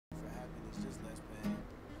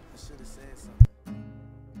should have said something.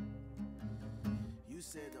 You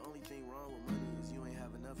said the only thing wrong with money is you ain't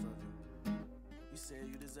have enough of it. You said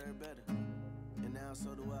you deserve better, and now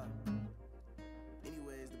so do I.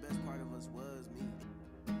 Anyways, the best part of us was me.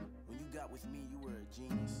 When you got with me, you were a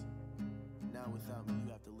genius. Now without me,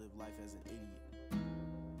 you have to live life as an idiot.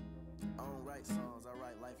 I don't write songs, I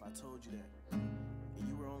write life, I told you that. And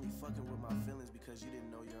you were only fucking with my feelings because you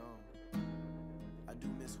didn't know your own. I do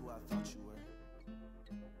miss who I thought you were.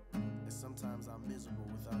 And sometimes I'm miserable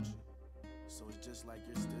without you. So it's just like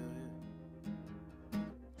you're still here.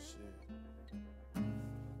 Shit.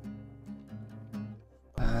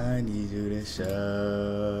 I need you to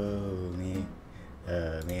show me,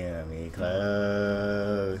 love me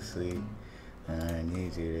closely. I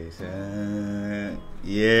need you to show.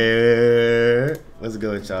 Yeah. What's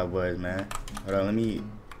good with y'all boys, man? Hold on, let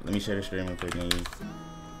me share the stream real quick and we live.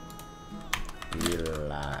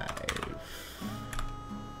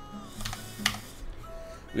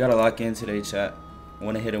 We gotta lock in today, chat. I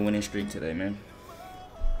wanna hit a winning streak today, man.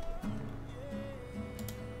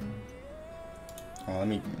 Oh,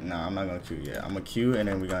 nah, I'm not gonna queue yet. I'm gonna queue and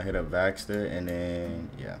then we're gonna hit up Baxter and then,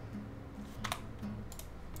 yeah.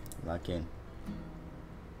 Lock in.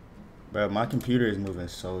 Bro, my computer is moving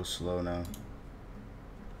so slow now.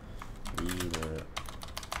 We live.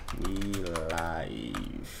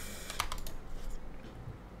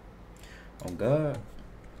 Oh God.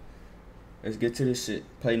 Let's get to this shit.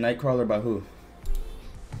 Play Nightcrawler by who?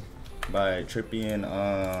 By Trippy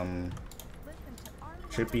and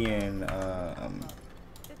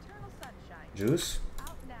Juice?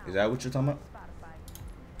 Is that what you're talking about?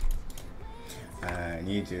 I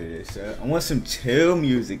need you to. I want some chill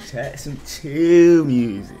music, chat. Some chill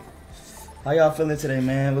music. How y'all feeling today,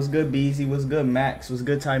 man? What's good, Beezy? What's good, Max? What's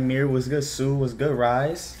good, Tymir? What's good, Sue? What's good,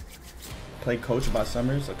 Rise? Play Coach by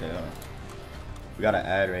Summers. Okay, we got an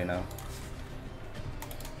ad right now.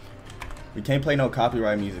 We can't play no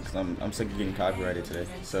copyright music because I'm sick of getting copyrighted today.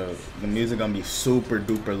 So the music gonna be super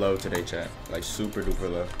duper low today, chat. Like super duper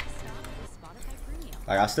low.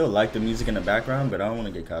 Like I still like the music in the background, but I don't want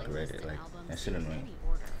to get copyrighted. Like that shit annoying.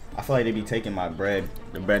 I feel like they be taking my bread,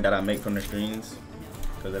 the bread that I make from the streams,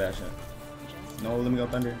 because of that shit. No, let me go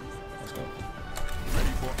Thunder. Let's go.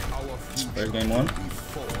 First game one.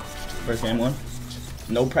 First game one.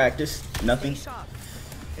 No practice, nothing.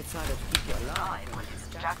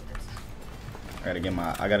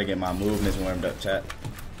 I gotta get my movements warmed up, chat.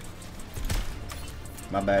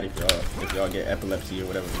 My bad if y'all get epilepsy or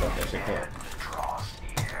whatever the fuck that shit called.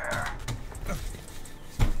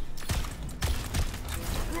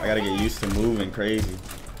 I gotta get used to moving crazy.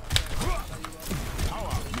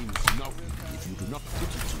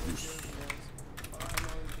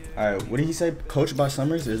 Alright, what did he say? Coach by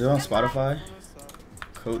Summers? Is it on Spotify?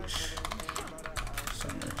 Coach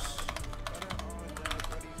Summers.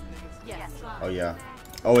 Oh yeah.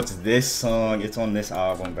 Oh, it's this song. It's on this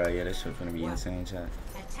album, bro. Yeah, this shit's gonna be insane, chat.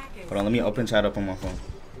 Hold on, let me open chat up on my phone.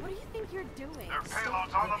 What do you think you're doing? Their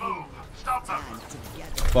payload's on the move. Stop them.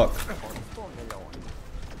 Fuck.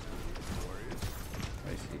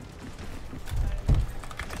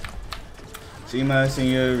 See my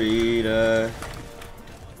senorita.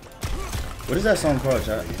 What is that song called,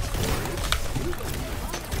 chat?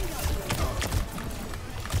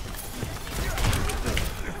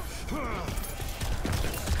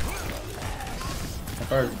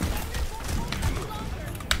 Alright.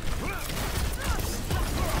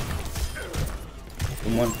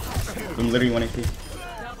 Boom one. Boom literally 1 HP.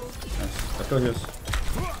 Nice. Let's go heals.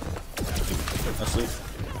 Let's sleep.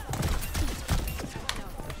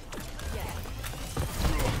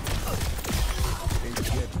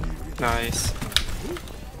 Nice.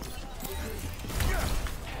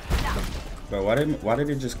 Bro, why did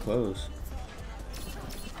it just close?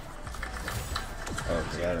 Oh,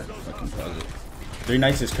 yeah, I fucking close it. 3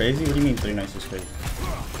 nights is crazy? What do you mean 3 nights is crazy?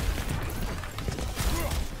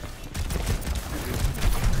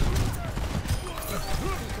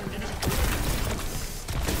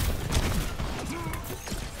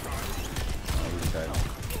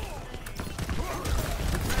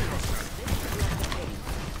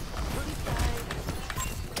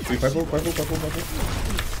 Purple. I know,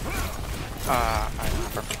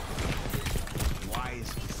 purple. Wise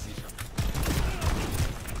decision.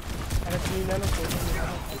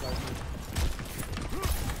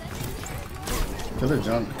 Kill the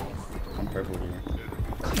junk. I'm purple here.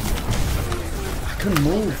 I couldn't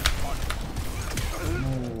move.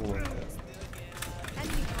 No.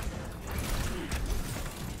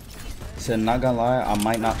 Said, not gonna lie, I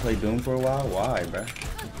might not play Doom for a while. Why, bruh?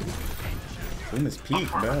 Doom is peak,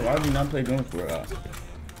 bro. Why would you not play Doom for a while?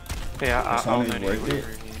 Yeah, I'll only worth it.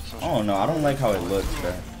 So. I don't know. I don't like how it looks,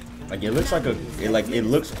 bro. Like it looks like it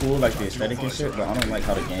looks cool, like the aesthetic and shit, but I don't like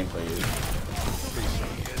how the gameplay is.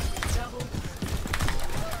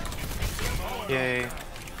 Yay.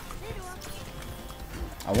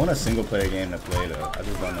 I want a single player game to play though. I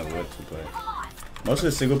just don't know what to play. Most of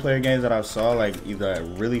the single player games that I saw, like either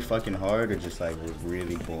really fucking hard or just like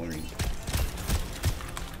really boring.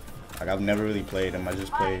 Like I've never really played them. I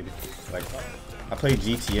just played like I played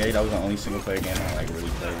GTA. That was the only single player game I like really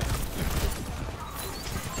played.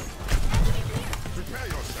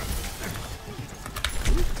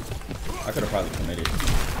 I could have probably committed.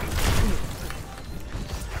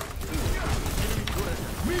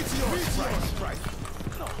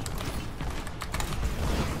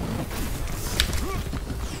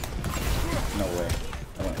 No way.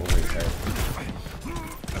 I went over his head.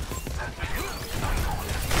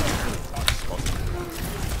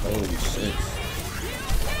 Holy shit.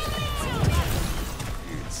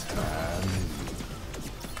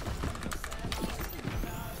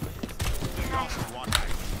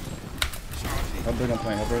 How big I'm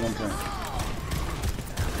playing? How big I'm playing?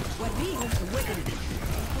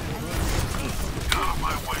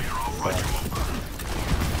 Quick.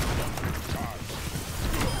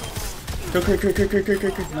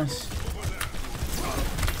 Nice.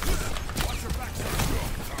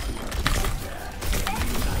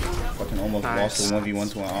 Fucking almost lost a 1v1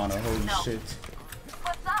 to an honor. Holy shit.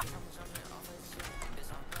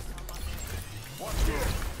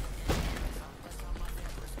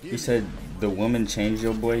 He said the woman changed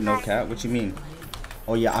your boy, no cap. What you mean?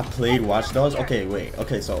 Oh yeah, I played Watch Dogs. Okay, wait.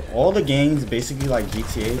 Okay, so all the games basically like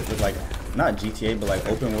GTA with like not GTA but like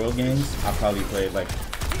open world games. I probably played like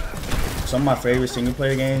some of my favorite single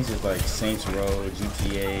player games is like Saints Row,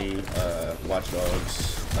 GTA, Watch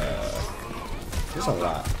Dogs. There's a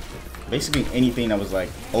lot. Basically anything that was like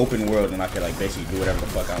open world and I could like basically do whatever the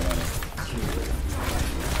fuck I wanted.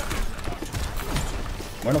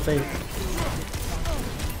 More no fade.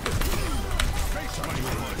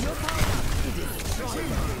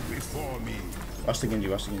 Watch the Genji,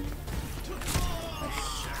 watch the Genji.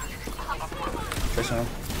 Nice. Fish on.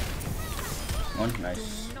 One,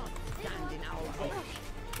 nice.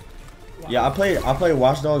 Yeah, I played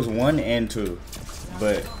Watch Dogs 1 and 2,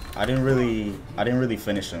 but I didn't really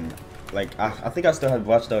finish them. Like I think I still have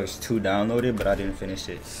Watch Dogs 2 downloaded, but I didn't finish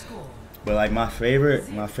it. But like my favorite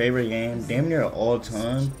game, damn near all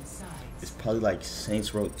time, is probably like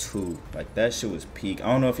Saints Row 2. Like that shit was peak.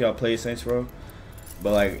 I don't know if y'all played Saints Row.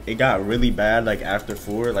 But like it got really bad like after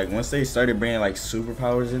 4. Like once they started bringing like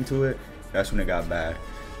superpowers into it, that's when it got bad.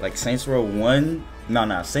 Like Saints Row 1,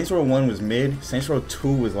 Saints Row 1 was mid. Saints Row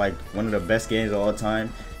 2 was like one of the best games of all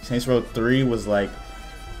time. Saints Row 3 was like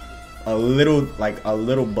a little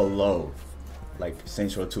below like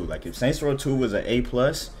Saints Row 2. Like if Saints Row 2 was an A+,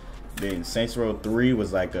 then Saints Row 3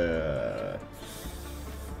 was like a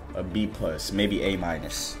B+, maybe A-.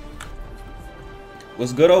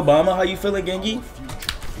 What's good, Obama? How you feeling, Genji?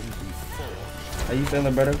 How you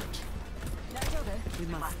feeling, brother?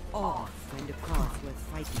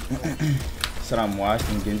 Said I'm washed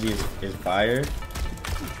and Genji is fired.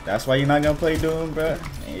 That's why you're not gonna play Doom, bro?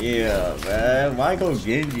 Yeah, man. Why go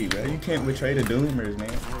Genji, bro? You can't betray the Doomers,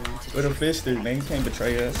 man. We're the Fisters, man. You can't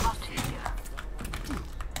betray us.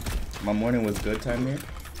 My morning was good time here.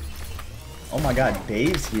 Oh my god,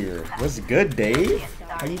 Dave's here. What's good, Dave?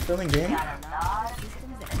 How you feeling, gang?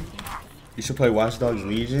 You should play Watch Dogs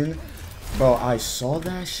Legion. Bro, I saw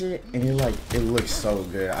that shit and it looks so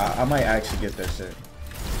good. I might actually get that shit.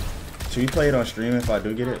 Should we play it on stream if I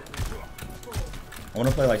do get it? I want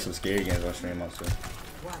to play like some scary games on stream also.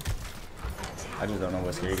 I just don't know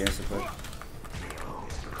what scary games to play.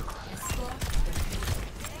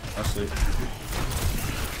 I'll sleep.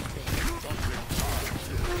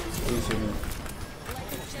 Please hit me.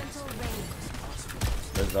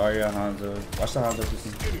 There's Zarya, Hanzo. Watch the Hanzo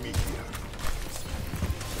system.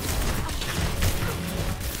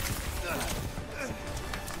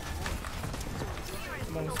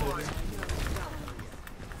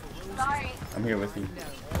 I'm here with you.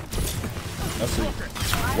 No sleep.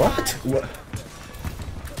 What?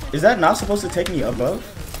 Is that not supposed to take me above?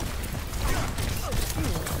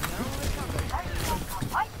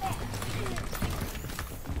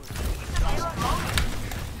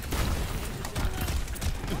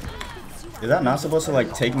 Is that not supposed to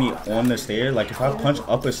like take me on the stair? Like if I punch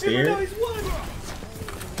up a stair?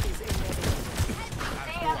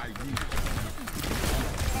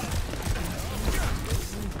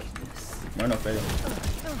 Run up, baby.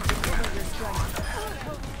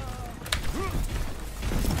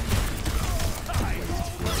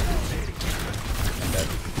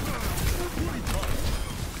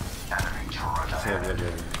 good.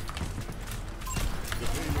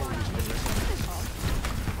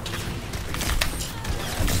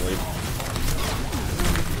 I'm asleep.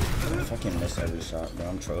 I fucking missed every shot, bro.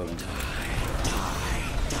 I'm trolling.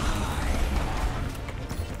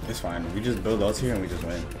 It's fine. We just build ults here and we just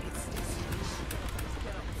win.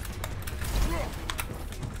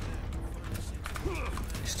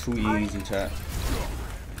 It's too easy, chat.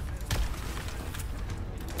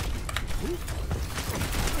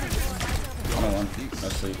 One. No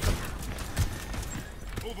sleep.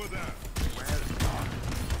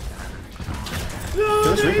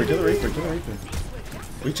 Kill this Reaper, kill the Reaper, kill the Reaper.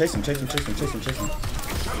 We chase him. Go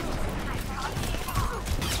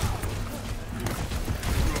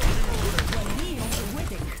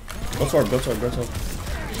Torb.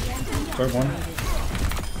 Torb one.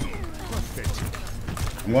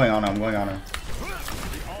 I'm going on her.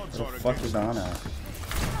 Where the fuck is the Ana at?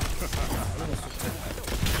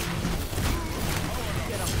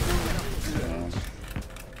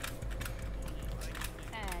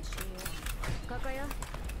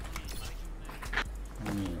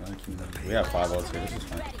 We have 5 ults here, this is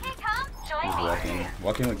fine. Just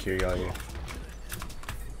walk in with Kyrie out here.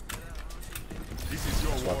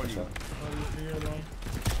 Let's walk this up.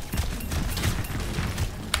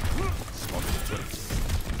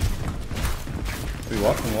 We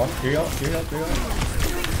walk, Kyrie out.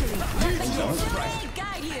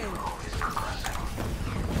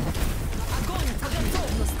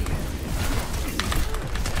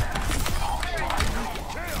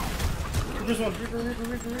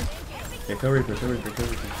 Reaper. Yeah, kill Reaper.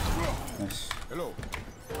 Nice. Hello.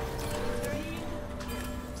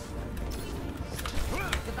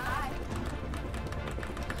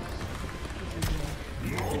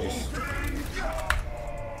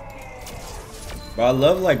 But I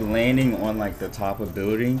love like landing on like the top of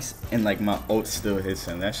buildings and like my ult still hits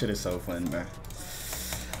him. That shit is so fun, bro.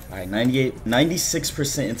 Alright,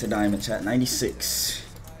 96% into diamond, chat. 96.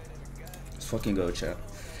 Let's fucking go, chat.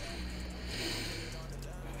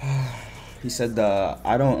 He said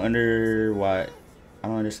I don't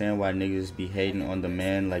understand why niggas be hating on the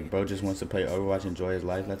man. Like, bro just wants to play Overwatch, enjoy his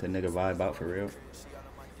life, let the nigga vibe out for real.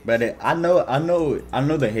 But I know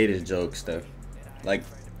the hate is joke stuff. Like,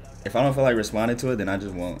 if I don't feel like responding to it, then I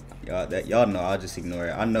just won't. Y'all know I'll just ignore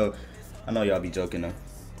it. I know y'all be joking though.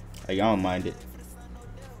 Like, y'all don't mind it.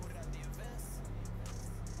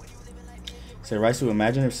 Say Ricey,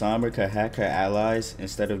 imagine if Sombra could hack her allies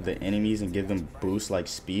instead of the enemies and give them boosts like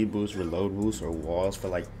speed boost, reload boost, or walls for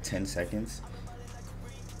like 10 seconds.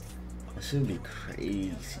 That should be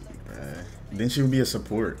crazy, bruh. Then she would be a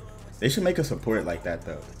support. They should make a support like that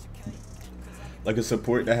though. Like a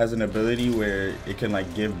support that has an ability where it can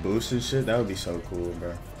like give boosts and shit. That would be so cool,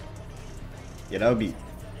 bro. Yeah, that would be.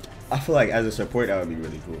 I feel like as a support that would be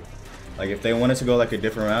really cool. Like if they wanted to go like a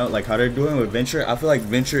different route, like how they're doing with Venture, I feel like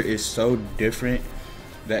Venture is so different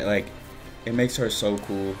that like it makes her so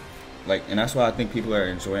cool. Like, and that's why I think people are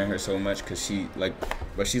enjoying her so much, cause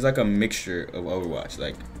but she's like a mixture of Overwatch,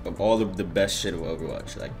 like of all of the best shit of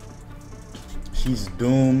Overwatch. Like she's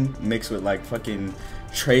Doom mixed with like fucking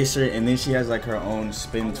Tracer, and then she has like her own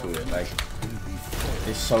spin to it. Like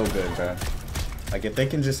it's so good, bro. Like if they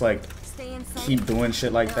can just like keep doing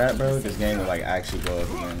shit like that, bro, this game will like actually blow up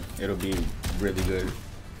again. It'll be really good.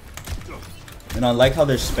 And I like how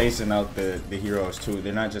they're spacing out the heroes too.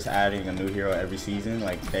 They're not just adding a new hero every season.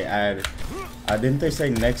 Like they add, didn't they say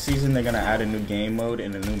next season they're gonna add a new game mode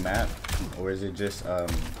and a new map, or is it just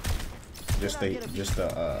the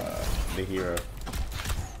hero?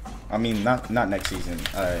 I mean not next season.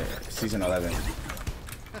 Season 11.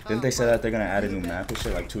 Didn't they say that they're gonna add a new map and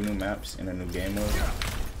shit, like 2 new maps and a new game mode?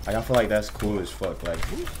 Like, I feel like that's cool as fuck. Like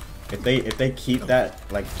if they keep that,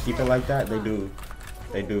 like keep it like that, they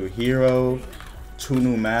do hero, 2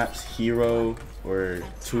 new maps, hero, or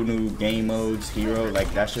 2 new game modes, hero.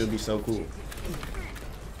 Like that should be so cool.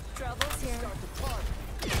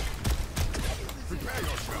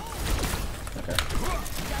 Okay.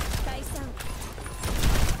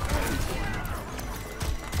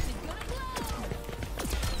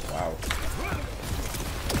 Wow.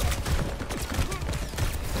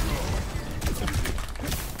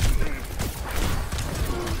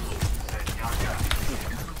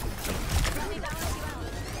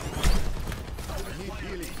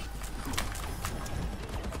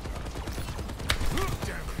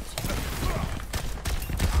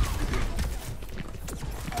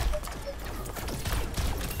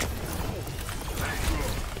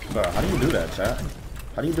 Bro, how do you do that, chat?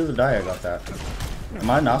 How do you do the diag off that? Am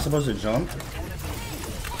I not supposed to jump?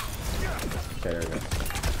 Okay, there we go.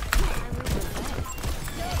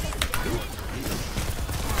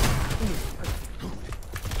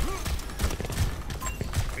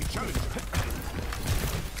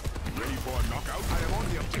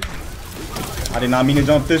 did not mean to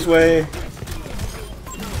jump this way.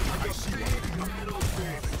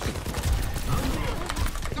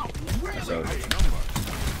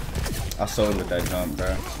 I sold with that jump,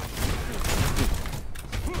 bro.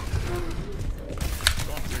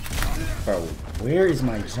 Bro, where is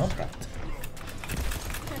my jump at?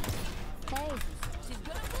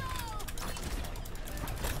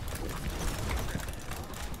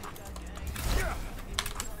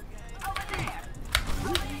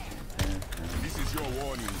 This is your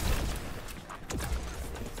warning.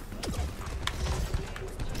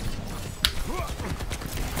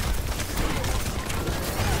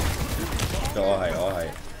 Go all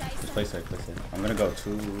height. Just play safe, I'm gonna go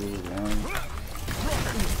 2, 1.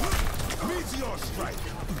 Meteor strike.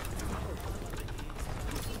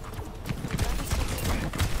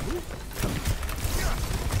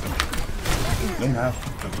 Doom half.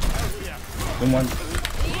 Doom 1.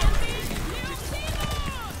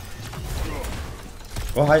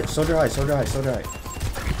 Go high, soldier high. Soldier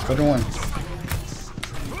 1.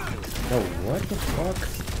 Bro, what the fuck?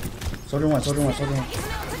 Soldier 1.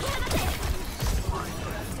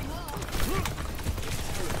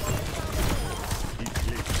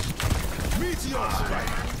 Meteor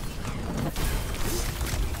strike.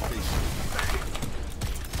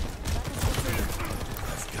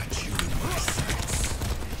 I've got you in my sights.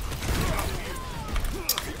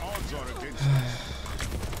 The odds are against us.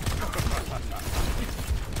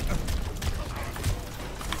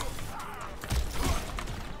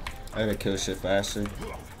 I gotta kill shit faster.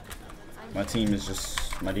 My team is just,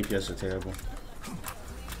 my DPS are terrible.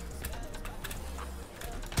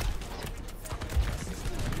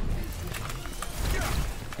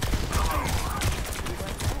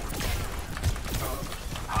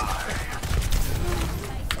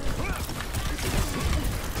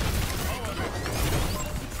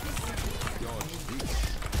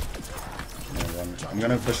 I'm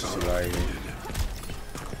gonna push this right here.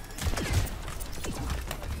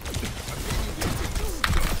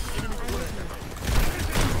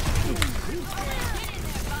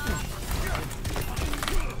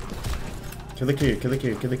 Kill the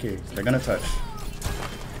key. They're gonna touch.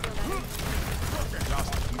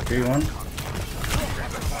 3, 1.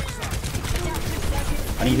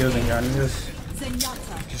 I need heals in here,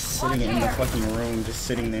 Just sitting in the fucking room, just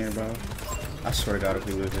sitting there, bro. I swear to God, if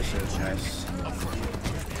we lose this shit, it's nice.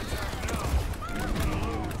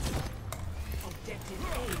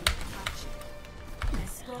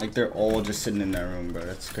 Like, they're all just sitting in that room, bro.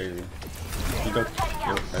 That's crazy. You go.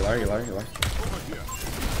 You lie.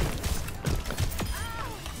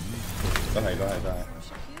 Go ahead.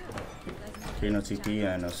 Here, no TP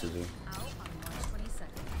and no Suzu.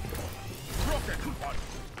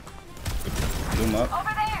 Zoom up.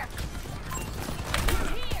 Over there.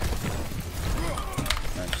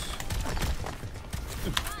 Nice.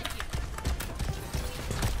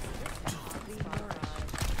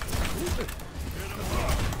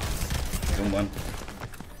 Zoom 1.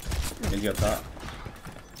 Get you up top.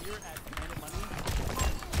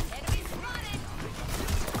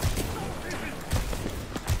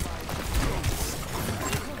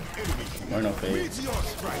 We're no fade.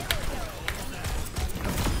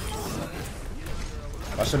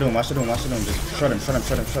 Watch the doom. Just shut him.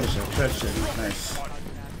 Shit. Nice.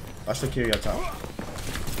 Watch the Kyrie up top.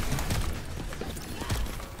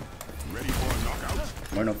 Ready for a knockout?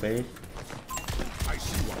 We're no fade. I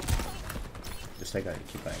see one. Just take out.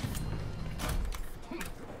 Keep fighting.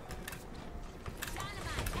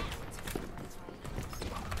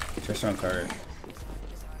 Just on card.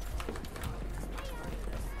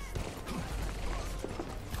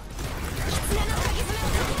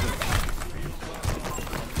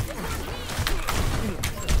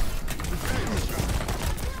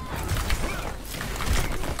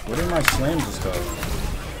 Where did my slams just go?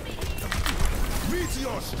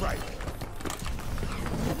 Meteor strike.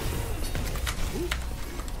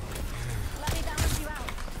 Let me balance you out.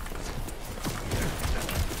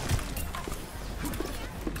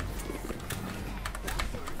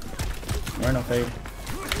 We're no fade.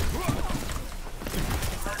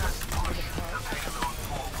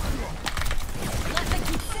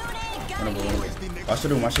 Watch the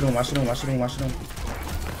doom.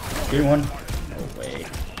 Get 1. No way.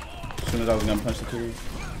 As soon as I was gonna punch the Kyrie.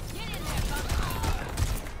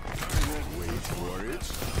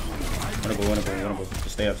 Winnable.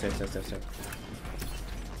 Just stay up.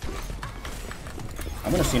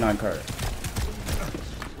 I'm gonna C9 card.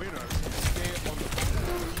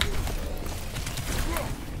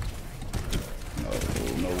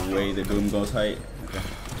 No way the Doom goes height. Okay.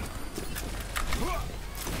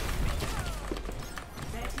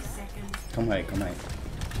 Come height.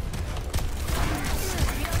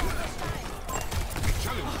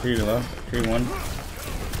 Tree low. Tree 1.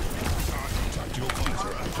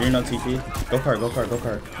 Tree no TP. Go card, go card, go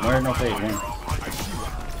card. More no fade. 1.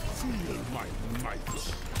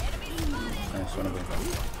 Nice, one of them.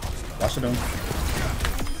 Watch it down.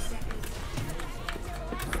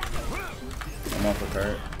 I'm off the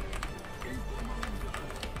card.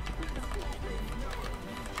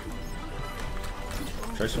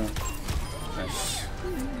 Trace one. Nice.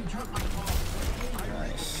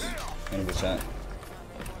 Nice. 100%.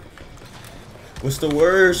 What's the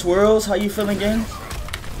word, Swirls? How you feeling, gang?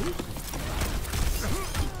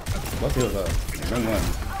 What feels up? Ring 1.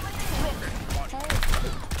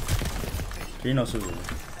 Three no super.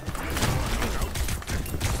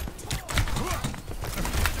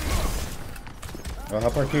 Oh,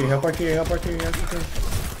 help our key, help our key, help our key, help our key.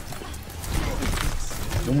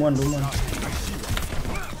 Doom 1, Doom 1.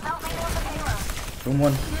 Doom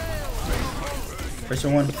 1. Pressure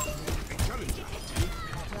 1.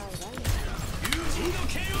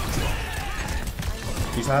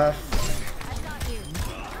 He's half.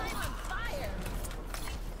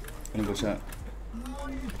 I'm gonna go shot.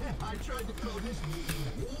 I tried to call this movie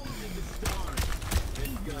in the stars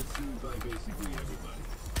and got sued by basically everybody.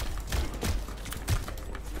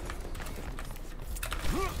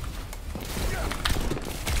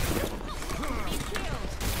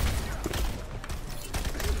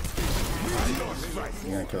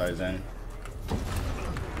 You're gonna kill our Zen.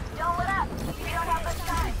 Don't let up. We don't have much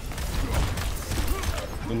time.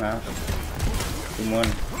 Doom half. Doom 1.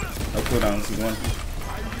 No cooldowns, he's 1.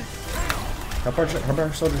 Help our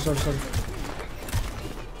soldier.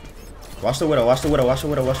 Watch the widow, watch the widow, watch the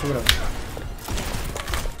widow, watch the widow.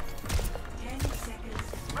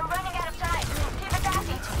 We're running out of time. Keep it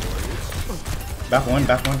backing. Back 1,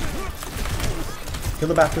 back 1. Kill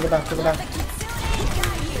the back, kill the back, kill the back.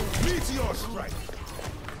 Meteor strike.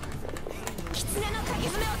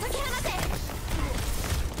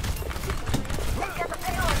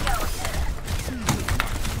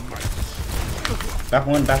 Back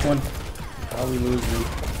 1, back 1. How are we losing?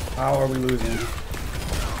 How are we losing?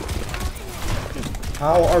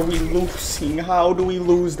 How are we losing? How do we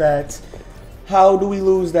lose that? How do we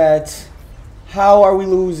lose that? How are we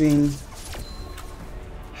losing?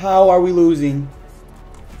 How are we losing?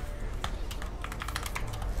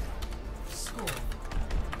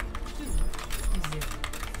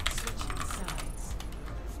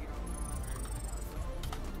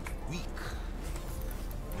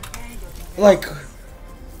 Like,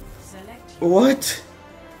 what?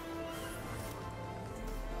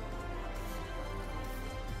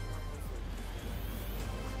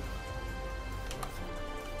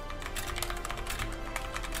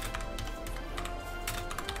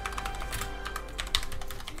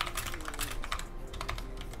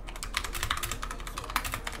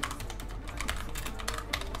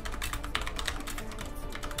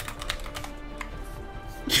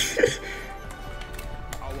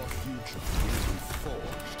 Our future will be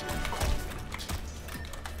forged in conflict.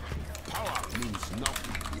 Power means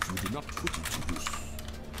nothing if you do not put it to use.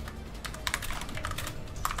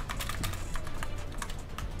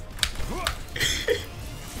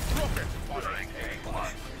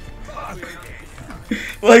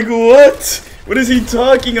 Like, what? What is he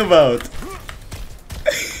talking about?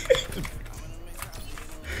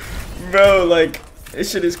 Bro, like,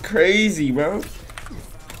 this shit is crazy, bro.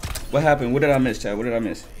 What happened? What did I miss, Chad? What did I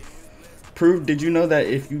miss? Proof, did you know that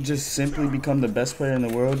if you just simply become the best player in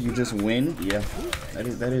the world, you just win? Yeah, that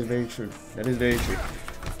is very true. That is very true.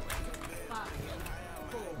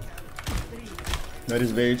 That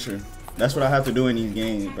is very true. That's what I have to do in these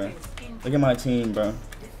games, bro. Look at my team, bro.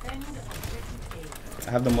 I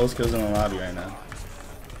have the most kills in the lobby right now.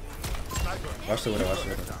 Watch the widow, watch the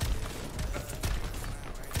widow.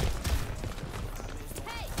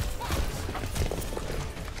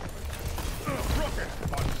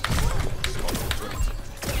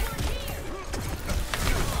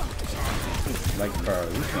 Like, bro,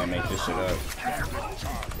 you can't make this shit up.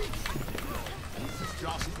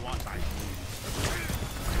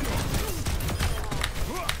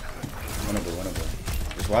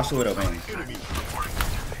 Winnable. Just watch the widow, man.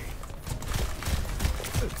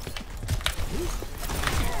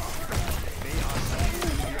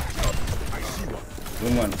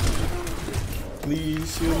 Win 1.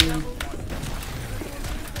 Please heal me.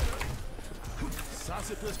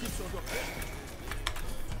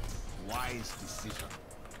 Wise decision.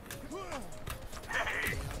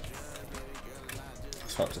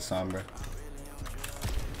 Swap to Sombra.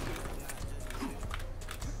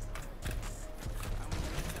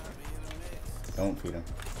 Don't feed him.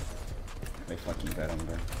 They fucking bet him,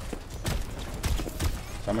 bro.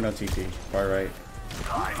 Sombra no TT. Far right.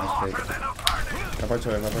 Nice pick. Help our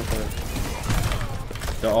turret, help our turret.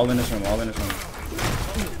 They're all in this room, all in this room.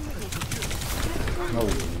 No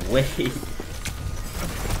way.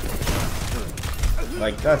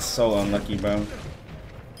 Like, that's so unlucky, bro.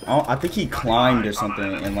 I think he climbed or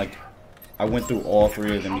something, and like, I went through all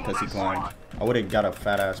 3 of them because he climbed. I would have got a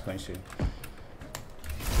fat ass punch too.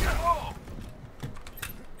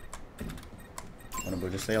 Bro,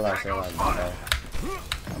 just stay alive, stay alive. Okay.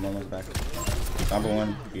 I'm almost back. Number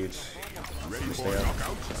 1, huge. Just stay up.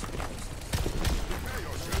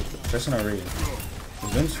 Tristan or Reed.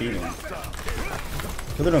 His Doom's feeding.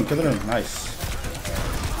 Kill him, nice.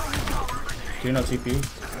 Q no TP.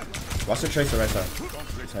 Watch the tracer right side.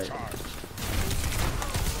 Tight.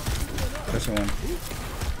 Tristan 1.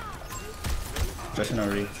 Tristan or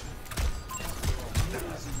Reed.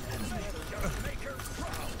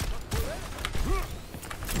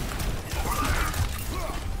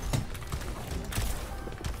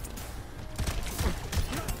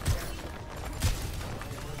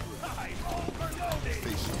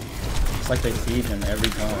 It's like they feed him every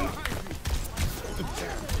time.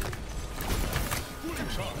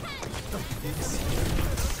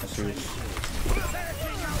 That's huge.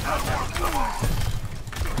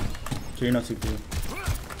 You're not TP.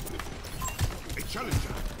 A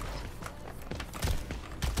challenger.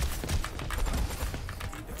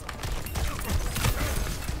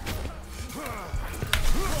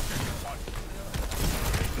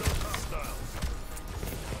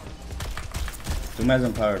 Doom has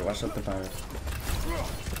empowered. Watch out the power.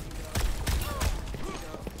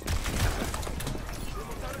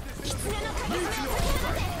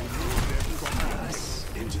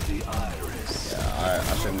 Yeah,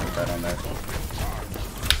 I shouldn't have fed on that.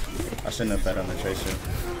 I shouldn't have fed on the tracer.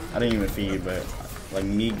 I didn't even feed, but like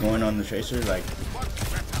me going on the tracer, like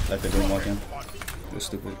let the Doom walk in. It was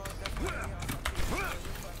stupid.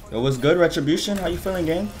 It was good, Retribution. How you feeling,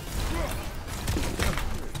 game?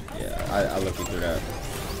 I looked you through that.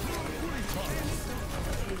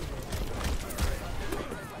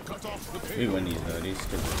 We win these though. These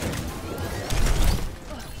kids are crazy.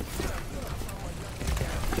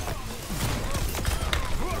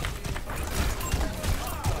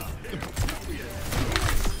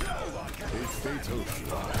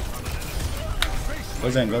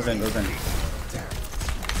 Goes in.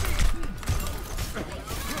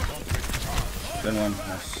 Good one.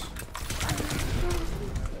 Nice.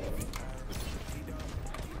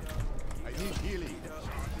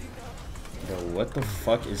 Yo, what the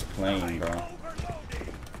fuck is playing, bro?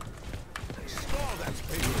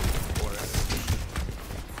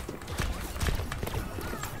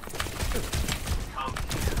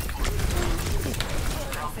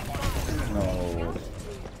 No.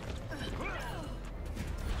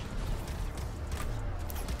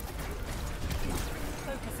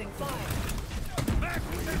 Focusing fire.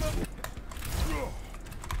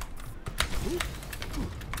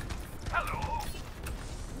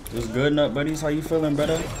 What's good, nut buddies? How you feeling,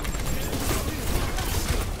 brother?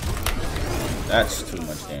 That's too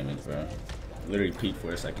much damage, bro. Literally peeked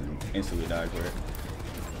for a second, instantly died for it.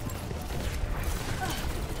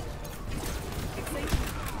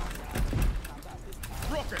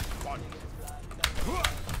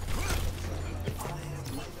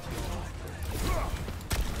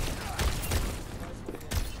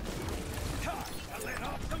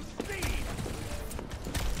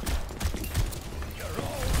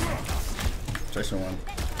 Tracer 1.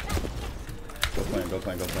 Go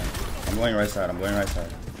plan. I'm going right side.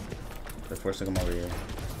 They're forcing him over here.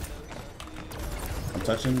 I'm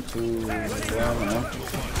touching to well,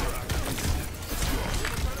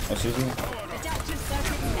 oh, excuse me.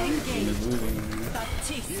 He is moving.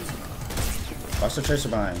 Watch the tracer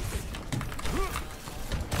behind.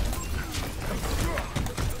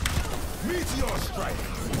 Meteor strike.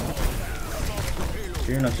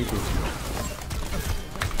 You're not TP.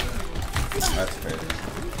 That's crazy.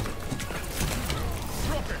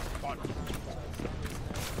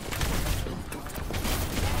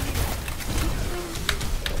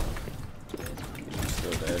 I'm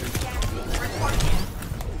still dead.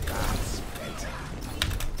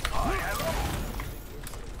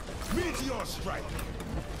 Meteor strike.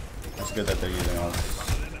 That's good that they're using all this.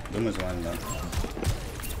 Doom is one though.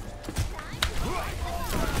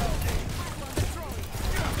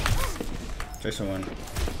 Tracer 1.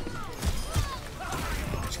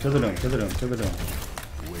 Kill the Doom.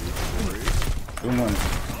 Doom 1.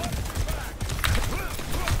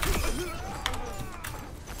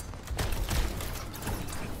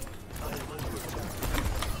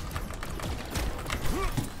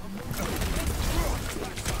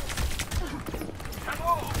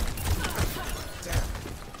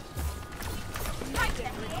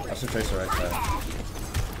 Watch the tracer right side.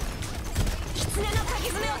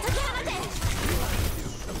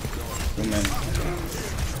 Zoom in.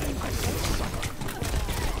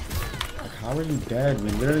 How are you dead? We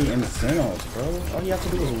literally in Xenos, bro. All you have to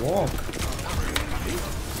do is walk.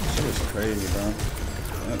 Shit is crazy, bro.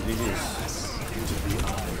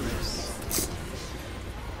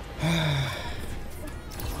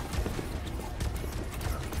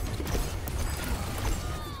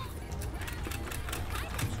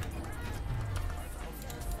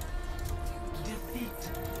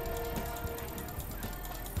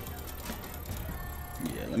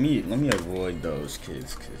 Yeah, let me avoid those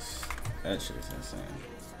kids, cause that shit is insane.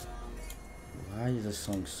 Why is this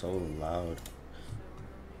song so loud?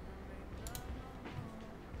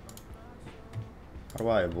 How do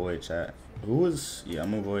I avoid chat? Who was? Yeah,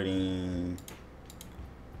 I'm avoiding.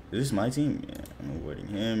 Is this my team? Yeah, I'm avoiding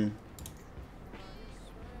him.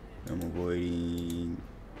 I'm avoiding.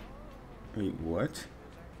 Wait, what?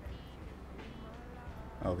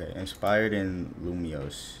 Okay, Inspired and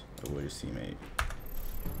Lumios avoid his teammate.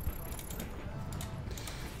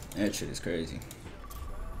 That shit is crazy.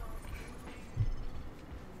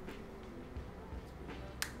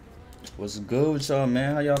 What's good with y'all,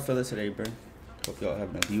 man? How y'all feeling today, bro? Hope y'all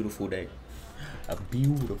having a beautiful day. A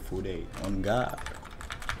beautiful day on God.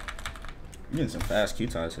 I'm getting some fast Q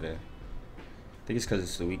times today. I think it's because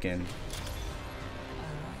it's the weekend.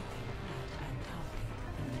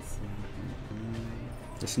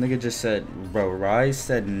 This nigga just said, bro, Rise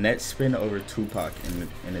said net spin over Tupac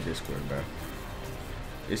in the Discord, bro.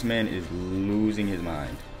 This man is losing his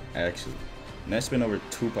mind, actually. Net spin over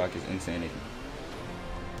Tupac is insanity.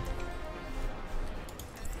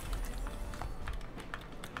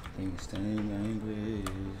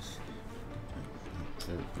 Language.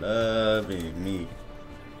 Loving me.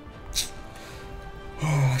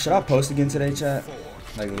 Should I post again today, chat?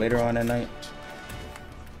 Like later on at night?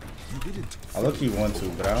 I low-key want to,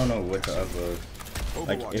 but I don't know what to upload.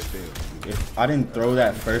 Like if I didn't throw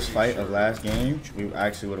that first fight of last game, we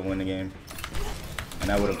actually would have won the game. And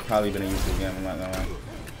that would have probably been a useful game, I'm not gonna lie.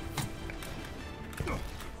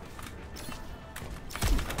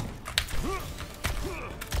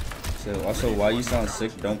 So also, why you sound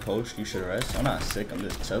sick? Don't post. You should rest. I'm not sick. I'm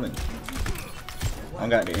just chilling. I don't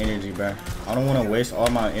got the energy, bro. I don't want to waste all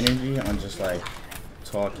my energy on just like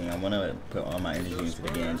talking. I want to put all my energy into the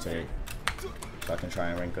game today, so I can try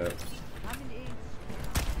and rank up.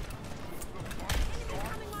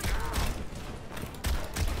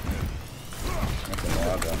 That's a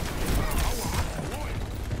log though.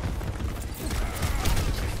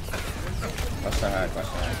 Watch the hack. Watch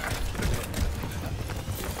the hack.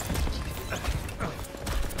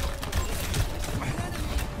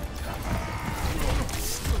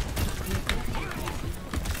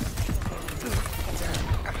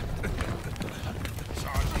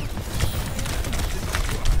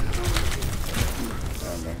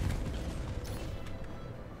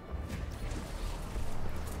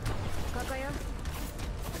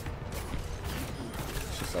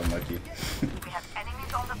 So lucky. We have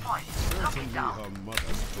enemies on the point. Lock it down. Her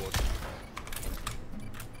mother's daughter.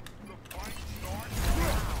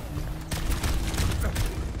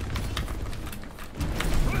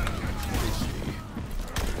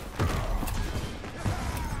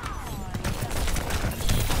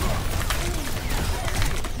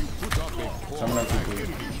 Someone else will do it.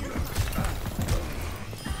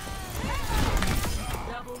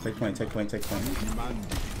 Take point, take point, take point.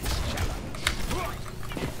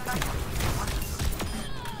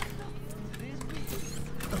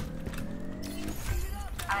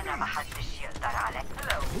 أنا ما حدش يقدر عليك.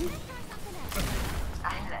 Hello.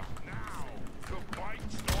 أهلا.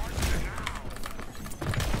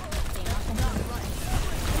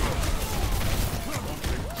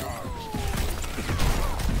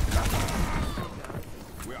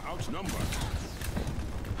 We're outnumbered.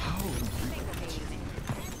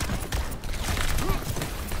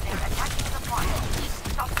 They're attacking the point.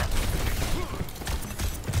 Stop them.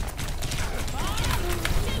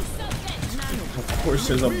 Of course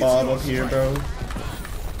there's a Bob up here, bro.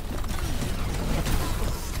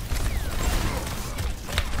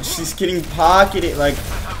 She's getting pocketed, like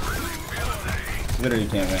literally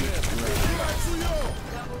can't win.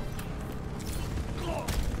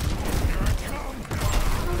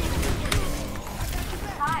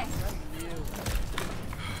 Hi.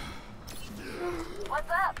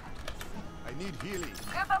 What's up? I need healing.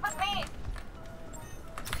 Group up with me.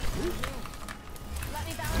 Let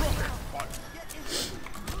me balance you.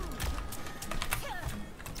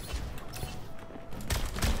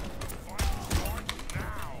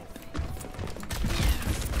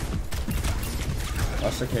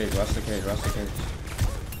 Watch the cage, watch the cage, watch the cage.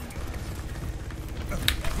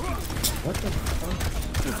 What the fuck?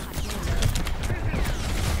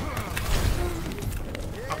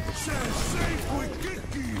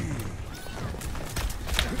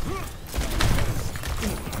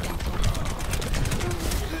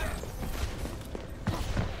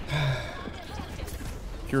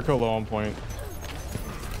 Kiriko low on point.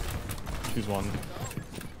 Choose one.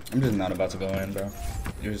 I'm just not about to go in, bro.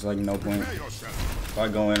 There's like no point. If I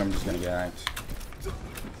go in, I'm just gonna get hacked.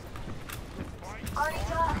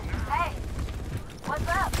 Arnica, hey, what's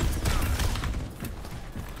up?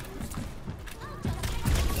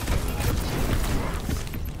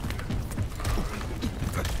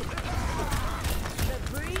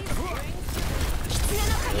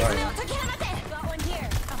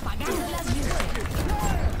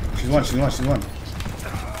 She's one, she's one, she's one.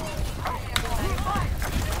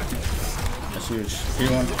 That's huge.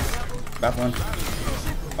 Here one. Back one.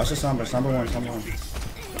 Watch the Sombra. Sombra one, Sombra one.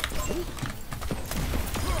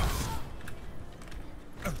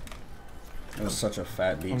 It was such a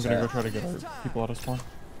fat beat. I'm gonna go try to get our people out of spawn.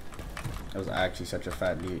 It was actually such a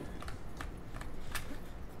fat beat.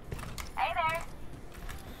 Hey there.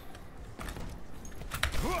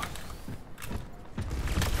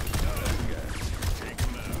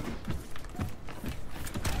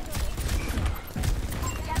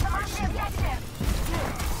 Get them on the objective.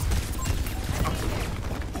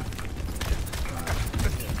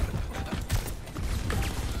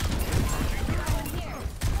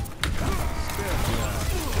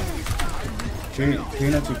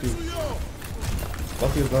 Kiri not TP.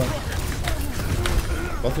 Both heals, bro.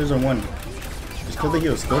 Both heals are one. Just kill the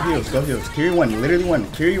heals. Go heals. Go heals. Kiri one. Literally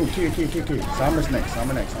one. Kiri. Sombra's next.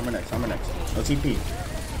 Sombra next. Sombra next. Sombra next. No TP.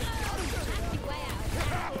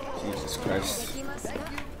 Jesus Christ.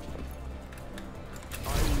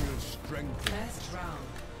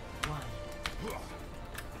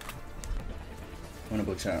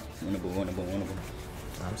 Winnable chat. Winnable.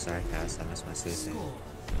 I'm sorry, Cass. I missed my season.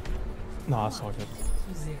 Nah, it's all good.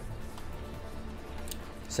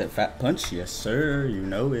 Said fat punch? Yes, sir. You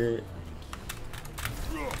know it.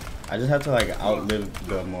 I just have to like outlive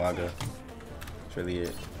the Moaga. That's really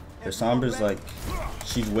it. The Sombra's like,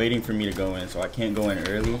 she's waiting for me to go in, so I can't go in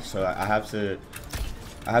early. So I have to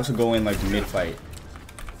go in like mid fight.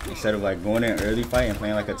 Instead of like going in early fight and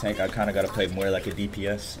playing like a tank, I kind of got to play more like a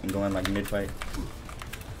DPS and go in like mid fight.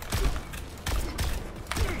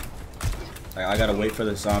 Like, I gotta wait for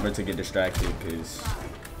the Sombra to get distracted, because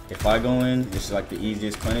if I go in, it's like the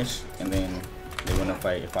easiest punish, and then they win a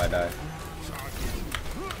fight if I die.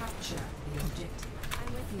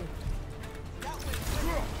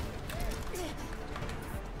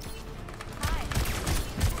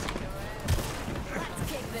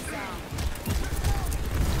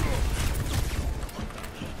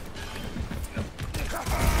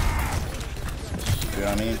 You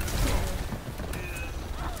know what I mean?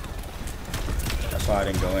 That's why I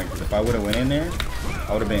didn't go in, because if I would have went in there,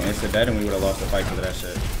 I would have been insta dead and we would have lost the fight because of that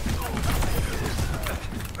shit.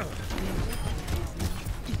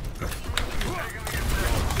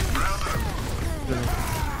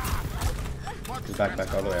 Just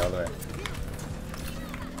back all the way.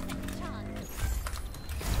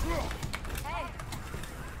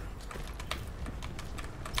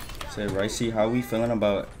 Say, Ricey, how are we feeling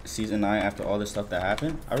about season 9 after all this stuff that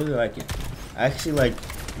happened? I really like it. I actually like,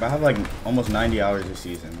 I have like almost 90 hours this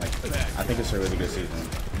season. Like, I think it's a really good season.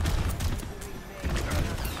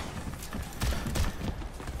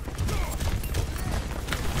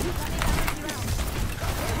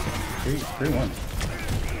 Three one.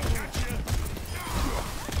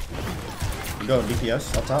 You go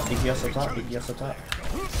DPS up top, DPS up top, DPS up top.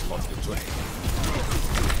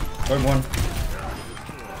 Third one.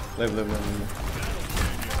 Live. Live.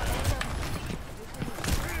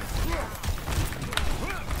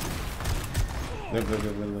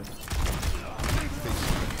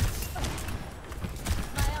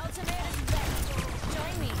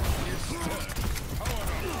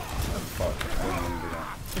 Fuck, I didn't even do that.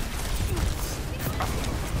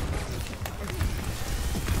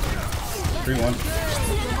 3-1.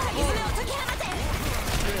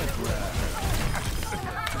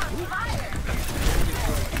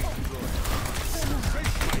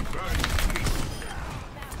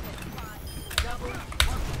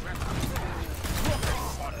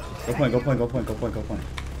 Go point.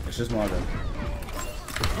 It's just Margo.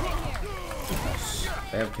 Nice.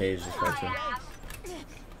 They have cage this fight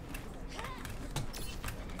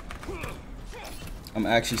too. I'm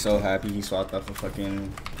actually so happy he swapped up for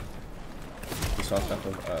fucking. He swapped up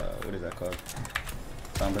for what is that called?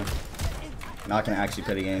 Sombra. Now I can actually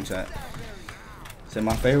play the game, chat. So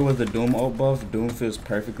my favorite was the Doom ult buff. Doom feels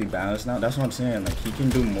perfectly balanced now. That's what I'm saying. Like he can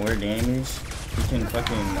do more damage. He can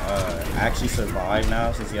fucking actually survive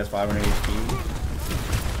now since he has 500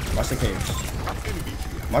 HP. Watch the cage.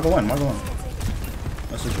 Mark one.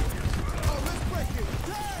 Let's just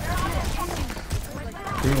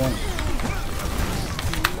 3-1.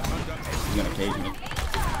 He's gonna cage me.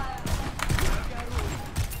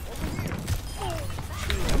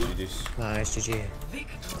 Nice, GG.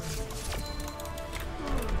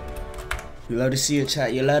 You love to see it,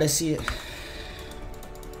 chat. You love to see it.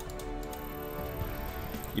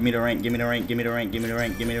 Give me the rank.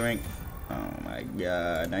 Oh my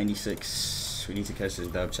god. 96. We need to catch this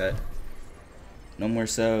dub, chat. No more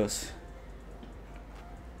cells.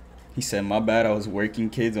 He said, my bad, I was working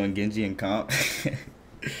kids on Genji and comp.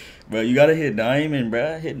 Bro, you gotta hit diamond,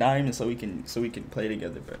 bruh. Hit diamond so we can play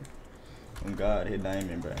together, bro. Oh god, hit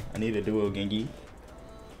diamond, bro. I need a duo Genji.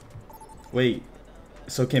 Wait,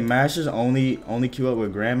 so can mashers only queue up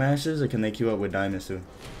with grandmasters, or can they queue up with diamonds too?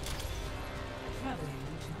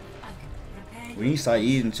 We need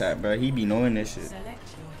Saeed in chat, bro. He be knowing this shit.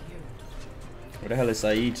 Where the hell is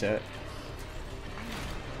Saeed, chat?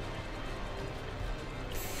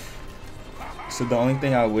 So the only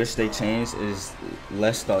thing I wish they changed is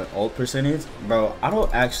less the ult percentage. Bro, I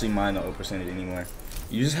don't actually mind the ult percentage anymore.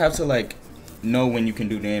 You just have to like know when you can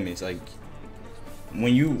do damage. Like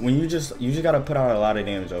when you just gotta put out a lot of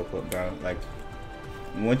damage output, bro. Like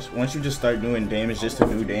once you just start doing damage just to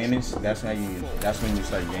do damage, that's when you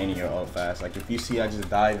start gaining your ult fast. Like if you see I just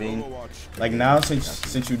dive in, like now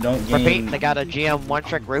since you don't gain. Repeat, they got a GM one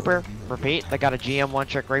trick Reaper. Repeat, they got a GM one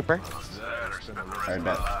trick Reaper. Alright,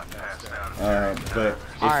 bet. Alright, but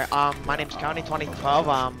alright, my name's County 2012.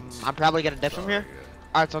 I'm probably gonna diff him here.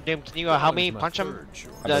 Alright, so Doom, can you help me punch him?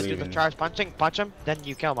 Do the charge punching, punch him, then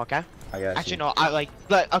you kill him, okay? I got Actually, you.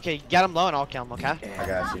 no, okay, get him low and I'll kill him, okay? I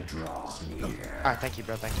got you. Alright, thank you,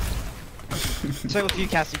 bro, thank you. Same with you,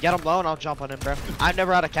 Cassie. Get him low and I'll jump on him, bro. I've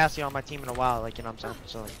never had a Cassie on my team in a while, like, you know what I'm saying?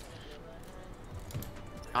 So, like,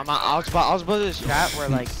 I was about to this chat where,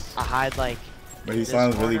 like, I hide, like, but he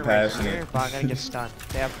sounds really passionate. Here, but I'm gonna get stunned.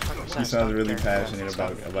 They have 100% He sounds really character.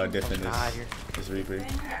 passionate about different this Reaper.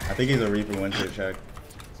 I think he's a Reaper one trick track.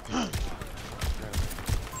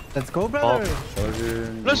 Let's go, brother.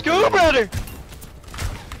 Soldier. Let's go, brother.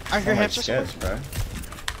 I hear like hamster. sketch, bro.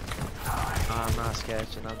 I'm not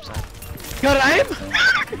sketching. I'm saying. Got aim?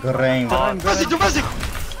 Good aim. Domestic.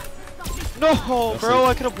 No, bro.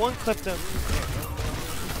 I could have one clipped him.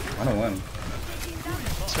 101.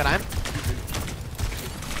 Got aim?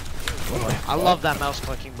 I love that mouse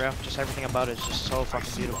clicking, bro. Just everything about it is just so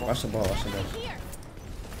fucking beautiful. Watch the ball.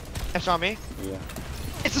 It's on me? Yeah.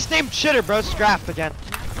 It's the same shitter, bro. It's draft again.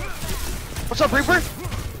 What's up, Reaper?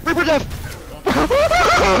 Reaper def!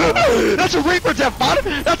 That's a Reaper def, bud!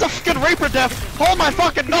 That's a fucking Reaper def! Hold my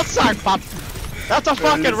fucking nutsack, bud! That's a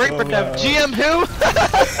fucking Reaper def. GM who?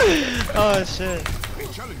 Oh, shit.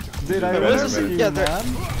 Dude, I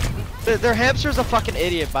Their hamster's a fucking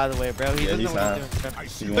idiot, by the way, bro. He doesn't know what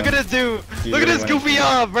he's doing. Look at this dude. Look at this goofy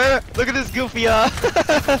bro. Look at this goofy Oh,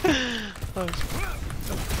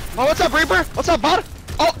 what's up, Reaper? What's up, bud?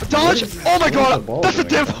 Oh, dodge! Oh my god! That's a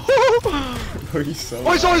diff!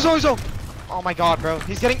 Oh my god, bro.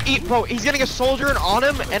 He's getting bro. He's getting a soldier on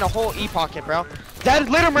him and a whole pocket, bro. Dead.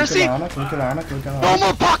 Later, Mercy. No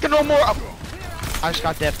more pocket, no more. I just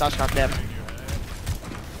got dipped.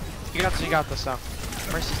 You got this stuff.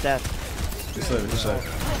 Mercy's dead. Just live.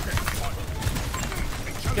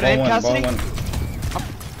 Good aim, Cassidy.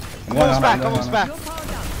 Almost back.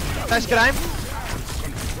 Nice, good aim.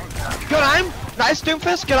 Good aim. Nice,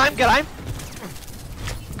 Doomfist. Good aim.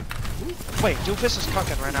 Wait, Doomfist is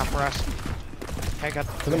cooking right now for us. Okay, good.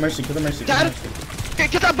 Kill the Mercy. Dad!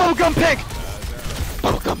 Get that bubblegum pig!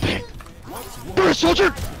 Bubblegum pig! Burst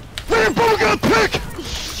soldier! Where bubblegum pig!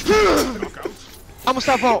 Almost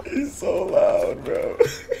that boat. He's so loud, bro.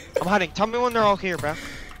 I'm hiding. Tell me when they're all here, bro.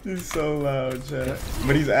 He's so loud, chat.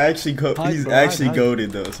 But he's actually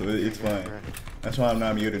goated though, so it's fine. That's why I'm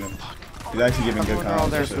not muting him. He's actually giving good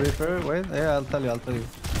comments. Wait, yeah, I'll tell you.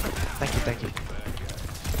 Thank you.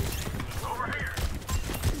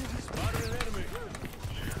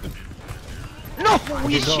 No,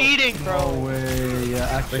 he's cheating, bro. No way, yeah,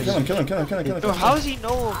 actually. Kill him. Dude, how does he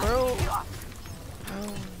know, bro?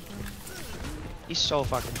 He's so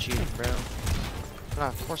fucking cheating, bro. Nah,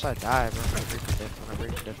 of course I die, bro. When I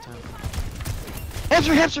break the diff time.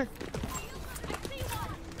 Hamster!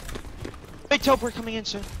 Big teleport coming in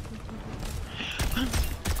soon.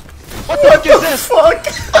 What the fuck is this? Fuck!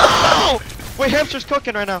 Oh! Wait, hamster's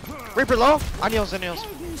cooking right now. Reaper low? I kneels. In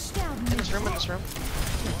this room.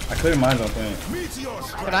 I cleared mine on point.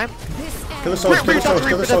 Can I? Kill the souls, kill the souls,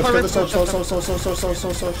 kill the souls, kill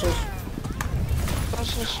the souls.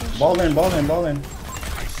 Ball in. Ball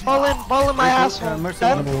in my asshole.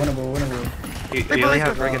 Winnable. You only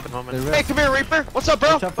have rig at the moment. Hey, come here, Reaper. What's up,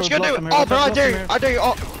 bro? What you gonna do? Oh, bro, I dare you.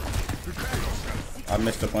 Oh. I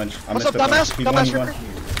missed the punch. What's up, dumbass? Dumbass Reaper.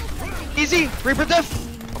 Easy, Reaper diff.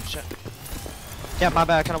 Oh shit. Yeah, my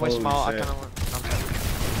bad. I kind of wasted my. I kind of.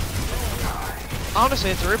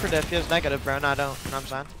 Honestly, it's a Reaper diff. He has negative, bro. And I don't. You know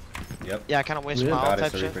what I'm saying? Yep. Yeah, I kind of wasted my ult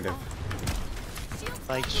type shit.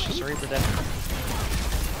 Like, it's just a Reaper diff.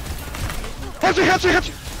 Help you!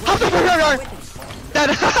 That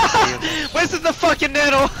wasted the fucking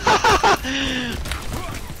nano.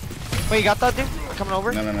 Wait, you got that, dude? I'm coming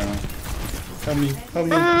over. No. Help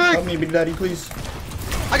me, big daddy, please.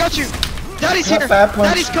 I got you. Daddy's here. Fat punch.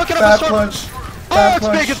 Daddy's cooking up a storm. Oh,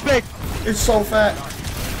 it's big. It's so fat.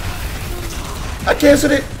 I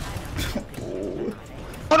canceled it.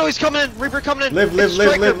 Oh no, he's coming in. Reaper coming in. Live.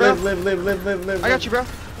 I got you, bro.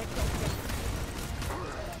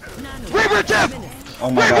 Reaper death. Oh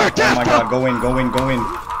my god, go in.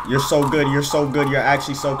 You're so good, you're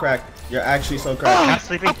actually so cracked. Cat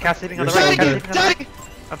sleeping on the right. Daddy!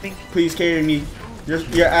 Please carry me.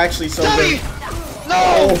 You're actually so Daddy! good.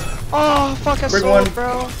 No! Oh, fuck, I Bring sold, one.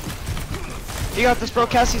 bro. You got this, bro.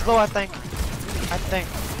 Cassie's low, I think.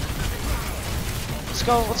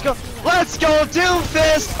 Let's go,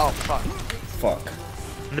 Doomfist! Oh, fuck.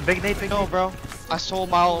 The big nade, No, bro. I sold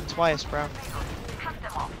my ult twice, bro.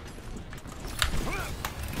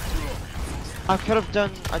 I could have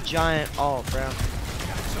done a giant ult, bro.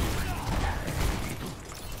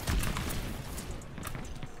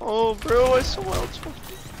 Oh, bro, I sold my ult twice.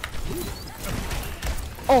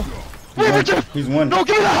 Oh! He's one. No,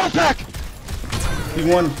 give me the health pack! He's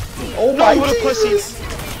one. Oh my god. What a pussy.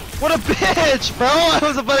 What a bitch, bro. I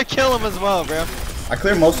was about to kill him as well, bro. I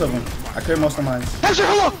cleared most of them. I cleared most of mine. Hector,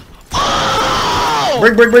 hello! Oh!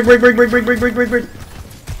 Break. Break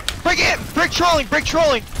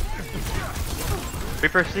trolling.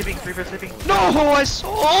 Reaper sleeping. No, I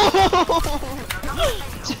saw.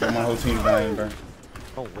 My whole team's dying, bro.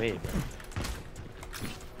 Oh, wait, bro.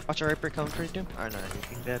 Watch a Reaper come for you, dude. Oh, no,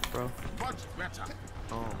 you're dead, bro.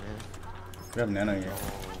 Oh, man. We have nano here.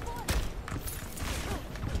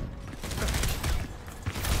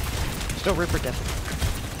 Still Reaper dead.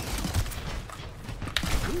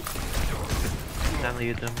 I'll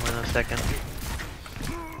leave them in a second.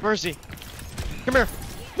 Mercy. Come here.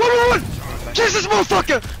 One. Chase this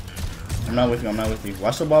motherfucker! I'm not with you.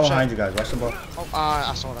 Watch the ball behind you guys. Watch the ball. Oh,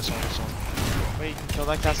 I saw it. Wait, you can kill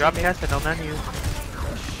that Cassie. Drop Cassie, no menu.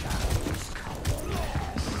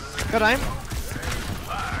 Good aim.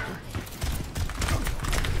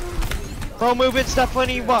 Bro, move it,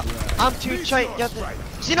 Stephanie. What? I'm too tight. Get the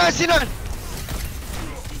C9.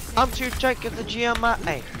 I'm too tight. Get the GMI.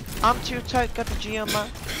 Hey, I'm too tight. Get the GMI.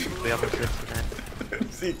 We have a good for that.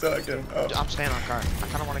 See talking. I'm staying on cart. I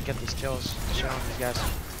kind of want to get these kills. Show on these guys.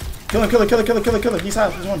 Kill him. He's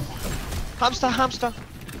hot. He's one. Hamster.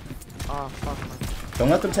 Oh, fuck, man. Don't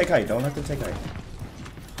let them take height.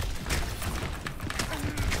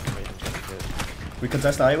 We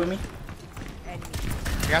contest the height with me?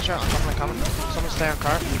 I got you. I'm coming. Someone stay on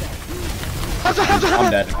cart. I'm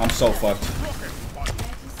dead. I'm so fucked.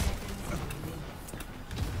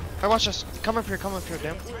 Hey, watch this. Come up here,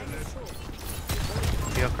 damn.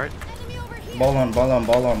 You have cart? Ball on. Ball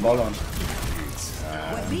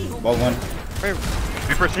one. Wait,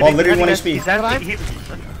 Reaper sleeping. Ball literally 1 HP. He's at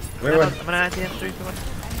Where? I'm gonna anti him 3 to 1.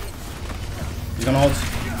 He's gonna hold.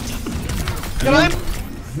 good aim.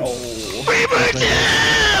 No.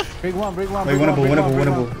 Brig one. Wait,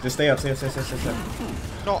 winnable. Just stay up.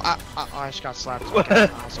 No, I just got slapped. He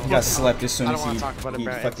got slapped as soon I don't as want to talk about it, he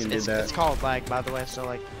bro. fucking did that. It's called lag, by the way, so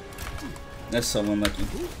like. That's so unlucky.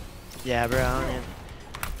 Yeah, bro.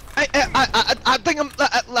 I think I'm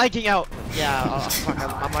lagging out. Yeah, fuck,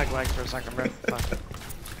 I'm like lagged for a second, bro. Fuck.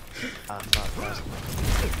 Fuck, guys.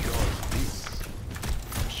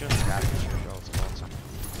 I'm shooting scavengers for rolls as well, so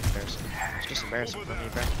embarrassing. It's just embarrassing for me,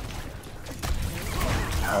 bro.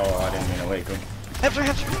 Oh, I didn't mean to wake him. Hamster.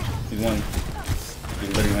 He's one. He's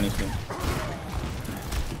literally 1 HP.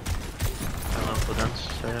 I don't know if cooldowns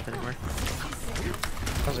straight up anymore.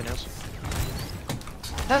 How's he knows?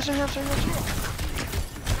 Hamster.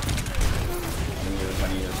 My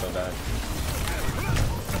knee is so bad.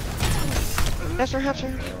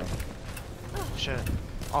 Hamster. Shit.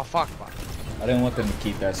 Oh, fuck. I didn't want them to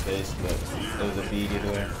keep that space, but it was a feed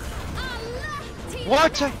either way.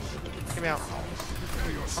 What? Get me out.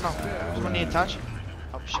 Oh no. Someone need a touch?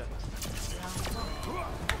 Oh shit.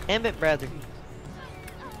 Damn it, brother.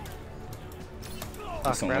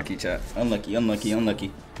 That's bro. unlucky, chat.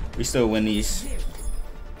 Unlucky. We still win these.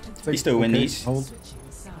 We still win these. Hold.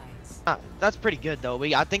 That's pretty good though.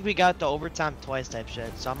 I think we got the overtime twice type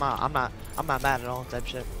shit. So I'm not mad at all type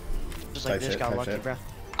shit. Just like Type this shit, got type lucky, shit. bro.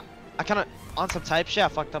 I kind of on some type shit. I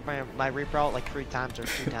fucked up my reaper out like 3 times or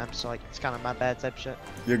 2 times. So like it's kind of my bad type shit.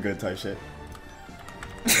 You're good type shit.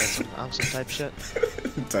 Yeah, on some type shit.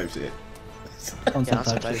 Type shit. On Yeah, on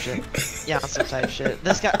some type shit. Yeah, on some type shit.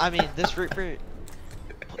 This guy, I mean, this reaper.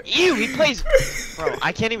 Ew, he plays. Bro,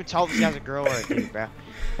 I can't even tell if this guy's a girl or a dude, bro.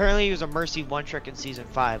 Apparently he was a Mercy 1-trick in season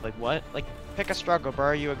 5. Like what? Like pick a struggle, bro.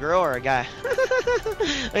 Are you a girl or a guy?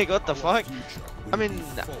 Like what the fuck? I mean,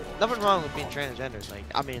 nothing wrong with being transgender. Like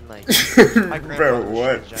I mean, like my grandfather was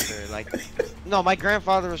what? transgender. Like no, my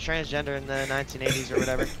grandfather was transgender in the 1980s or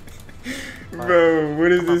whatever. Bro,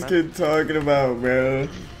 what is Come on, this kid talking about, bro?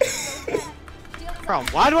 Bro,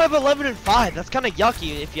 why do I have 11 and 5? That's kind of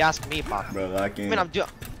yucky if you ask me, Pop. Bro, lock in. I mean, I'm doing.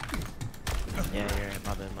 Yeah,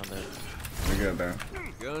 my bad. We're good, bro.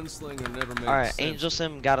 Gunslinger never makes Alright, sense. Angel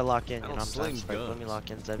Sim gotta lock in, you know don't what I'm saying? sling Like, let me guns. lock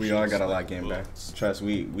in. Zeb We shit. all gotta lock in, bro. Trust,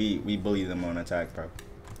 we bully them on attack, bro.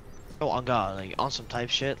 Oh, on God, like, on some type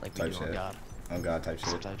shit? Like, we Type do on shit. God. On God type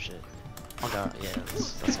Some shit. type shit. On God, yeah,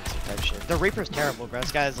 that's on some type shit. The Reaper's terrible, bro.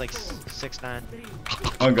 This guy's like 6'9".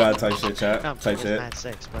 On God type shit, chat. No, Type he's shit.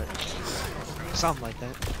 9'6", but something like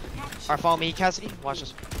that. Alright, follow me, Cassidy. Watch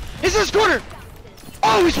this. He's in his corner!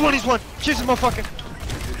 Oh, he's one! Choose him, motherfucker!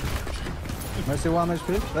 Mercy 1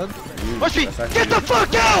 HP. Dead. Watch me! That's actually- Get the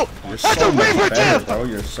fuck out! You're That's so a much Reaper better, diff! bro.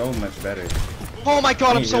 You're so much better. Oh my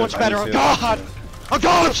God, I'm need so heals, much I need better! Oh heals, God! I need Oh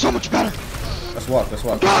God, I'm so much better! Let's walk. God.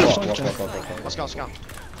 Walk. Let's go.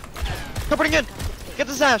 Come putting in! Get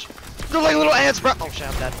the Zash! They're like little ants, bro! Oh shit,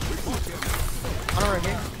 I'm dead. I'm right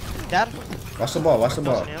here. Dad? Watch the ball. Nothing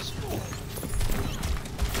else?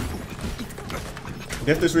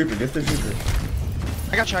 Get this Reaper.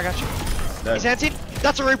 I got you. Dead. He's anti.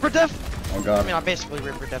 That's a Reaper diff. Oh I mean, God. I basically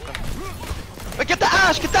Reaper diff him. But get the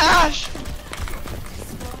Ash!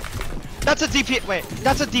 That's a DP. Wait,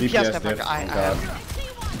 that's a DPS diff. diff. I Oh God.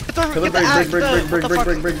 Get the Kill Ash. break. What the fuck?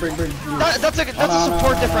 That's a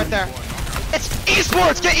support diff right there. It's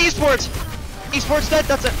esports. Get esports. Esports dead.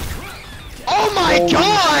 That's it. Oh my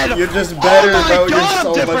God! You're just better, oh my bro. God, You're I'm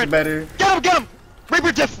so different. much better. Get him!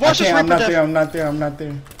 Reaper diff. Watch this I'm Reaper not diff. there. I'm not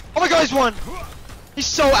there. Oh my God, he's won. He's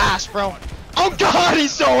so ass, bro. Oh God,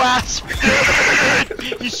 he's so ass.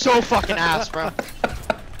 He's so fucking ass, bro.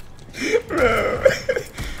 Bro.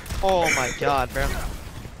 Oh my God, bro.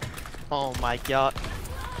 Oh my God.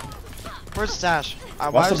 Where's Sash? Why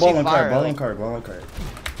Watch the was ball he on fire? card. Ball on card.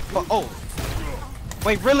 Oh.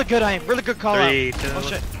 Wait, really good aim. Really good call out. 3, 2. Oh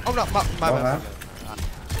shit. Oh no, my Ball bad.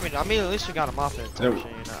 half. I mean, at least we got him off it. No,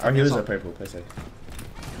 our healers are purple. Let's say.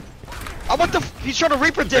 Oh, what the he's trying to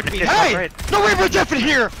Reaper diff me. Reaper diff, Hey! right. No Reaper diff in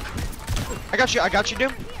here! I got you,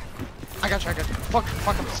 Doom. I got you. Fuck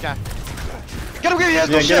up this guy. Get him, he has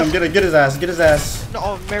no Yeah, shift. get his ass. No,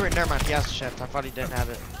 oh, never mind. He has a shift. I thought he didn't have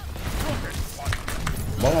it.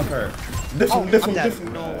 Ball on card. Diff Oh, him. I'm dead.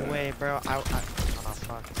 No way, bro. Oh, fuck.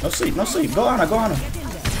 No sleep. Go on her.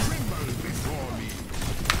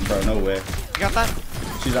 Bro, no way. You got that?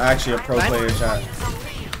 She's actually a pro player, chat.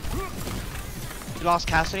 You lost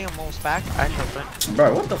Cassidy. I'm almost back. I killed it.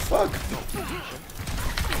 Bro, what the fuck?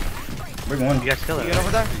 Bring one. You guys kill You it. get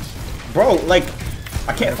over there? Bro, like,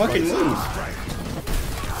 I can't fucking move.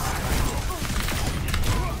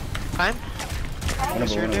 Time?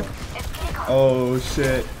 Sure do. Oh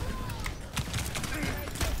shit.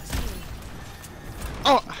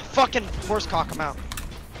 Oh, fucking force cock him out.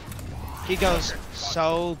 He goes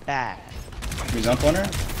so bad. You jump on her?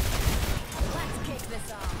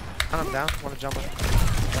 I'm down. Wanna jump in?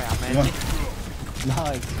 Wait, I'm You want- anti.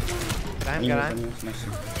 Nice. Good aim. Nice.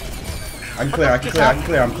 I can clear.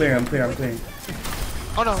 I'm clearing.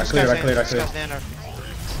 Oh no, I this cleared. guy's Nano.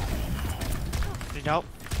 Need help?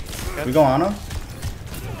 We go on her?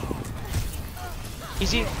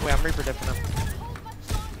 Easy. Wait, I'm Reaper dipping him.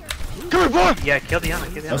 Come here, boy! Yeah, kill the Ana.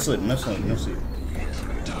 No sleep.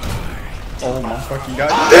 Oh my fucking god.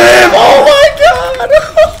 Damn! Oh my god!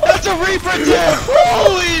 That's a Reaper diff!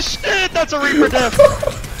 Holy shit, that's a Reaper diff! Bro,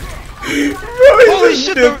 Holy he just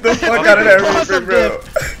shit, dipped the fuck out of that Reaper, awesome bro.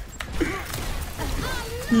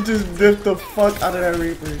 He just dipped the fuck out of that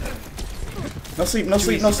Reaper. No sleep. No.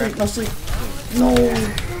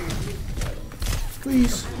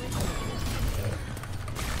 Please.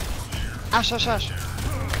 Ash.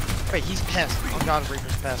 Wait, he's pissed. Oh god,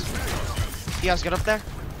 Reaper's pissed. You guys get up there?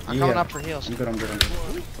 I'm coming up for heals. I'm good. You're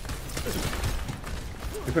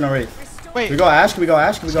putting on Wraith. Wait. Can we go Ash? Can we go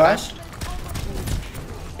Ash?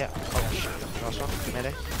 Yeah. Oh shit. Cross one.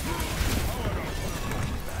 Melee.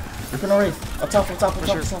 Reaper no Wraith. Up top, up top, up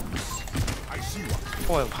top, up top. I see what.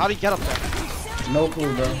 Boy, how do you get up there? No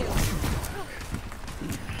clue, bro.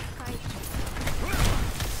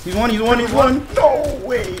 He's one, he's one, he's one. No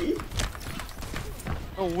way.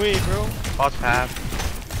 No way, bro. Boss half.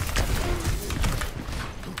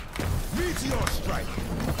 Meteor strike.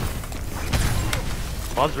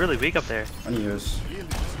 Ball's really weak up there. I need this.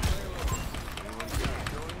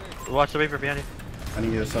 Watch the Reaper behind you. I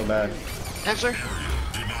need this so bad. Answer.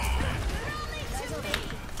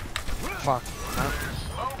 Fuck.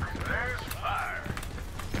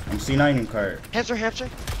 I'm C9 in cart. Hamster, hamster.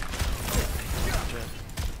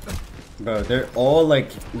 Bro, they're all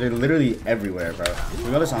like, they're literally everywhere, bro.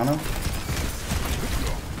 We got this on him.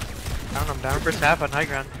 Down, I'm down. First half on high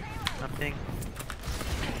ground. Nothing.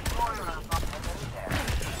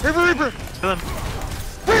 Reaper, Reaper. Kill him.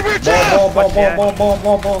 Reaper,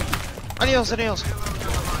 Ball. Adios, adios.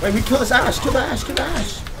 Wait, we kill this Ash. Kill the Ash. Kill the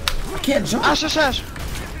Ash. I can't jump. Ash, Ash, Ash.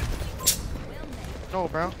 No,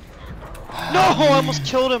 bro. No, I almost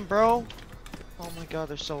killed him, bro. Oh my god,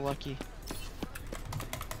 they're so lucky.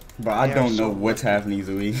 Bro, I They are don't know so what's happening,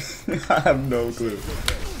 Zooey. I have no clue.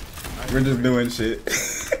 We're just doing shit.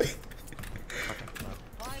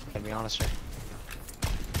 To be honest, here.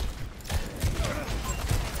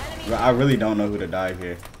 Bro, I really don't know who to dive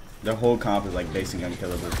here. The whole comp is like basically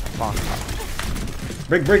unkillable. Fuck.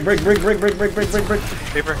 Break. Reaper.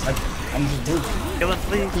 I'm just brute. Kill him,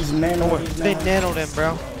 please. He's nano. He's They nano. nanoed him,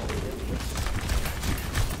 bro.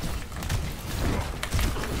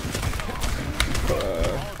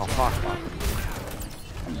 Oh fuck.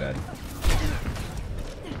 I'm dead.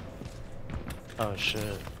 Oh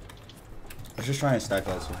shit. Let's just try and stack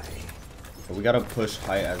also. But we gotta push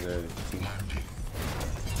height as a team.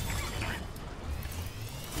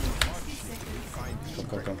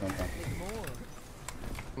 Come.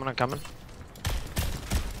 I'm coming.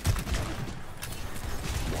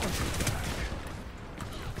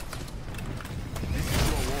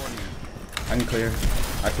 I can clear.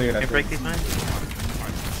 I cleared. Can you break these mines?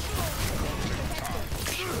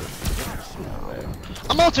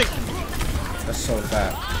 I'm ulting! That's so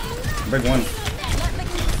fat. Break one.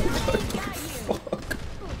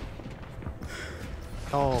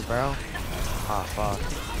 Oh, bro. Ah, fuck.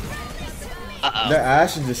 The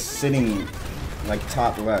Ash is just sitting like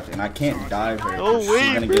top left, and I can't dive her. No 'cause way,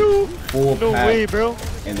 she's gonna bro. get full No pack way, bro.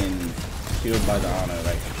 and then healed by the honor.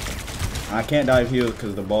 Like I can't dive heal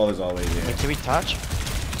because the ball is always there. Wait, can we touch?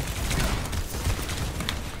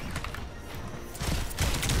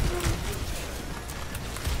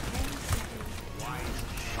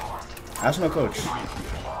 Ask my coach.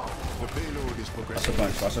 The payload is Watch progressing. the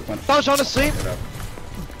punch. Watch the punch. Touch on the sleep. Get up.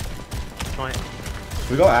 Point.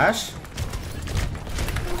 We go Ash.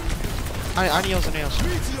 I nails and nails.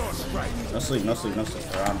 Meteor strike. No sleep. Around. Two.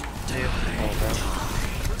 Oh, bro.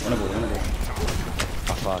 Winnable.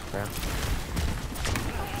 Oh, fuck, bro.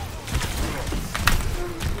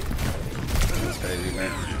 That's crazy,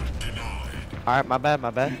 man. Alright, my bad.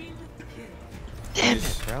 Damn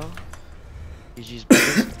it, bro. GG's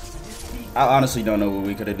brothers. I honestly don't know what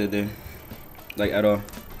we could have did there. Like at all.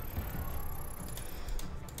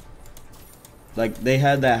 Like they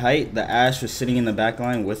had that height, the Ash was sitting in the back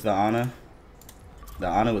line with the Ana. The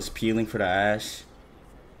Ana was peeling for the Ash.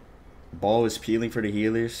 Ball was peeling for the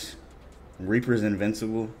healers. Reaper's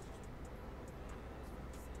invincible.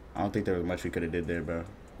 I don't think there was much we could have did there, bro.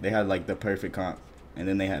 They had like the perfect comp. And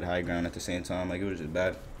then they had high ground at the same time. Like it was just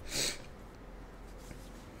bad.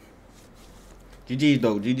 GG's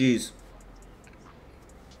though, GG's.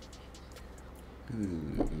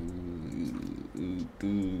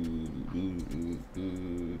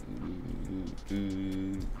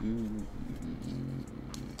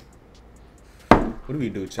 What do we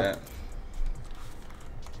do, chat?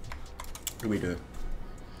 What do we do?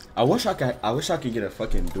 I wish I could get a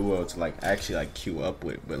fucking duo to like actually like queue up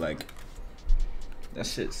with, but like that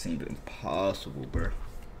shit seemed impossible, bro.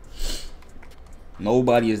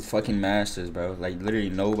 Nobody is fucking masters, bro. Like literally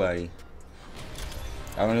nobody.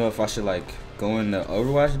 I don't know if I should like go in the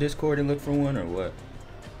Overwatch Discord and look for one or what.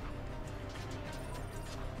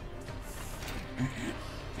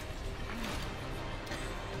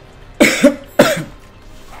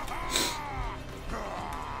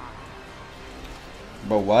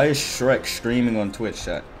 Bro, why is Shrek streaming on Twitch,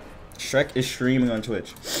 chat? Shrek is streaming on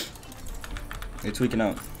Twitch. You're tweaking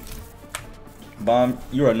out. Bomb,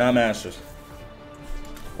 you are not masters.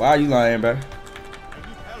 Why are you lying, bro?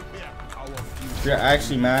 If you're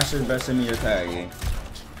actually masters, best send me your tag, gang.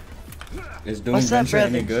 Is Doomfist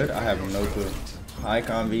any good? I have no clue. Hi,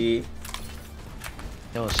 Conv.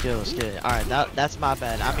 Yo, let's get it. Alright, that's my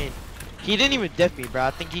bad. I mean, He didn't even diff me, bro.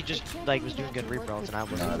 I think he just like was doing good rebuilds, and I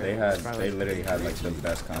wasn't. Nah, they literally had like the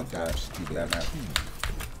best comp for that map.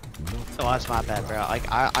 Oh, that's my bad, bro. Like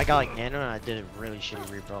I got like nano and I did a really shitty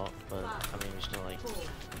rebuild, but I mean we still like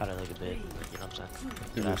got it like a bit. Like, you know what I'm saying?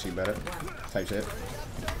 You will see better type shit.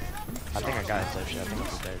 I think I got it type shit. I think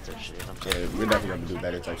I'll do better type shit. You know what I'm saying? Yeah, we're definitely gonna do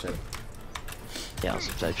better type shit. Yeah,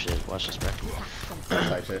 some type shit. Watch this, bro.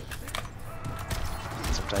 Type shit.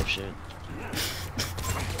 Some type shit.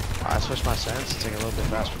 I switched my sense. It's like a little bit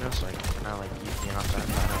faster now, so like now like you know what I'm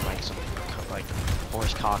saying? I have like some like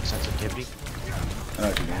horse cock sensitivity. I know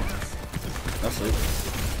what you mean. That's sleep.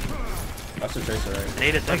 That's the tracer, right? I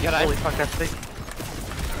need a second. Holy fuck, that's big.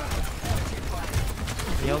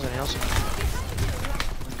 Nails and nails.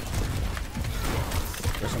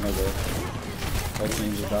 There's another. Whole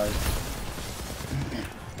team just died.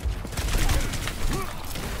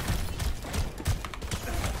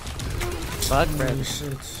 Bug bread. Holy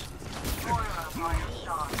shit.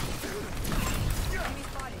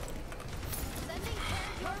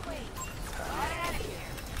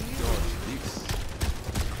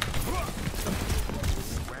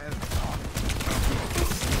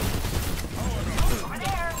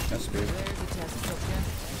 That's big.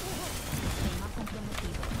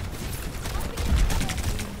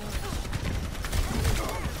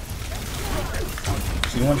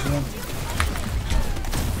 She won.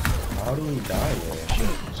 How do we die there?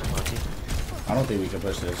 I don't think we can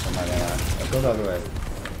push this, I'm not gonna lie. Let's go the other way.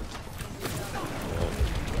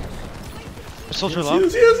 Soldier low.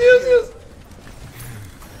 Yes.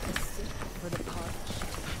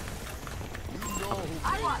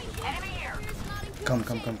 Come.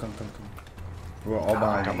 We're all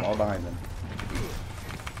behind them,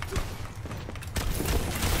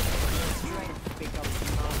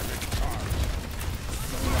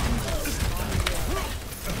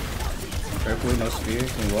 Carefully, no spear.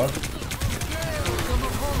 Can you walk?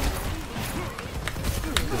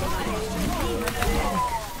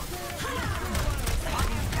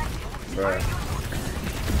 Bruh.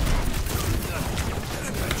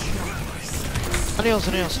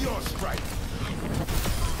 Nails.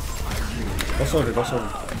 Go soldier.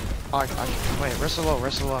 Wait, wrestle low.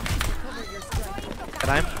 Good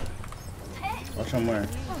aim. Watch him where?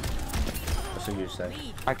 What's the huge say?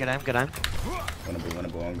 Good aim.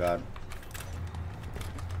 Winnable, on God.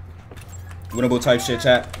 Winnable type shit,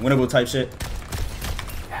 chat. Winnable type shit.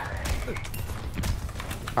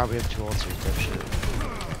 Alright, we have 2 ults here, type shit.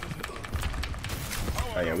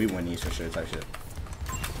 Oh yeah, we win these for sure, type shit.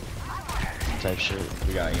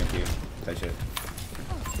 We got EMP, type shit.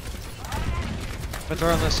 But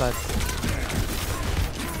they're on this side.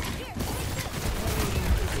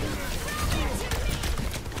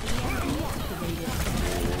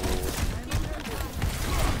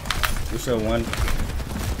 We still won.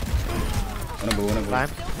 Winnable. Time.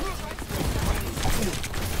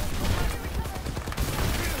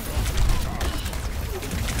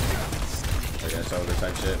 Oh yeah, it's over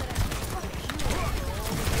type shit.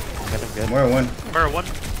 Good. We're one.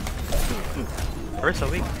 We're so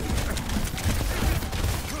weak.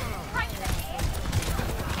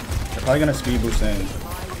 They're probably gonna speed boost in.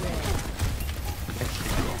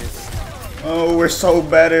 Oh, we're so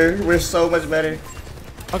better. We're so much better.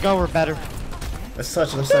 Oh god, we're better. Let's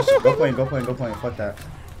touch. Go point. Fuck that.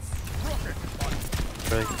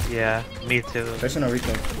 Yeah, me too. There's no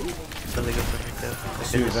Rico. Really good for me too.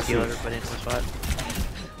 That's Good huge, to that's steal huge. everybody into the spot.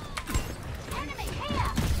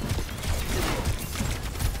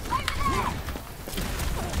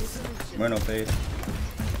 We're no fade.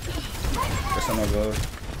 There's no gold.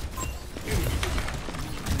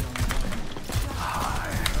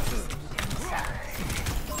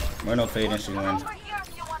 We're no fade and she wins.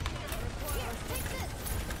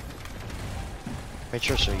 Make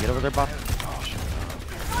sure, sir. Get over there, Bob.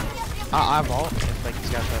 I vault. If like these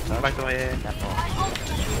guys try to touch. Back the way. That vault.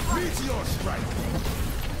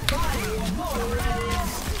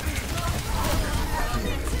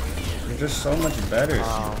 You're just so much better.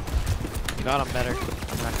 God, I'm better.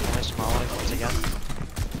 I'm not gonna waste my life once again.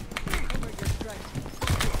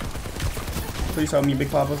 Please help me, Big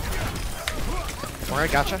Papa.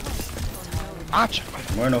 Alright, gotcha.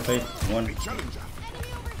 More no fade. One.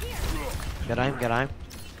 Good aim.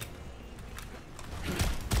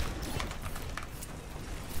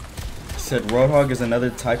 Said Roadhog is another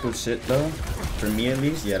type of shit though. For me at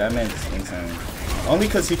least, yeah, that man's insane. Only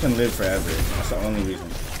because he can live forever. That's the only reason.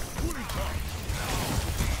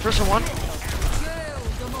 First one.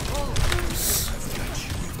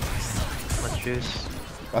 One juice.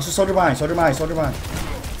 Watch the soldier behind. Soldier one.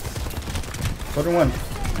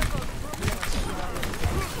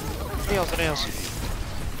 Nails.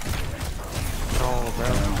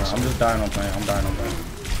 bro. I'm just dying on playing. I'm dying on playing.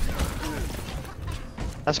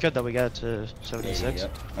 That's good that we got it to 76.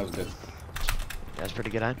 Yep, that was good. That's pretty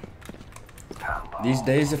good, huh? These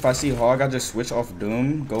days, if I see Hog, I just switch off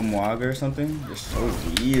Doom, go Moaga or something. You're so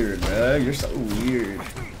weird, bro. You're so weird.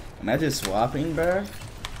 Imagine swapping, bro.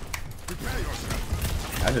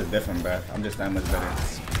 That's just different, bro. I'm just that much better.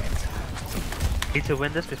 Need to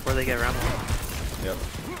win this before they get Ramo. Yep.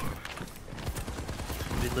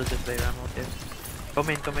 We lose if they Ramo too. Come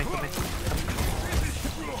in.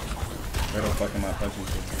 Where the fuck am I punching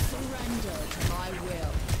to?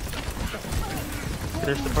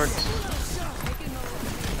 There's supports.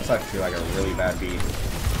 That's actually like a really bad beat.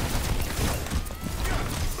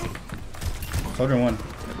 Soldier 1.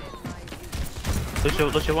 Lucio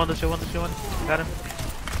one. Got him.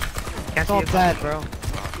 Can't see Not him. bad, bro.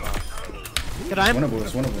 Good, I'm.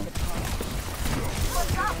 It's winnable.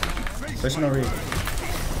 Pushing over here.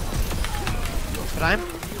 Good, I'm.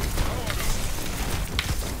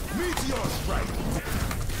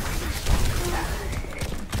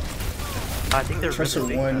 I think they're Tracer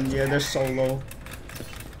really 1, yeah, they're so low.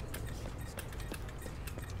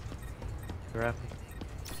 Grab me.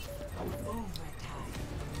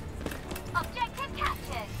 Objective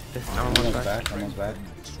captured. I'm Almost back.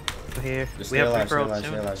 We're here. Just We stay have alive, free stay throw alive, stay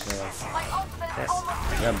soon. alive, stay alive. My ultimate Yes. is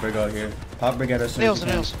almost We got Brig out here. Pop Brig at us soon as Nails, you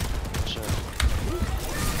can. nails. Shit.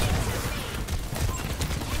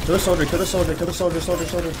 Kill the soldier.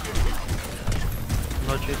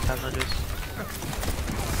 No juice, have no juice.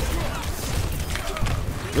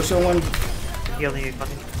 Lucio 1. Healing you,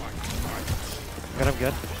 funny. Good, I'm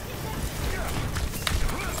good.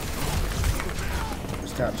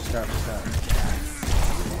 Just tap.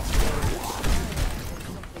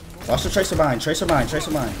 Watch the Tracer behind. Tracer 1.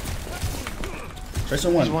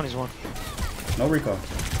 He's one. No recall.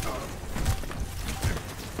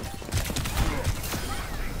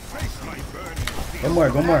 Go more.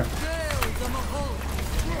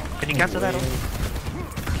 Can you cancel that?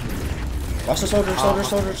 Watch the soldier. I'm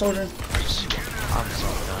so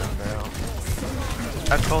done, bro.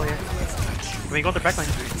 That's cool here. Can we go to the backline?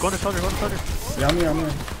 Go to soldier. Yeah, I'm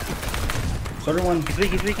here. Soldier 1. He's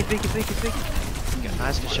weak.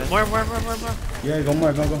 Nice, good shit. More. Yeah, go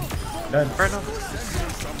more. Dead. Burn up.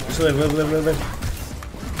 Just live.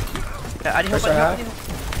 Yeah, I need help. Tracer half.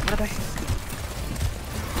 Run it back.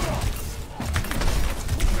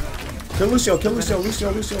 Kill Lucio. Yeah,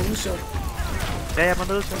 I'm on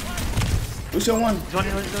the Lucio. Lucio 1. He's one.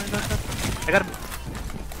 I got him.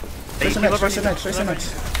 Tracer next.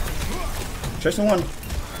 Tracer 1.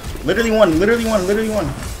 Literally one.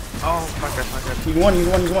 Oh, my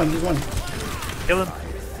god. He's one. Kill him.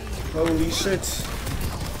 Holy shit.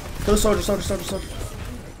 Kill the soldier.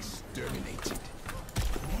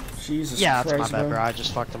 Jesus Yeah, that's Christ, my bad, bro. I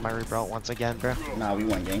just fucked up my reroute once again, bro. Nah, we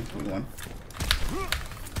won, gang. We won.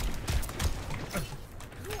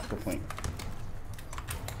 Good point.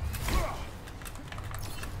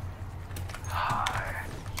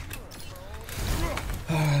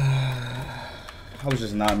 I was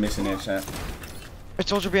just not missing it, chat. Hey,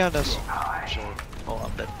 soldier behind us. Oh,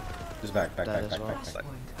 I'm dead. Just back. That as well.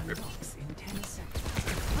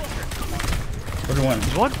 Soldier 1.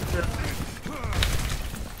 He's one.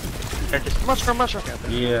 Yeah, just Mushroom.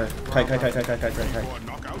 Yeah. Kite.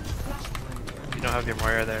 you don't have your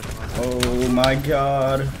Moira there. Oh my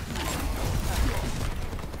god.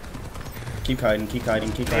 Keep hiding. Here.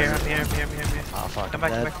 Oh, fuck. Come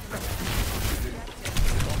back.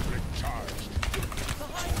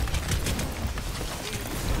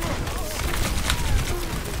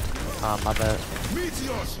 My bad.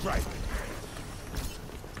 Meteor strike.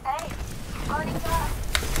 Hey, already got.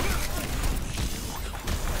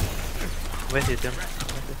 With you, Tim.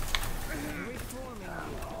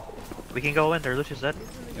 We can go in there. Lucius dead.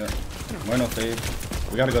 Yeah. We're no fade.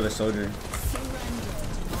 We gotta go to soldier.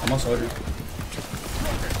 I'm on soldier.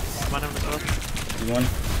 I'm on him as well. He's one.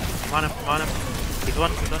 I'm on him. He's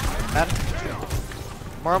one. Bad.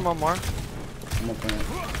 More. I'm on point.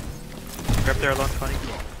 Grab there alone, 20.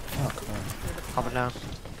 Fuck. Hopping down.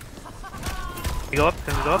 You go up?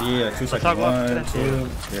 Can we go up? Yeah, 2 seconds. talk about 1, it. 2.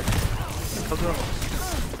 Here. Go.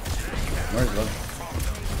 Where's low?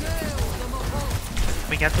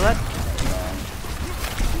 We cancel that?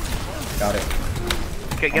 Got it.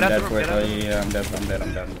 Okay, I'm get out dead the for room. it. Get out. Yeah, I'm dead.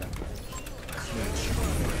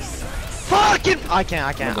 Fucking! I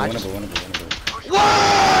can't. Winnable.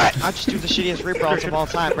 What? I just do the shittiest reroutes of all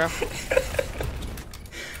time, bro.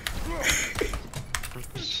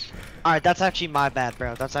 Alright, that's actually my bad,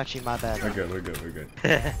 bro. We're good.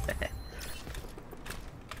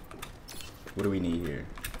 What do we need here?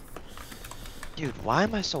 Dude, why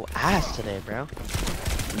am I so ass today, bro?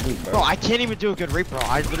 Dude, Bro, I can't even do a good repro.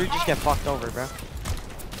 I literally just get fucked over, bro.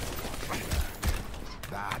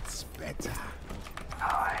 That's better.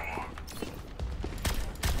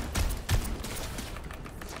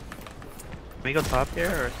 Can we go top here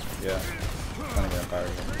or? Yeah. Trying to get a fire.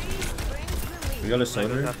 We go to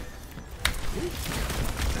Soder.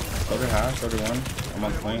 Soder half, Soder one. I'm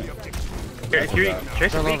on point. Here,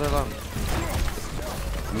 Tracer They're low, weak. they're low.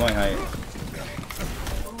 I'm going height.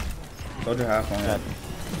 Soder half on that.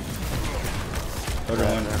 Soder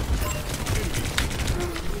one.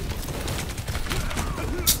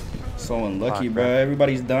 So unlucky, Fuck, bro. bro.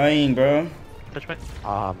 Everybody's dying, bro. Touch me.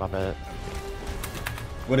 Ah, my bad.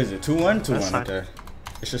 What is it? 2-1? 2-1 That's right fine. there.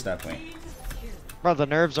 It's just that point. Bro, the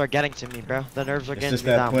nerves are getting to me, bro. The nerves are It's getting just to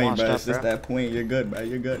me that down point, washed bro. up, It's just bro. that point. You're good, bro.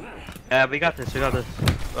 You're good. Yeah, we got this. We got this.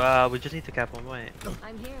 We just need to cap one point.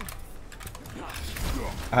 I'm here.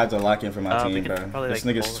 I had to lock in for my We team, can bro. probably, This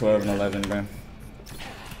like, nigga's hold 12 it. and 11, bro.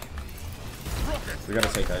 We gotta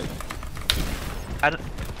take height. I don't,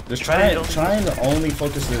 Just Try trying to to only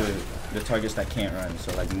focus the targets that can't run.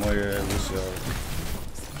 So like Moira, Lucio,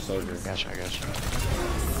 Soldier. Gotcha, I gotcha. go,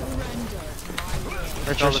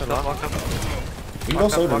 Richard, let's so go, low. walk up. We can go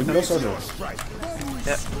Soldier. We can go Soldier.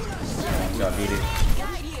 Yeah. We gotta beat it.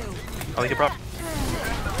 Oh, we can prop.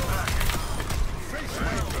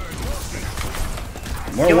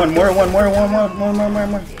 More. Through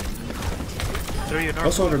you, Go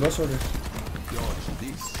north. Soldier. Go Soldier.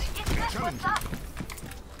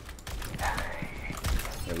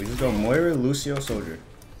 Yeah, we just go Moira, Lucio, Soldier.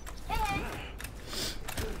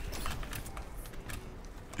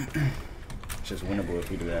 It's just winnable if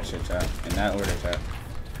we do that shit, chat. In that order, chat.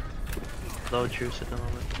 Low truce at the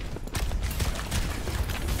moment.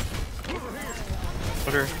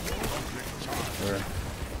 Order. Or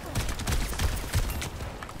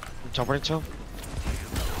Jump right into him.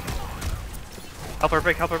 Help her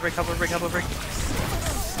break, help her break, help her break, help her break.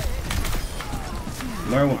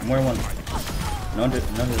 More one. No, this.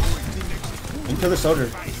 You can kill the Soldier.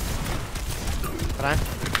 But I'm.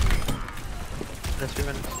 That's 2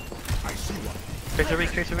 minutes. Tracer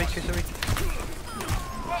weak, tracer weak, tracer weak.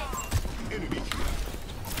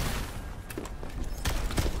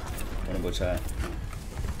 Winnable, chat.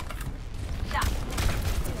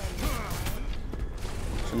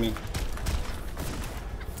 For me.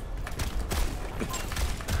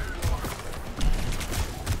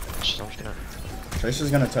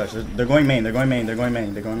 Tracer's gonna touch. They're going main. They're going main. They're gonna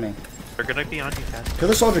be on you fast. Kill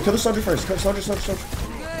the Soldier first. Kill Soldier.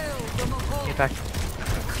 Get back.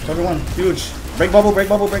 Soldier one. Huge. Break bubble.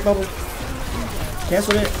 Cancel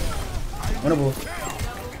it. Winnable.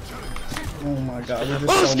 Oh my god.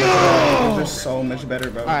 We're just so much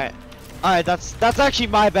better, bro. Alright, that's actually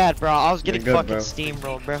my bad, bro. I was getting You're good, fucking bro.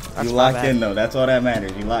 steamrolled, bro. That's You my locked bad. in though. That's all that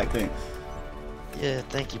matters. You locked in. Yeah,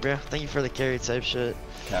 thank you, bro. Thank you for the carry type shit.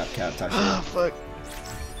 Cap, touch Oh, it. fuck.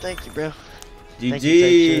 Thank you, bro.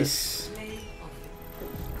 GG's.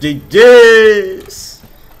 GG's.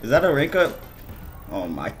 Is that a rank up? Oh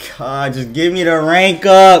my god, just give me the rank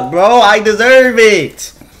up, bro. I deserve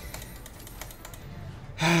it.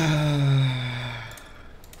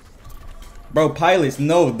 Bro, pilots,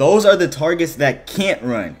 no, those are the targets that can't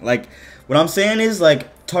run. Like, what I'm saying is, like,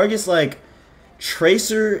 targets like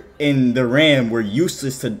Tracer and the Ram were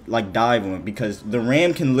useless to, like, dive on because the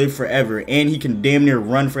Ram can live forever and he can damn near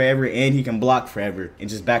run forever and he can block forever and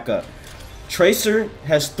just back up. Tracer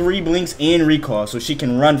has 3 blinks and recall, so she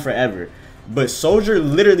can run forever. But Soldier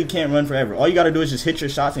literally can't run forever. All you gotta do is just hit your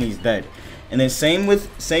shots and he's dead. And then same with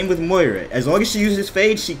Moira. As long as she uses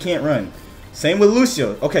fade, she can't run. Same with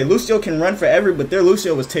Lucio. Okay, Lucio can run forever, but their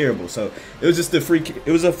Lucio was terrible. So it was just a free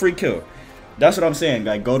kill. That's what I'm saying.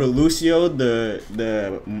 Like, go to Lucio, the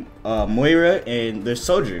Moira, and the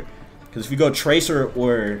Soldier. Because if you go Tracer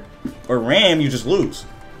or Ram, you just lose.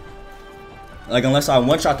 Like, unless I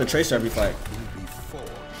one-shot the Tracer every fight.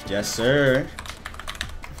 Yes, sir.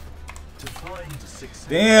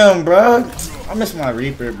 Damn, bro. I miss my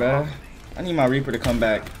Reaper, bro. I need my Reaper to come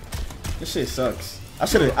back. This shit sucks. I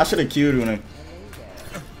should have queued with him.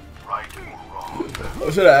 I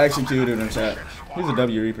should have actually queued with him, chat. He's a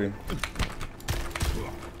W Reaper.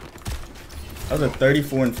 That was a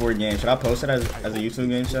 34-4 game. Should I post it as a YouTube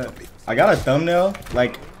game, chat? I got a thumbnail.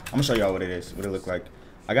 Like, I'm gonna show y'all what it is, what it look like.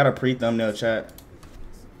 I got a pre-thumbnail, chat,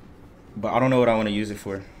 but I don't know what I want to use it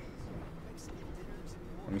for.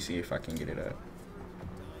 Let me see if I can get it up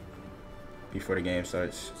before the game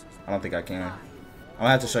starts. I don't think I can. I'm gonna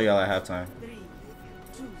have to show y'all at halftime.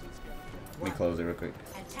 Let me close it real quick.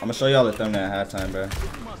 I'm gonna show y'all the thumbnail at halftime, bro.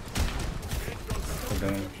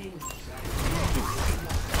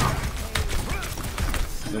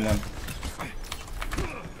 Good one.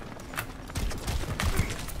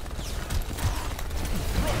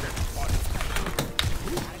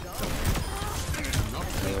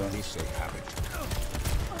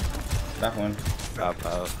 That one. Drop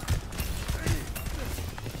out.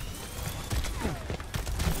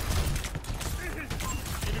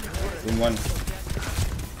 Good one.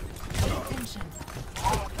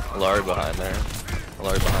 Larry behind there.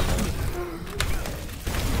 Larry behind there.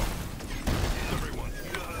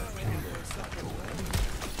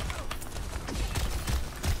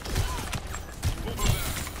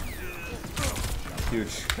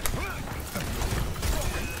 Huge.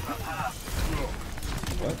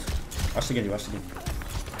 What? Watch the Genji, watch the Genji.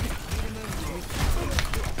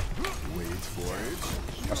 Wait for it.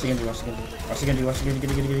 Watch the Genji, watch the Genji. Watch the Genji, watch the Genji,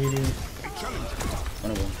 Genji.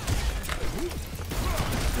 One of them.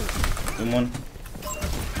 Good one.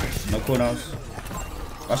 No cooldowns.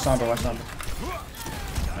 Watch Sombra, watch Sombra.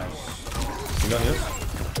 Nice. You got heals?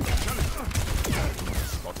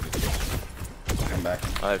 Come back.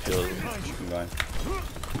 I feel it. I'm going.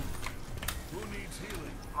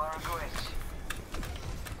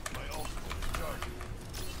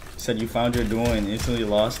 Said you found your duo and instantly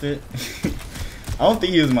lost it. I don't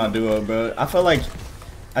think he was my duo, bro. I felt like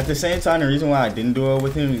at the same time the reason why I didn't duo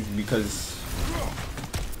with him is because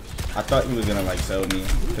I thought he was gonna like sell me,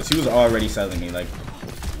 because he was already selling me. Like,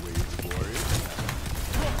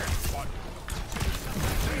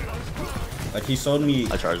 he sold me.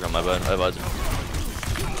 I charged on my bed. I advise him.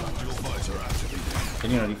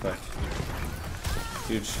 Can you know deflect?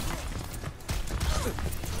 Huge.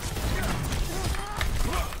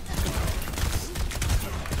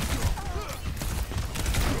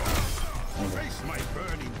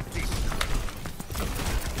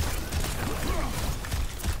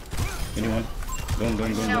 Anyone? Boom,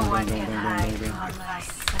 boom, boom, boom, boom, boom, boom, boom, boom, boom.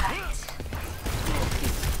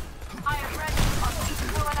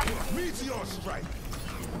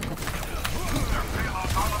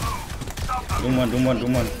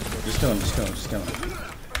 Doom one. Just kill him, just kill him, just kill him.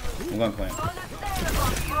 I'm going plant.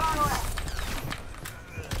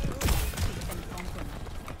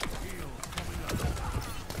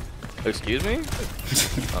 Excuse me?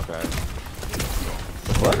 Okay.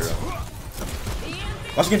 What?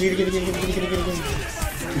 Watch Genji, get it.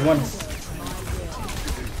 He's one.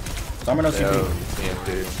 Summer no CP.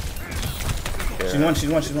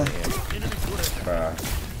 She's one. Bruh.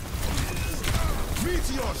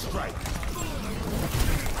 Meteor strike.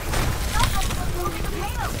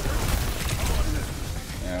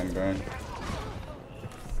 Yeah, I'm burned.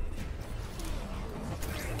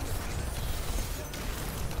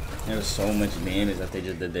 There was so much damage that they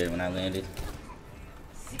just did there when I landed.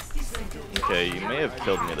 Okay, you may have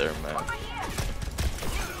killed me there, man.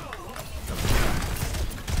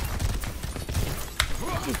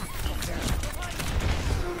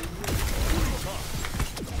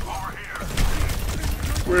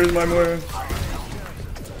 Where's my Moira?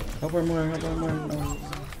 Help her, Moira. No.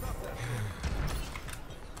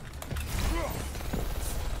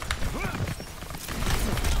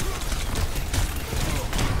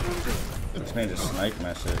 This man just sniped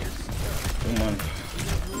my shit. Come on.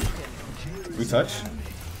 Retouch?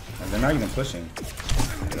 And they're not even pushing.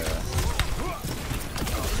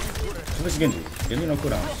 Where's Genji? Genji no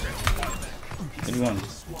cooldowns. Genji one.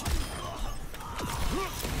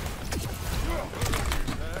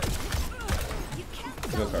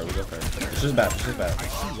 We go card. It's just bad.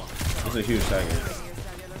 This is a huge target.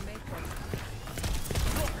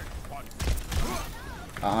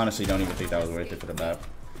 I honestly don't even think that was worth it for the map.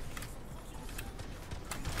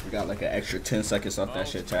 We got like an extra 10 seconds off that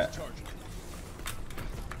shit, chat.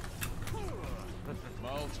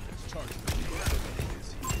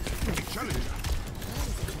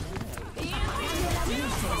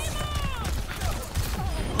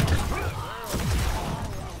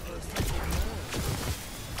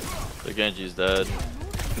 The Genji's dead.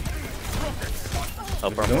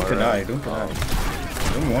 Help our Doom could die. Doom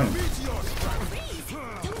one.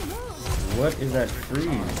 What is that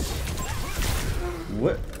freeze?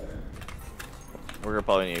 What? We're gonna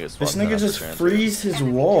probably need to get This nigga just freeze his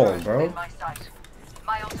wall, bro.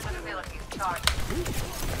 My ultimate ability is charged.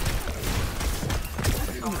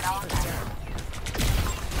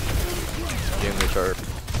 Game the chart.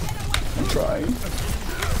 I'm trying.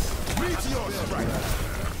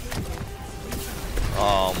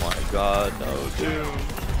 Oh my god, no, dude.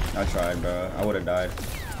 I tried, bro. I would have died.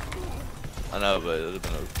 I know, but it would have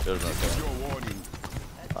been okay.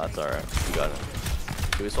 Oh, that's alright. We got it.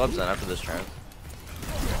 Can we swap Zen after this turn?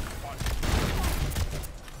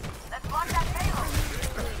 Let's block that payload.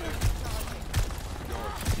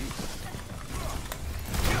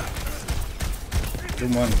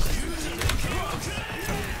 Good one.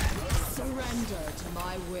 Surrender to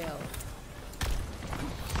my will.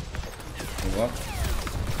 Move up.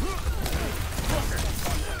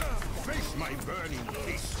 Face my burning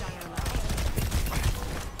fist.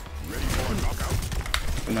 Ready for a knockout?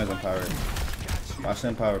 Somebody's empowered. Watch the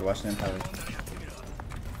empowered. Watch the empowered.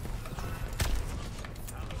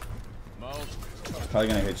 Probably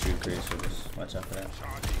gonna hit you, Chris, so just watch out for that.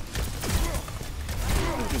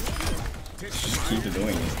 Just keep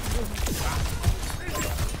doing it.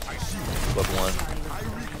 Flip one.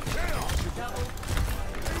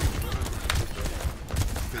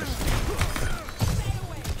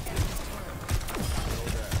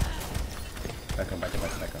 Back up, back up,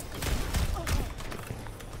 back up, back up.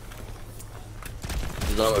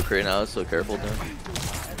 He's on a crate now, so careful there.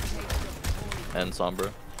 And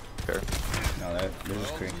Sombra. Okay. No, this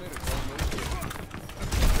is Cree.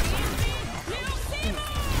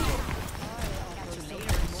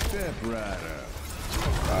 Step right up.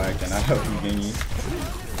 Alright, then I'll help you, Gengi.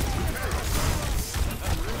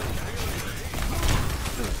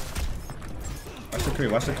 Watch the Cree,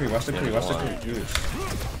 watch the Cree, watch the Cree, watch the Cree. Jeez.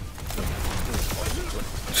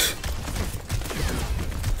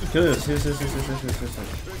 Kill this, this.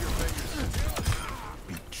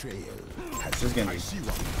 Betrayal. This is Gengi.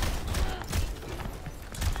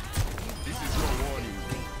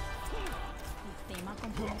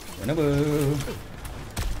 Whenever.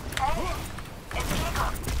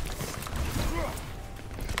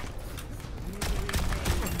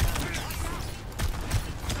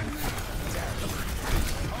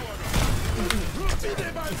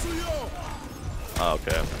 Oh,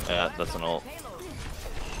 okay. Yeah, that's an ult.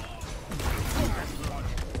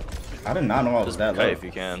 I did not know I was that low. If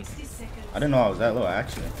you can. I didn't know I was that low,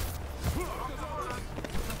 actually.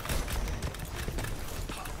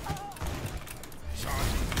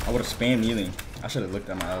 I would have spammed healing. I should have looked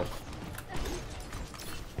at my health.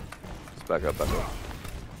 Let's back up, back up.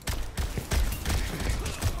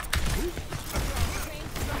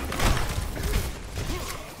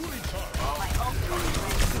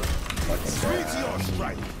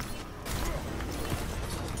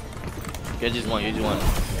 Genji's one, Genji's one.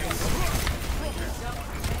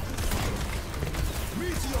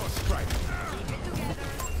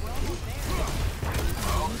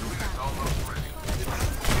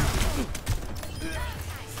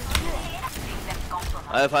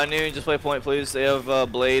 If I knew, just play point, please. They have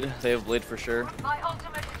blade. They have blade for sure. My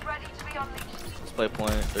ultimate is ready to be unleashed. Just play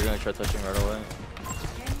point. They're gonna try touching right away.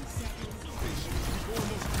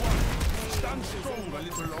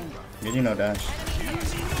 You know dash.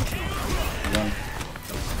 Run.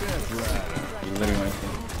 You literally went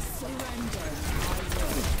for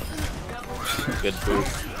Good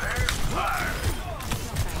boost.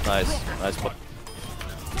 Nice, nice play.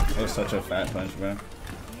 That was such a fat punch, bro.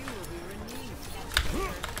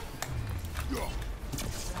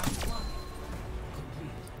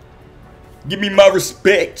 Give me my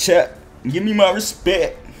respect, chat. Give me my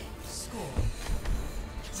respect.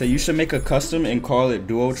 So you should make a custom and call it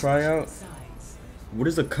duo tryout. What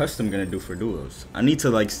is a custom gonna do for duos? I need to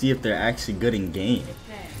like see if they're actually good in game.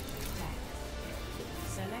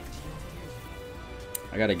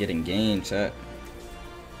 I gotta get in game, chat.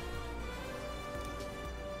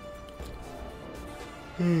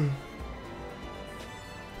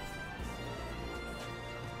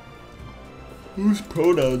 Whose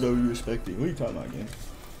pronouns are you respecting? What are you talking about, gang?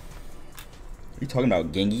 Are you talking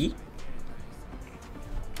about Gengi?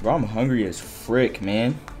 Bro, I'm hungry as frick,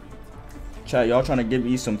 man. Chat, y'all trying to give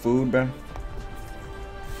me some food, bro?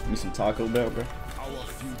 Give me some Taco Bell, bro.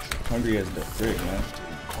 Hungry as the frick, man.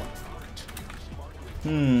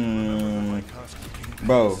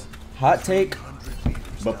 Bro, hot take,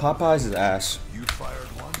 but Popeyes is ass.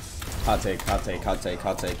 Hot take, hot take, hot take,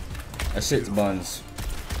 hot take. That shit's buns.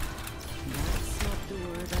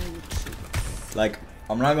 Like,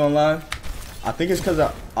 I'm not gonna lie. I think it's cause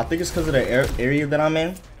of the area that I'm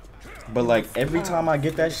in. But like every time I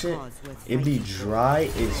get that shit, it be dry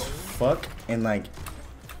as fuck and like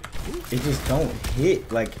it just don't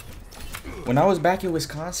hit. Like when I was back in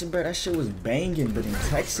Wisconsin, bro, that shit was banging. But in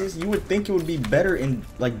Texas, you would think it would be better in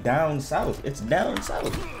like down south. It's down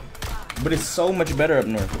south, but it's so much better up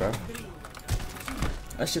north, bro.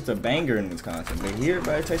 That shit's a banger in Wisconsin. But here,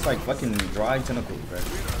 bro, it tastes like fucking dry tentacles, bro.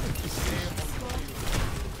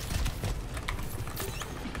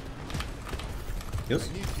 Kills?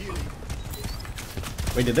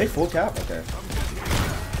 Wait, did they full cap? Okay.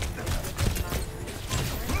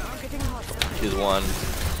 She's one.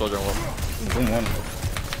 Soldier one. Boom, one.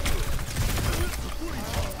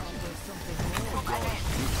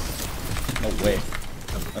 No way.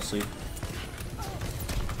 Let's see.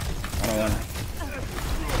 101.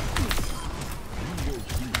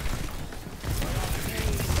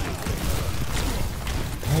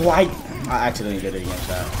 Oh, I accidentally did it again,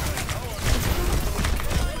 chat.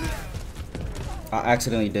 I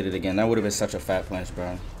accidentally did it again. That would have been such a fat flinch,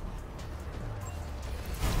 bro.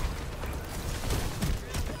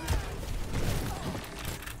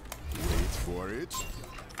 Wait for it.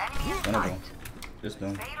 One of them. Just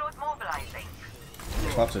them.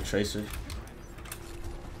 Swaps a tracer.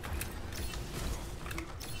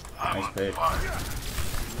 Nice pick.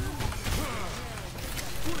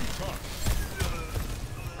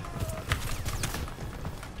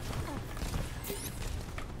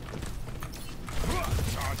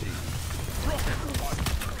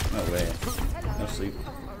 No way. No sleep.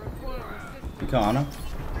 You call Ana?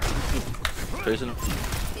 Chasing him.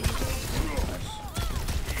 Nice.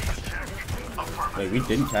 Wait, we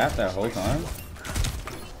didn't cap that whole time?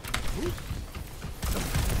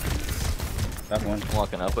 That one. I'm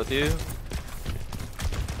walking up with you.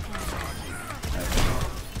 Nice.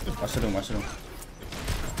 Watch it, watch it.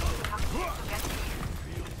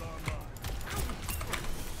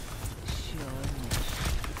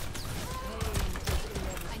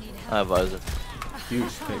 I have visor.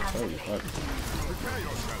 Huge pick. Holy fuck.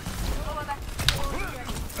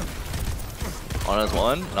 On his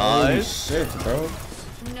one. Holy Nice. shit, bro.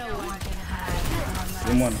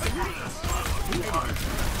 Good one.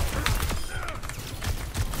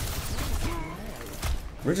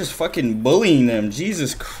 We're just fucking bullying them.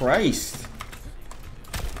 Jesus Christ.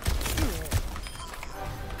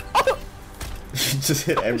 Just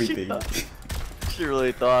hit everything. She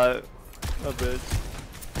really thought. A bitch.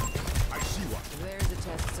 There's a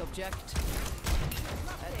test subject.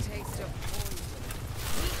 A taste of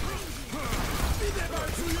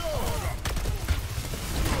poison.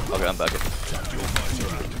 Okay, I'm back.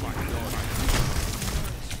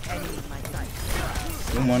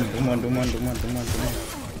 Do one.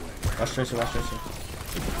 Watch Tracer, watch Tracer.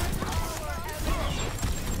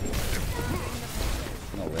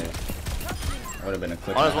 No way. That would have been a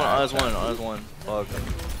clip. On his one. Fuck.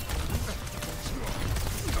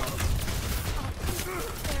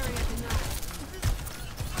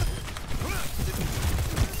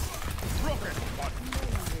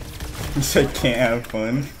 You said can't have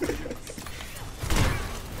fun.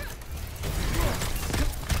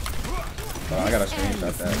 Oh, I gotta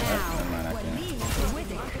screenshot that. Never mind, I can't.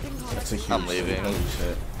 That's a huge. I'm leaving. Holy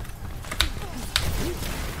shit.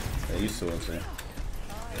 Yeah, you still up there.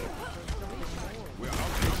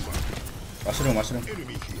 Watch it.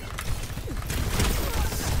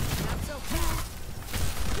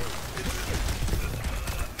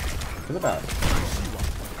 Feel about it.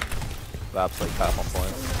 Vap's like half on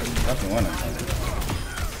point. That's one.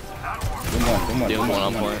 Doom one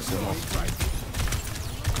on point.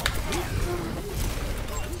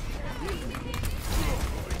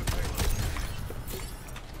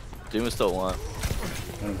 Doom is still one.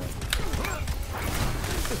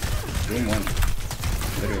 Doom one.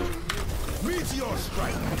 Literally.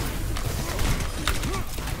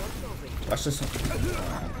 Watch this.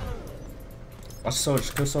 Watch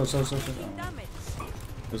Soldier. Kill Soldier.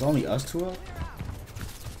 There's only us two up?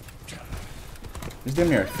 He's damn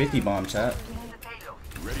near a 50 bomb, chat.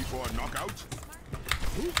 Ready for a knockout?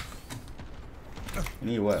 You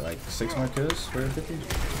need what, like 6 more kills for a 50?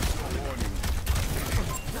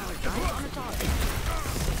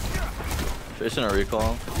 Chasing a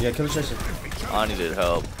recall. Yeah, kill the Tracer. I needed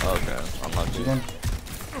help. Okay, I'm not Keep going.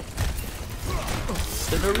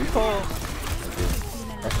 Did a recall.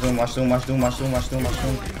 Watch Doom.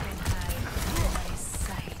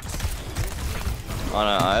 Oh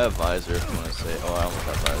no, I have visor if you want to say. Oh, I almost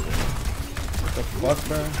have visor. What the fuck,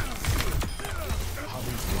 bro?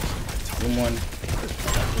 Doom one.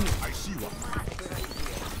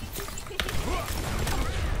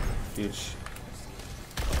 Huge.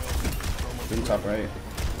 Doom top right.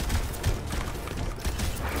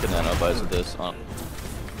 Get nano visor this on.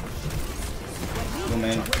 Doom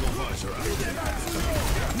in.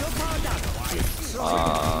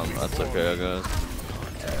 That's okay, I guess.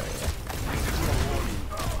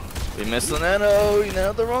 We missed the nano. You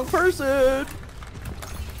nailed the wrong person.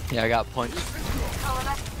 Yeah, I got punched.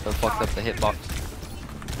 So fucked up the hitbox.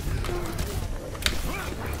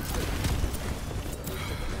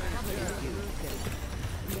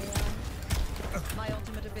 My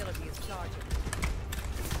ultimate ability is charging.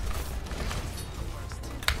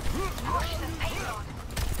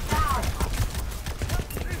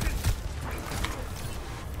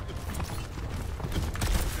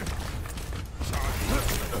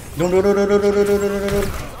 No.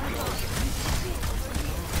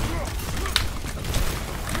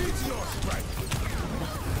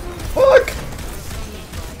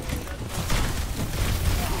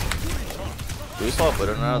 fought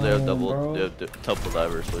better now. They have double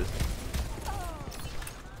divers, please.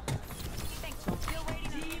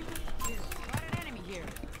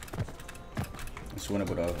 It's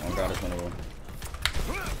winnable though. Oh god, it's winnable.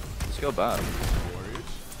 Let's go back.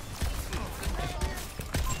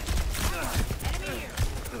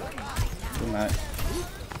 Good match.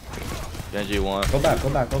 Genji one. Go back, go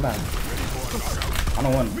back, go back. I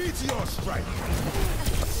don't want.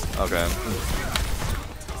 Okay.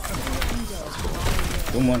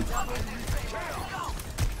 Boom one.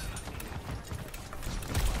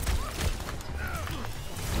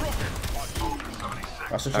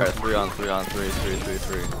 Alright, 3 on 3 on 3, 3, 3,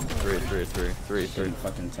 3, 3, 3, 3, 3.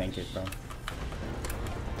 Fucking tank it, bro.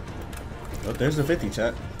 Oh, there's the 50,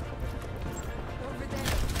 chat.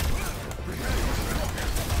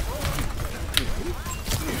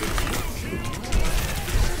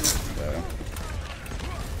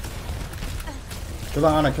 Kill the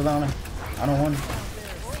Ana, kill the Ana. I don't want.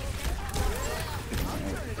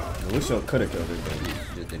 I wish I could have killed it, but he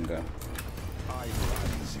just didn't go.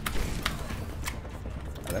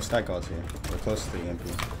 That stack god's here. We're close to the EMP.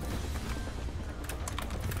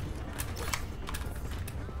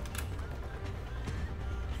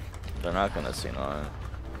 They're not gonna see none.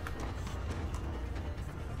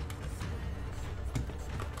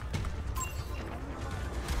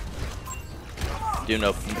 Do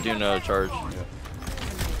no charge. Yeah.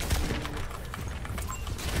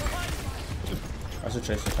 I should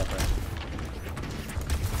chase this up there.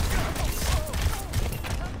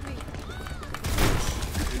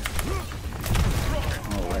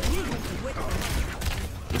 Oh wait.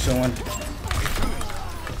 Which one?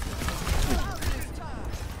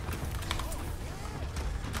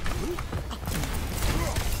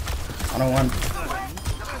 I don't want.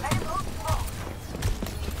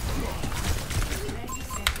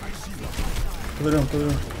 Kill him, kill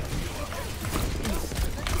him.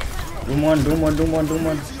 Doom one, doom one, doom one, doom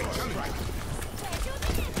one.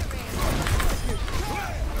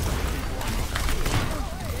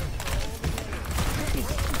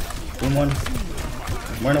 Doom one.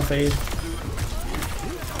 Myrtle fade.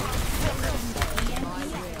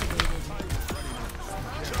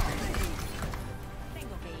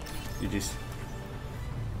 GG's.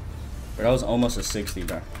 But that was almost a 60,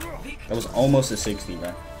 bro. That was almost a 60,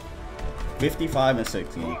 bro. 55 and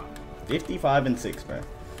 16. 55 and 6, bro.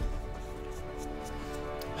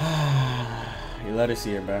 You let us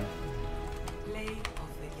see it, bro.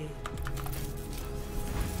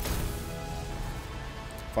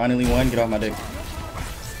 Finally won. Get off my dick.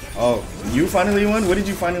 Oh, you finally won? What did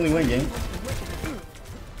you finally win, gang?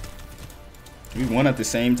 We won at the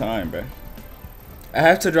same time, bro. I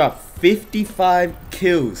have to drop 55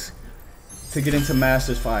 kills to get into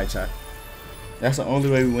Masters 5, chat. That's the only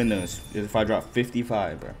way we win those, is if I drop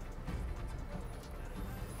 55, bro.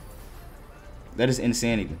 That is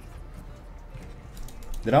insanity.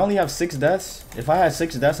 Did I only have 6 deaths? If I had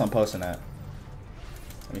 6 deaths, I'm posting that.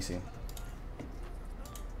 Let me see.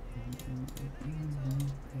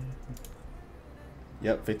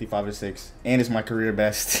 Yep, 55 to 6. And it's my career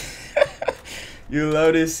best. You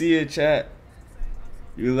love to see it, chat.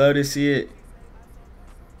 You love to see it.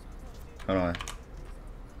 Hold on.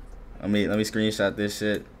 Let me screenshot this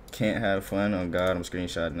shit. Can't have fun. Oh god, I'm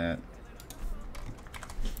screenshotting that.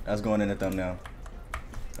 That's going in the thumbnail.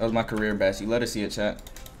 That was my career best. You let us see it, chat.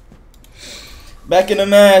 Back in the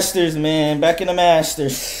Masters, man. Back in the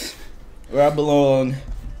Masters. Where I belong.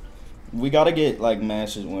 We gotta get like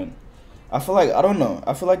Masters win. I feel like, I don't know.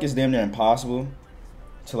 I feel like it's damn near impossible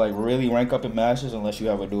to like really rank up in Masters unless you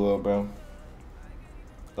have a duo, bro.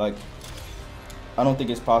 Like, I don't think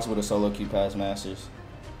it's possible to solo queue past Masters.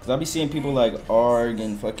 Cause I be seeing people like Arg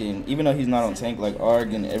and fucking, even though he's not on tank, like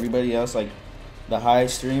Arg and everybody else, like the high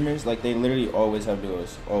streamers, like they literally always have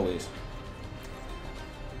duos, always.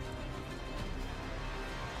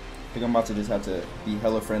 I think I'm about to just have to be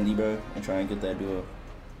hella friendly, bro, and try and get that duo.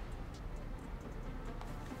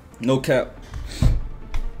 No cap.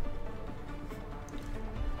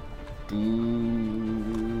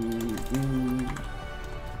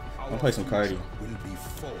 I'll play some Cardi.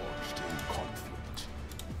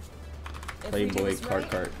 Playboy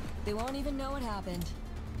cart. They won't even know what happened.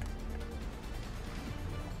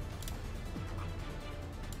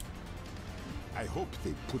 I hope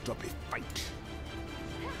they put up a fight.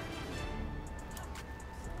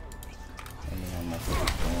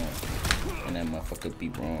 And that motherfucker be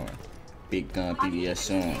wrong. Big gun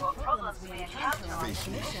PBS on.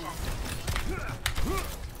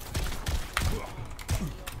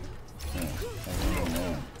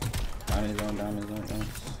 Diamonds on.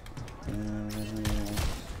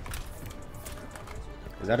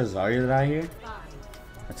 Is that a Zarya that I hear?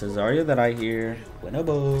 That's a Zarya that I hear.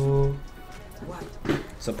 Winnable.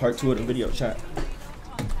 It's a part 2 of the video, chat.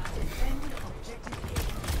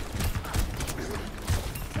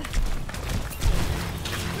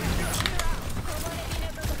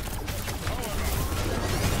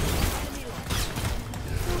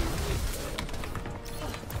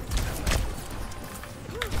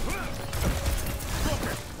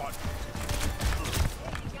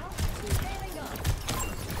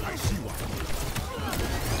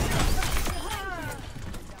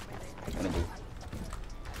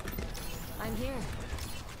 I'm here.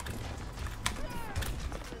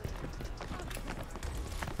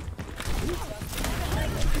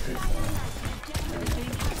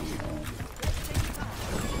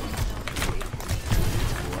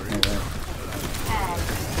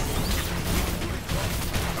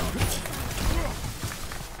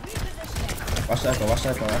 Watch that go, watch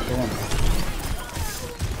that go, after one.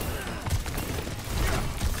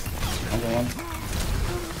 Under one.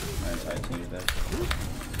 Nice, I team that.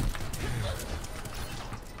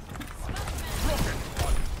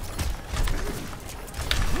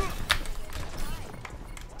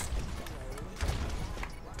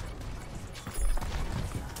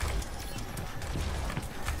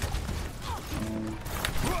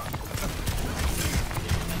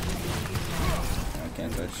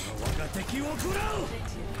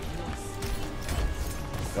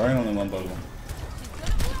 Sorry, only one bubble.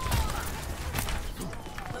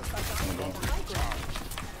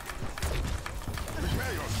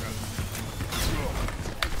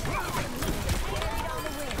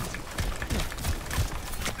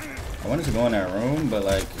 I wanted to go in that room, but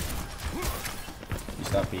like, he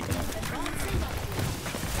stopped peeking up.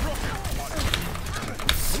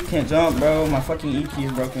 Can't jump, bro. My fucking E key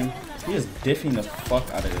is broken. He is diffing the fuck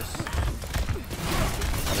out of this.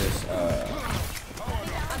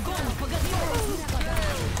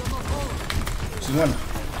 She's one.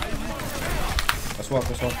 Let's walk,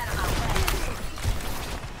 let's walk.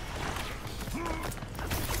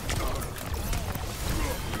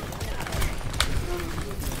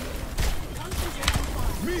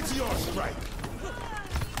 Meteor strike.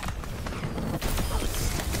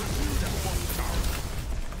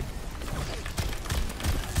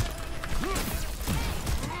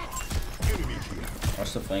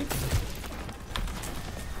 Watch the flank.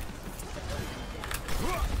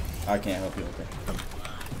 I can't help you, okay.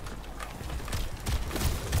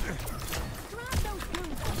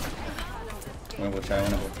 Winnable, try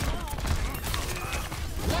winnable.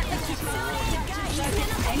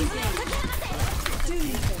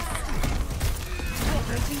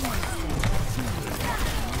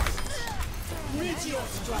 Meteor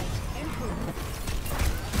strike.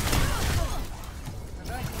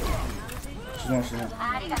 She's one, she's one.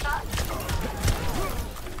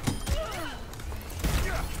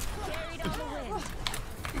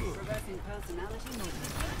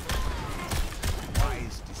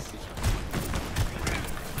 Wise decision.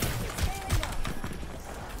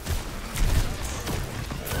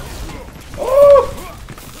 Oh!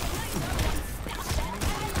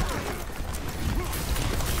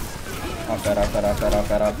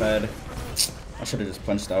 Off bed. I should have just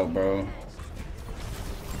punched out, bro.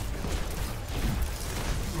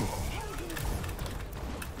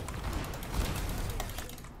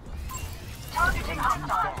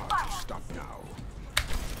 Stop now.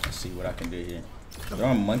 Let's see what I can do here. They're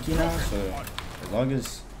on monkey now, so as long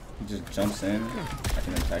as he just jumps in, I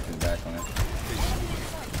can attack his back on it.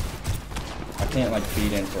 I can't like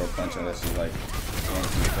feed in for a punch unless he's like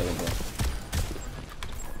killable.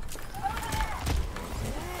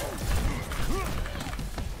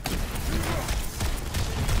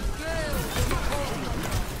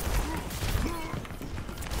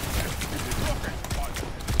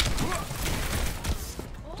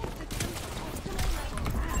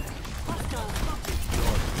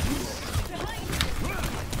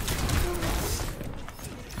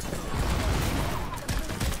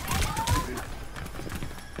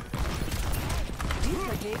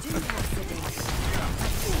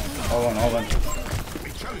 All one.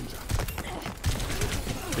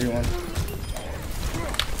 3-1.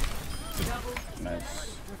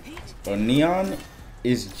 Nice. Bro, Neon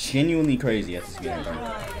is genuinely crazy at this game, bro.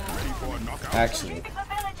 Actually.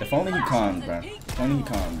 If only he calmed, bro. If only he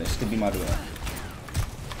calmed. This could be my duo.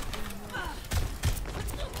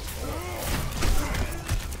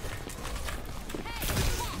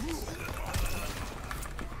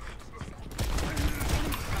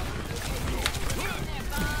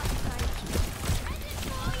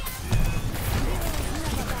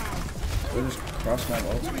 We'll just cross my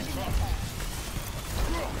ultimate.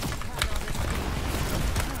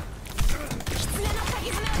 No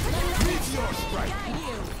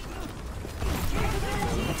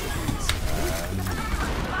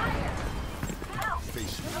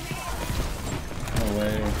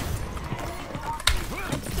way.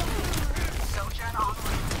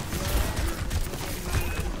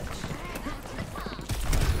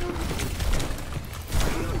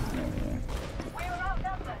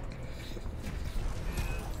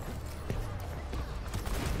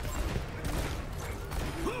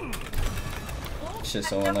 Shit,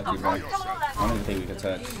 so unlucky, bro. I don't even think we can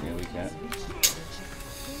touch. Yeah, we can't.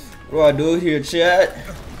 What do I do here, chat? I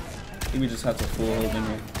think we just have to full hold in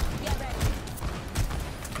here.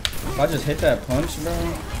 If I just hit that punch, bro,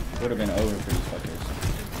 it would have been over for these fuckers.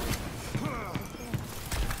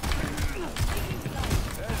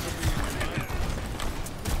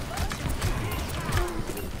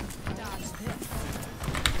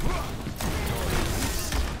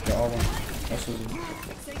 They're all one. That's what it is.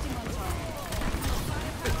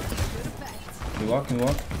 Can you walk? Can you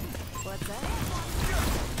walk? What's that?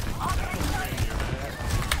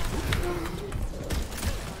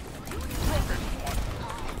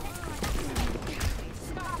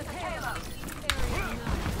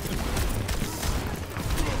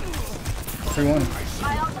 3-1.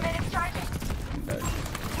 My ultimate is charging.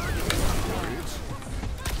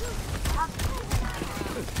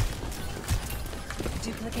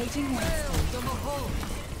 Duplicating one.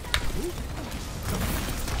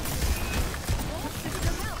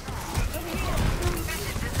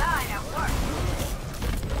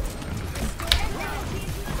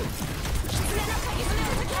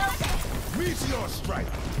 Meteor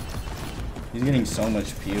strike. He's getting so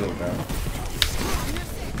much peel, bro.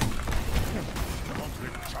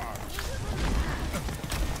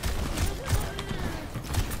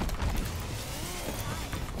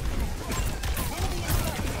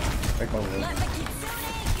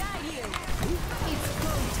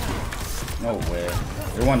 No way.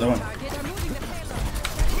 They're one.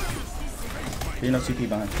 You're no CP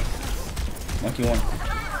behind. Monkey one.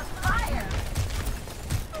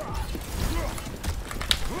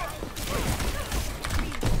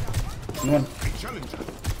 One.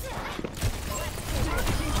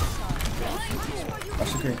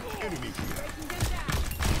 Watch the creep.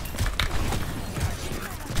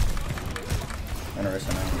 I'm gonna rest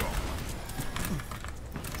now.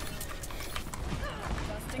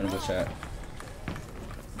 I'm gonna go chat.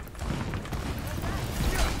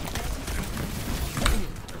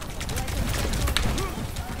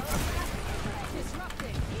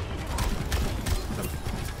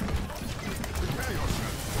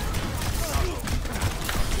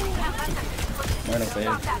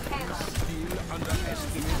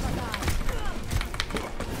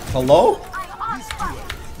 Hello?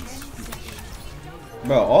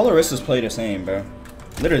 Bro, all Aristas play the same, bro.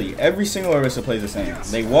 Literally, every single Arista plays the same.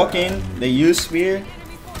 They walk in, they use spear,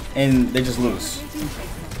 and they just lose.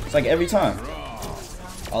 It's like every time.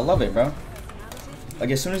 I love it, bro.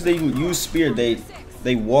 Like as soon as they use spear,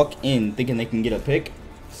 they walk in thinking they can get a pick,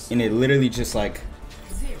 and it literally just like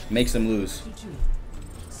makes them lose.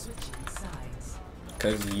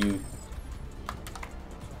 Cause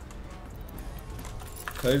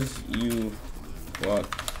you walk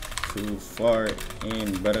too far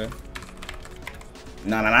in, brother.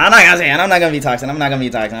 No, I'm not gonna say it. I'm not gonna be toxic. I'm not gonna be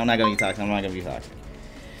toxic.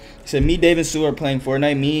 Said me, Dave, and Sue are playing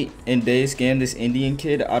Fortnite. Me and Dave scammed this Indian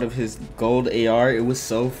kid out of his gold AR. It was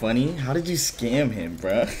so funny. How did you scam him,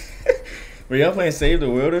 bro? Were y'all playing Save the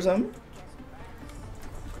World or something?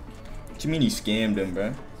 What you mean you scammed him,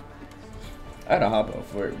 bro? I had to hop on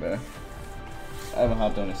for it, bro. I haven't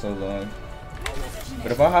hopped on it so long.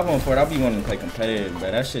 But if I hop on for it, I'll be wanting to play competitive,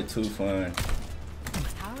 bro. That shit too fun.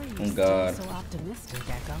 Oh God.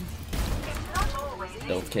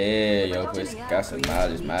 Okay, yo, pues casa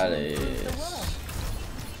males.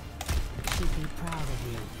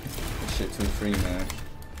 Shit too free, man.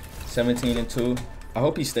 17-2. I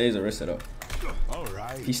hope he stays Arista though.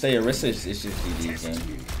 If he stays Arista, it's just GG's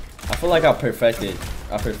game. I feel like I perfected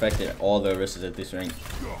all the Aristas at this rank.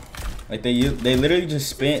 Like they literally just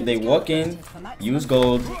spin. They walk in, use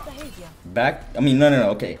gold, back. I mean, no.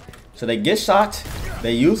 Okay, so they get shot,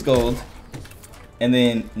 they use gold, and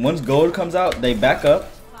then once gold comes out, they back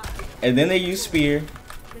up, and then they use spear,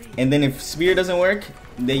 and then if spear doesn't work,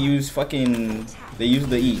 they use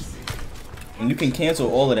the E, and you can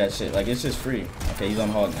cancel all of that shit. Like it's just free. Okay, he's on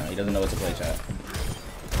hog now. He doesn't know what to play, chat.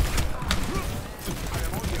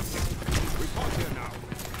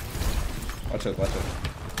 Watch out.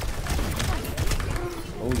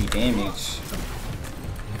 Holy damage.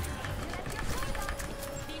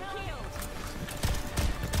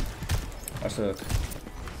 Watch the hook.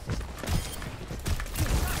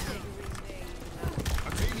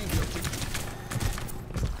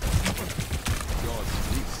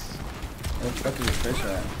 Where the fuck is your fish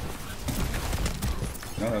at?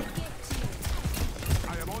 No hook.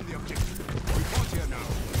 I am on the objective. Report here now.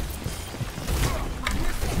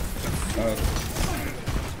 No hook.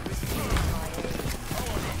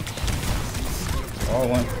 All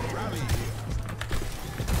one.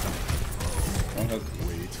 One hook.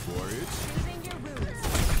 Wait for it.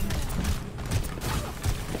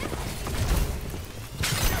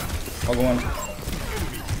 I'll go one.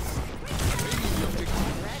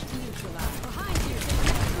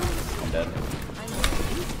 I'm dead.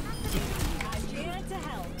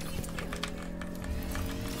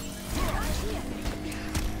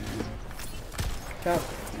 Cap.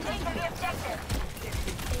 Taking the objective.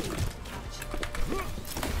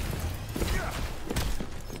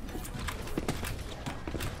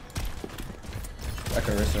 Back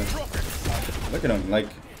Ricey. Look at him, like,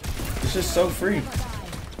 it's just so free.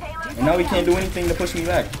 And now he can't do anything to push me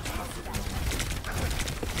back.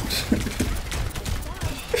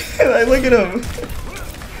 Like, look at him.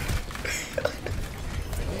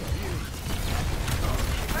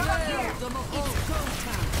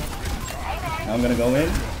 Now I'm gonna go in.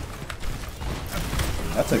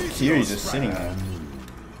 That's a Kiri just sitting there.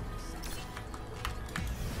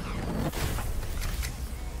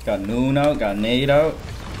 Got Noon out, got Nade out.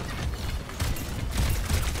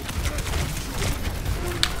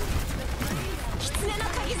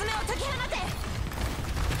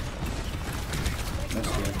 That's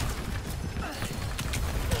good.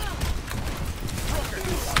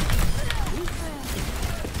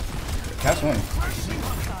 Catch one.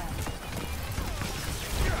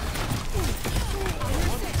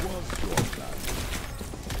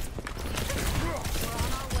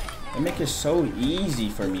 They make it so easy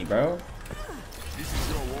for me, bro. This is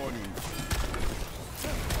your warning.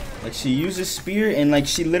 Like, she uses spear and like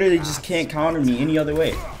she literally just can't counter me any other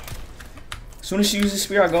way. As soon as she uses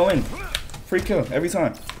spear, I go in. Free kill every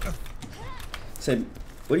time. Said,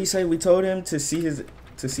 what do you say? We told him to see his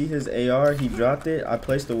AR. He dropped it. I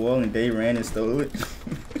placed the wall and they ran and stole it.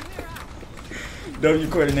 W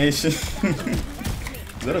coordination. Is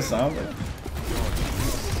that a song?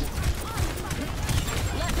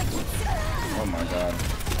 Oh my god.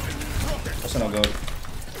 That's not good.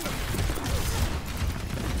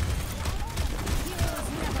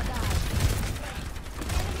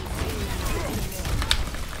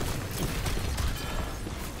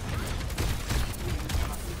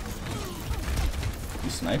 You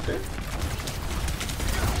sniped it?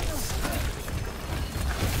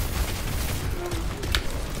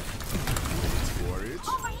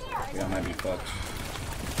 Yeah, I might be fucked.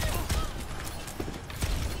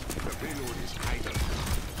 The payload is idle.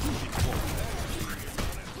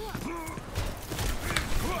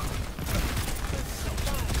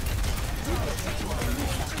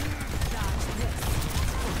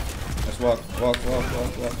 Let's walk.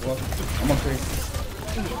 I'm okay.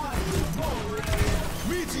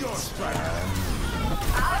 Meteor strike.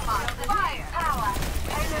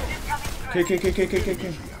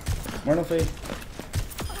 Okay. Marno fade.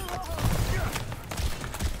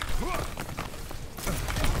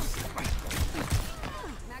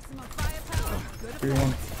 Three,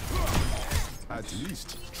 one. At least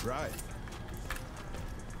try.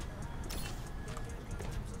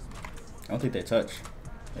 I don't think they touch.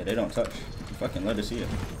 Yeah, they don't touch. You fucking let us see it.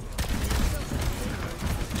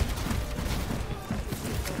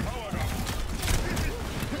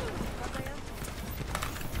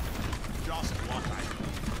 Just what I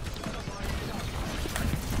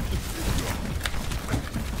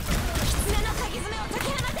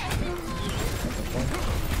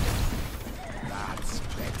That's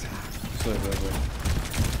better. Slow, bro.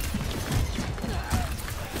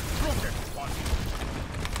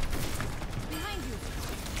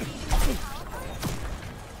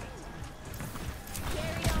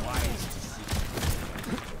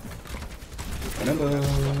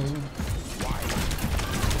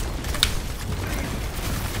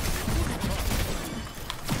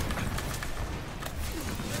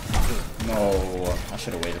 No, I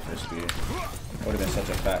should have waited for a spear. That would have been such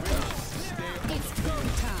a fat punch.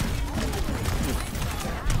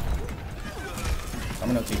 I'm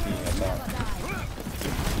gonna TP at top.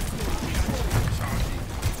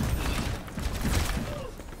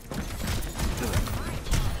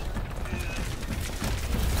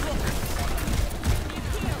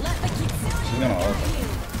 She's gonna ult.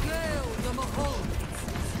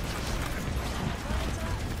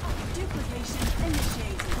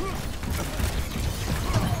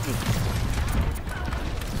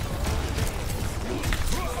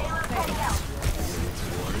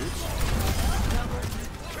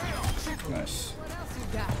 Nice.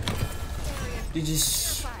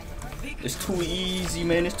 GG's. It's too easy,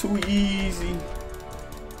 man. It's too easy.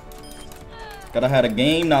 Gotta have a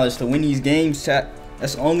game knowledge to win these games, chat.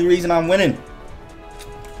 That's the only reason I'm winning.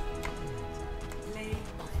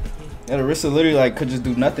 Yeah, the Ricey literally like could just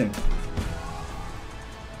do nothing.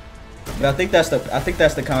 But I think that's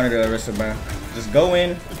the counter to Ricey, bro. Just go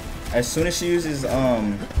in as soon as she uses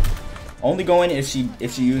only go in if she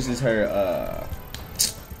uses her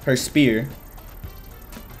her spear.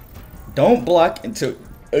 Don't block until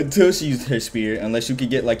she uses her spear unless you could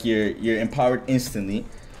get like you're empowered instantly.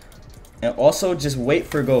 And also just wait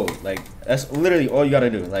for gold. Like that's literally all you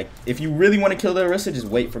gotta do. Like if you really want to kill the Ricey, just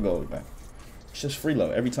wait for gold, man. It's just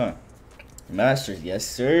freeload every time. Masters, yes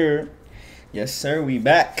sir. Yes sir, we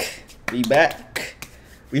back. We back.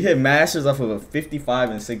 We hit Masters off of a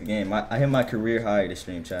 55-6 game. I hit my career high this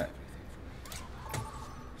stream, chat.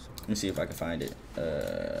 Let me see if I can find it.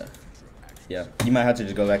 Yeah, you might have to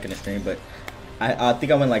just go back in the stream, but I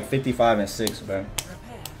think I went like 55-6, bro.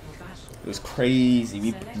 It was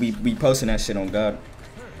crazy. We posting that shit on God.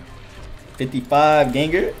 55,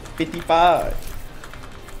 ganger. 55.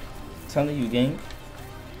 I'm telling you, gang.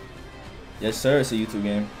 Yes, sir. It's a YouTube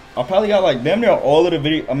game. I probably got like damn near all of the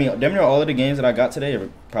damn near all of the games that I got today are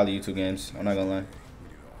probably YouTube games. I'm not gonna lie.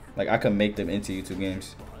 Like I could make them into YouTube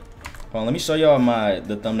games. Hold on, let me show y'all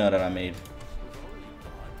the thumbnail that I made.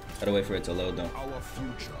 Gotta wait for it to load though. Our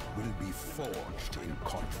future will be forged in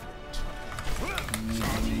conflict.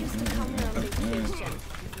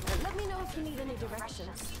 Let me know if you need any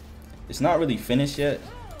directions. It's not really finished yet,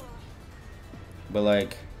 but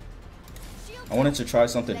like I wanted to try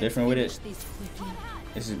something different with it.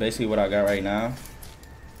 This is basically what I got right now,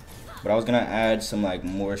 but I was gonna add some like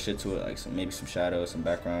more shit to it, like maybe some shadows, some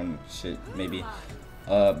background shit, maybe.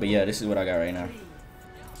 But yeah, this is what I got right now.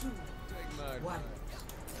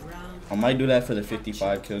 I might do that for the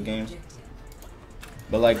 55 kill game,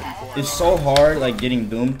 but like it's so hard like getting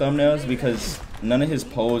Doom thumbnails because none of his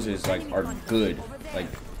poses like are good. Like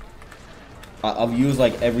I've used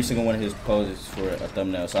like every single one of his poses for a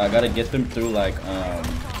thumbnail, so I gotta get them through like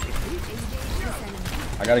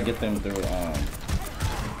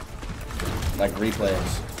like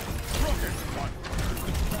replays.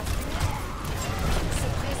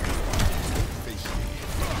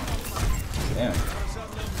 Damn.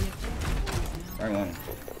 Right one.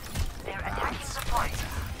 They're attacking the point.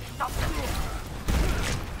 Stop them.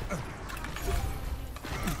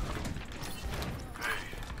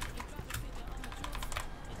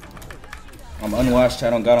 I'm unwashed,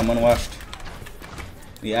 chat. On God, I'm unwashed.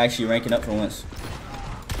 We actually ranking up for once.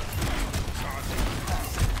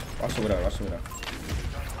 Watch the widow, watch the widow.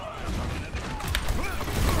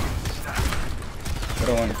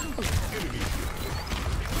 Widow one.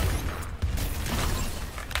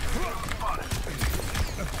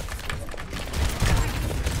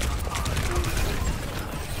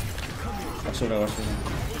 Watch the widow, watch the widow.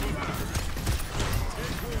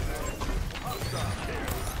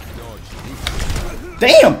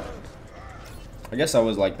 Damn! I guess I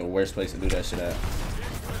was like the worst place to do that shit at.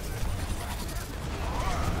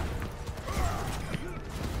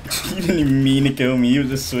 You didn't even mean to kill me, you was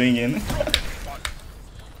just swinging.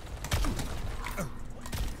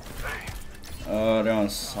 Oh, they're on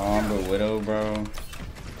Sombra Widow, bro.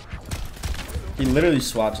 He literally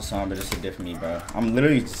swapped to Sombra just to diff me, bro. I'm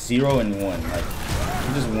literally 0-1. Like,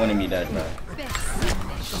 he just wanted me dead, bro.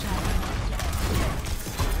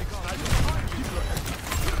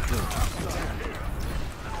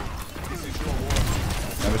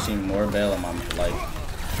 Never seen more Veil in my life.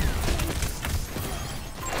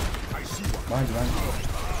 Behind you, behind you.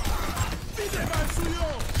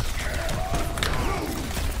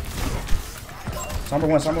 Sombra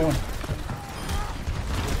one, Sombra one.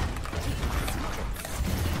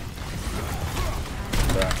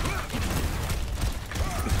 Bruh.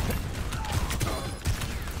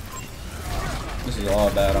 This is all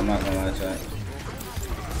bad, I'm not gonna lie to that.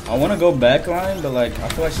 I wanna go backline, but like I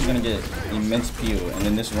feel like she's gonna get immense peel, and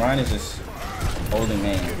then this Ryan is just holding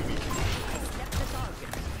main.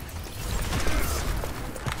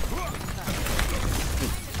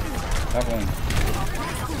 Top one.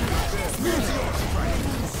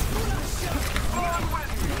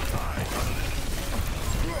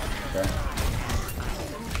 Okay.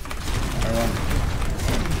 Everyone.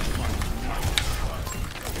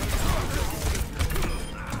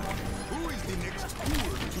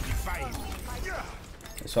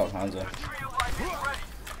 They swap Hanzo.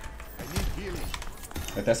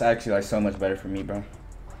 But that's actually like so much better for me, bro.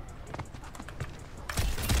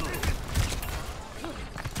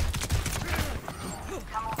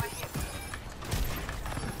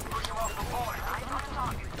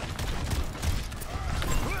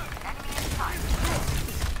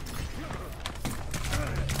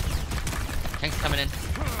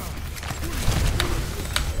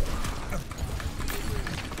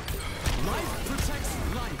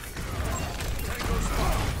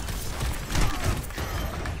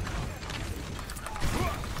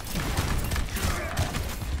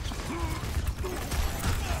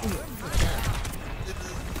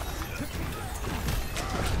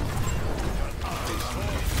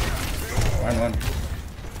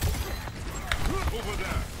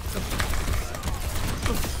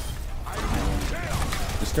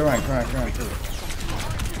 Kill Ryan, kill Ryan, kill Ryan.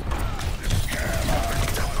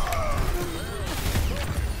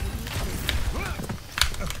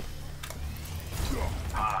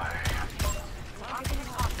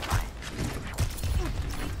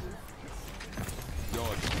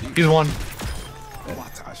 He's one.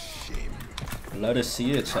 What a shame. Let us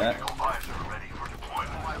see it, chat.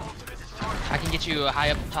 I can get you high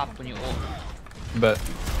up top when you ult. Bet.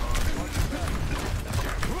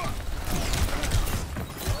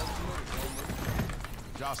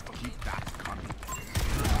 Just keep that coming.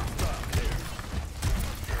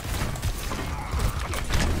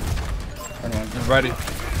 He's ready. I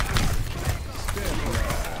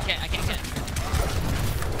can't.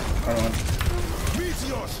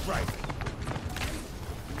 Meteor strike.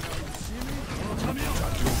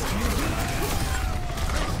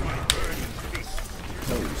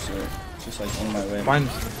 Holy shit. Just like on my way.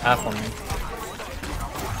 Mine's half on me.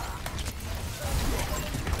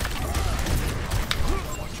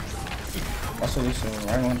 Watch the Lucio,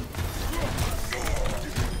 right one.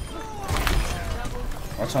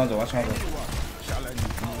 Watch Hanzo, watch Hanzo.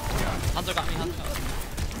 Hanzo got me, Hanzo.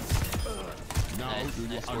 Now do you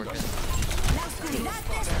Nice work.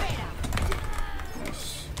 Nice.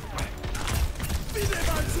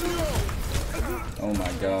 Oh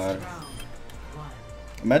my god.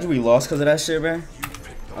 Imagine we lost because of that shit, man.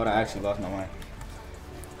 I would have actually lost my mind.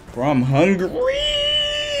 Bro, I'm hungry.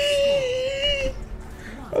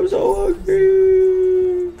 I'm so hungry.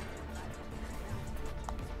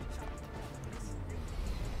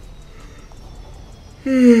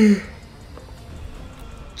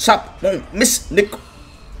 Chop, don't miss, nickel.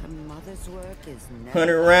 A mother's work is never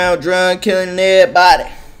 100 round drum killing everybody.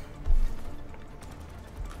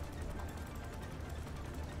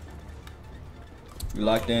 You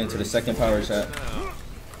locked into the second power shot.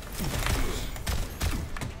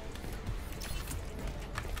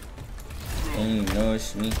 Ain't no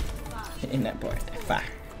it's me. In that part, that fire.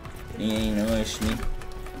 Ain't no it's me.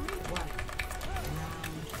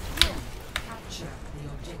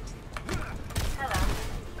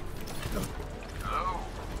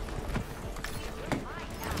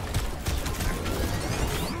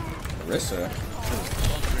 Ricey.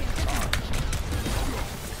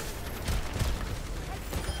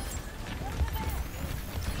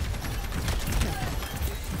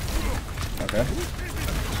 Okay.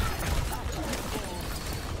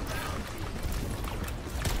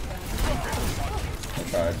 I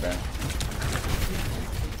tried, man.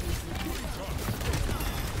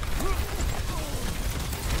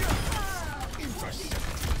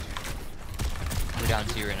 We're down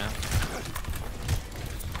 2 right now.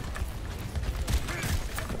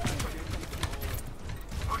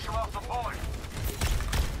 push him off the point?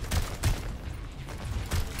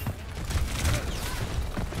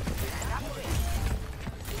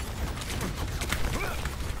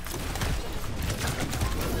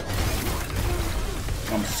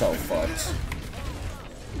 I'm so fucked.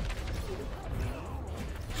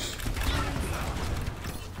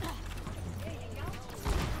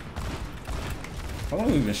 How long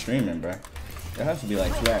have we been streaming, bro? It has to be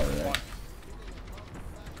like 2 hours, right?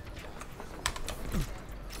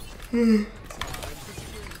 I'm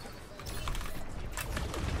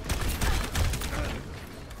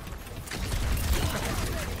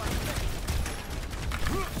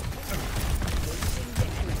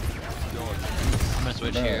gonna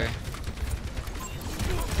switch here.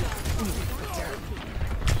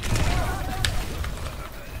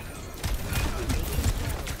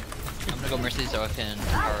 I'm gonna go Mercy so I can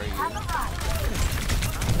power you.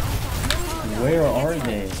 Where are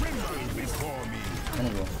they? I'm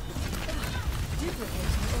gonna go.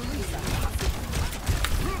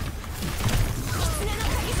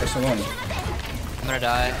 That's the one. I'm gonna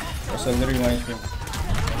die. That's a literally 1 HP.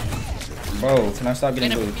 Bro, can I stop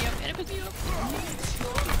getting booed?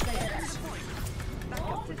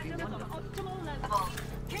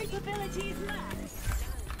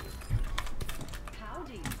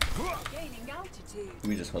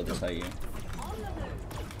 We just hold this high again.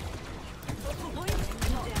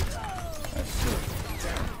 That's it.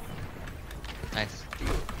 Nice.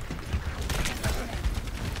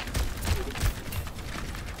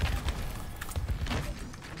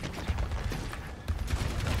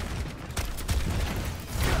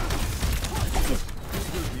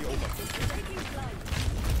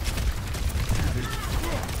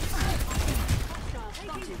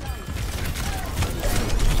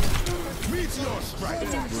 Meteor strike.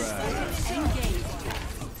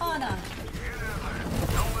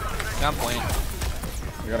 Gun point.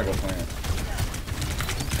 We gotta go plant.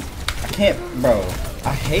 I can't, bro.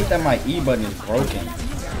 I hate that my E button is broken.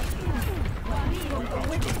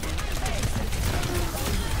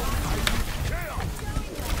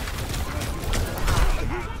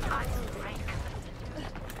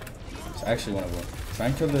 It's actually one of them. Try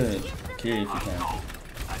and kill the Kiri if you can.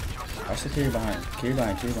 Watch the Kiri behind. Kiri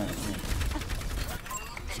behind.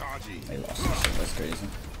 They lost this shit. That's crazy.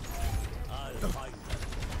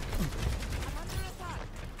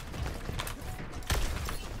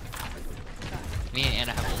 Me and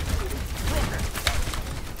Anna have ult.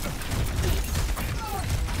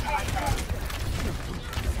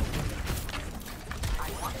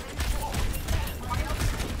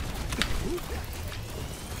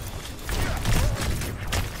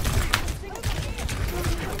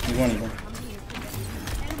 You want it, bro.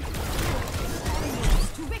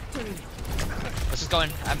 Let's just go in.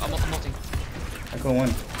 I'm ulting. I go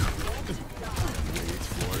one.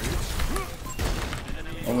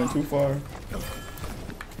 I went too far.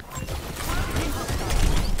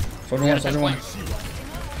 Soldier one.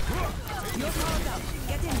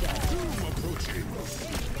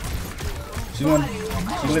 She's one.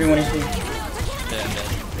 She's literally 1 HP. Yeah, I'm dead.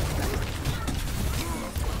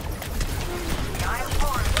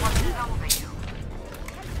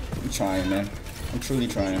 I'm trying, man. I'm truly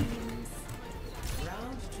trying.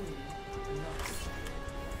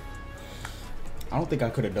 I don't think I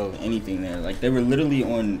could have done anything there. Like, they were literally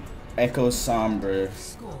on Echo Sombra,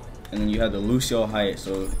 and then you had the Lucio height,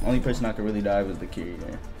 so the only person I could really die was the Kiri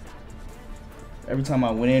there. Every time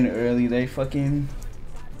I went in early, they fucking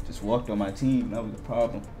just walked on my team. That was the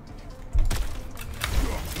problem.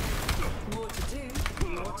 More to do,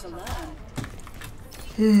 more to learn.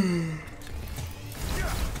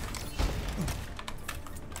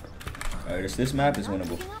 Alright, this map is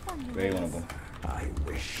winnable. Very winnable. I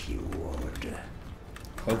wish you would.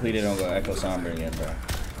 Hopefully they don't go Echo Sombra again, bro.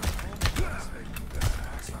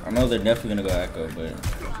 I know they're definitely gonna go Echo, but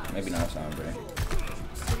maybe not Sombra.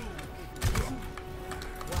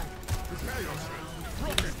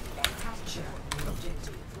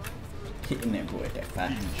 Hitting that boy at that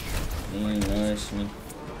fast. He ain't notice me.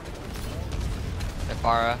 The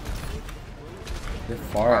Pharah. The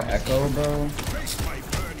Pharah Echo, bro.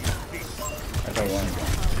 Echo one.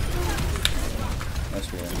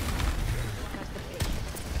 That's weird.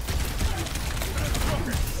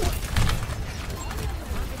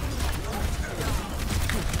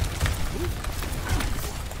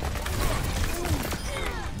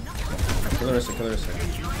 Kill the Ricey.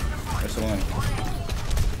 There's the one.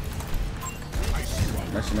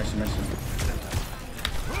 Mercy.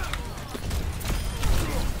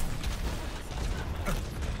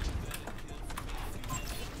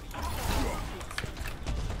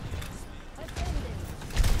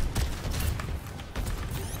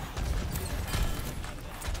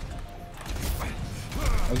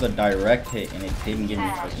 That was a direct hit and it didn't give me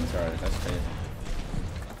fucking charge. That's crazy.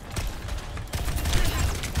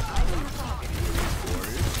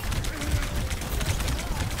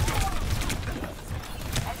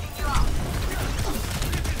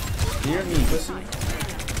 Hear me, pussy.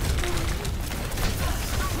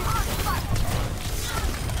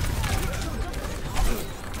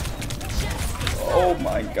 Oh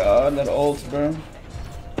my god, that ult, bro.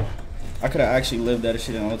 I could have actually lived that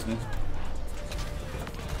shit in ultimate.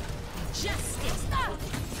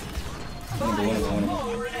 One.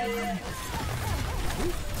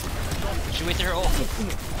 She wasted her ult.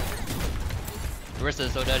 Ricey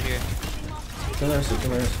is so dead here. Kill her.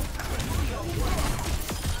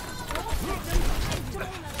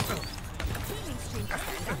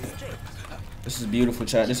 This is beautiful,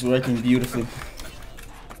 chat. This is working beautifully.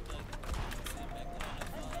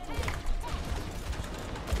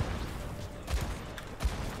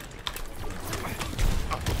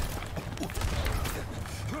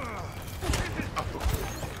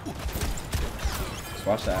 Let's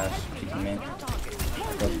watch the Ash. Keep him in.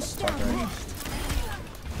 Top right.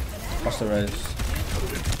 Watch the res.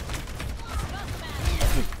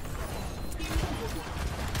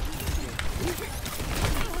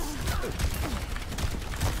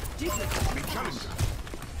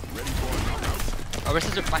 Oh,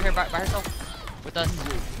 Ricey's by herself. With us.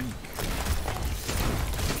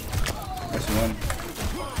 That's one.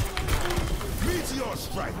 Meteor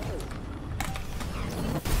strike.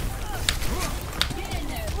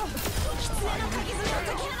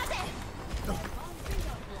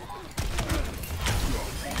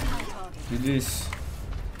 Do this.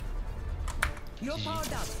 You're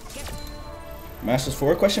powered up. Masters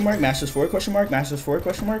 4 question mark? Masters 4 question mark? Masters 4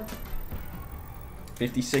 question mark?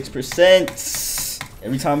 56%.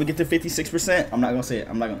 Every time we get to 56%, I'm not gonna say it.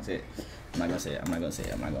 I'm not gonna say it.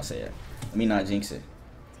 Let me not jinx it.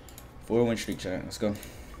 4-win streak, chat. Let's go.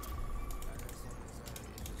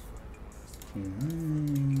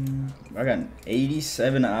 I got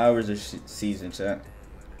 87 hours of season, chat.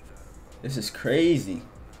 This is crazy.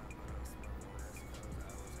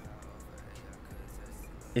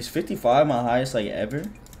 Is 55 my highest like ever?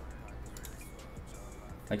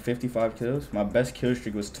 Like 55 kills? My best kill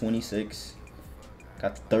streak was 26.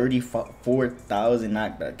 Got 34,000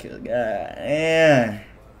 knockback kills. God damn.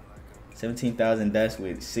 17,000 deaths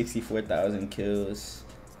with 64,000 kills.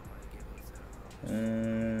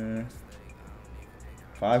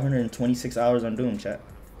 526 hours on Doom, chat.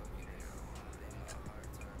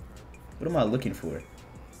 What am I looking for?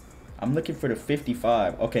 I'm looking for the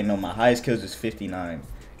 55. Okay, no, my highest kills was 59.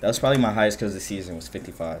 That was probably my highest kills this season was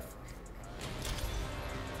 55.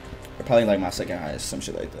 Or probably like my second highest, some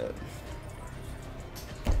shit like that.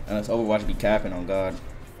 Unless Overwatch be capping on God.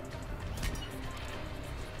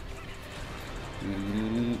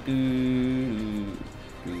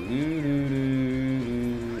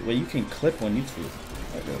 Well, you can clip on YouTube.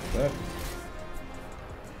 What the fuck?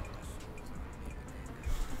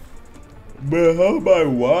 Bruh, how about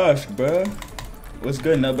wash, bruh? What's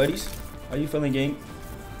good, nut buddies? How you feeling, gang?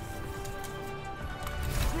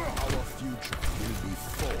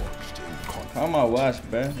 How am I wash,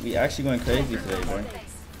 bruh? We actually going crazy today, bruh.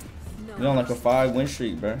 We on like a 5-win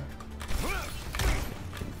streak, bruh.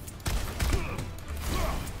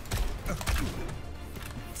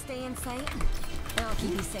 Stay in sight, and I'll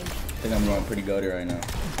keep you safe. I think I'm going pretty goated right now.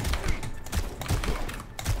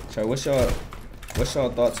 So what's y'all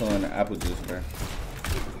thoughts on apple juice, bro?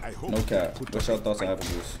 No cap. What's y'all thoughts on apple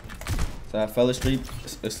juice? So I fell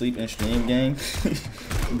asleep in stream, gang.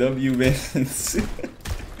 W wins.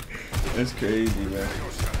 That's crazy, bro.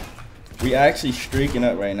 We actually streaking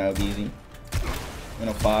up right now, BZ. I'm in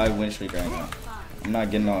a 5-win streak right now. I'm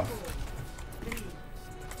not getting off.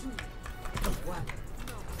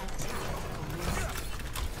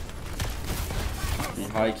 We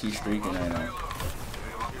high key streaking right now.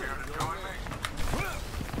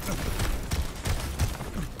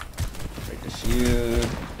 Break the shield.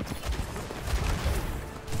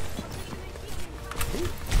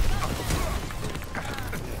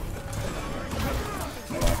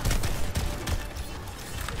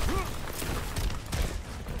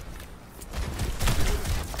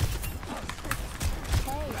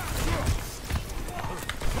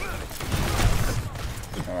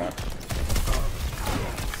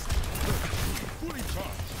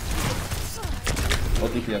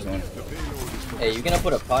 Hey, you gonna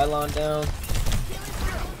put a pylon down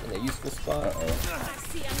in a useful spot? Uh-oh.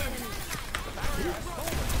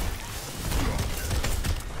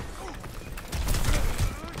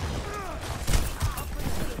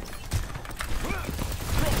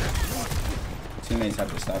 Teammates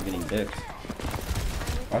have to stop getting dipped.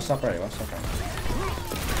 Watch stop right, watch stop right.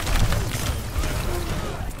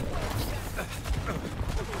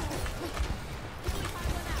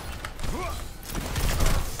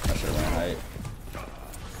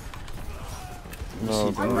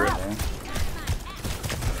 No, bro.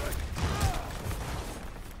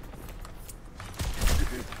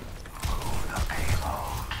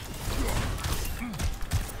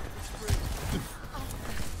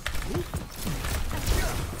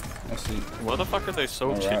 Why the fuck are they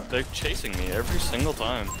so they're chasing me every single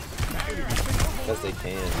time? Because they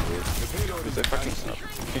can, dude. Because they fucking suck.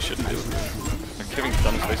 They shouldn't do it. They're giving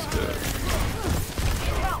dumb space to do it.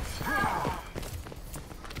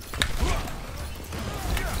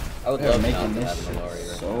 I would love making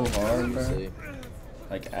this so hard, bro.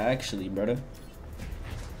 Like actually, brother.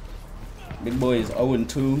 Big boy is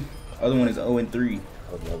 0-2. Other one is 0-3.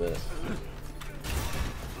 I would love it.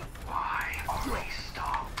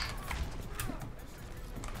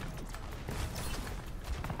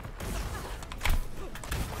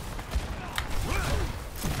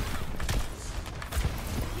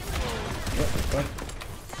 What the fuck?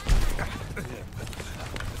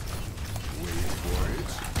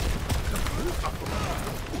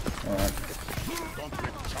 Alright.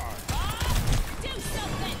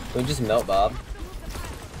 Can we just melt Bob?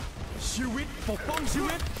 Dude,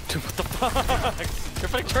 what the fuck? You're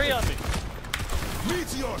putting tree on me.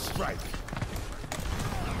 Meteor strike.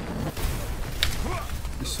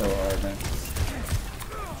 It's so hard, man.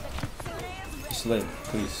 Just live,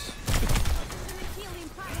 please.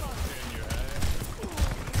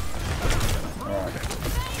 Alright.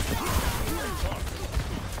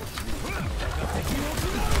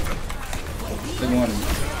 Big one.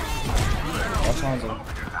 Watch Hanzo.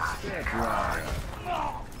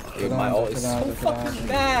 Dude, my ult is so fucking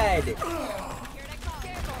bad!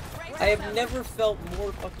 I have never felt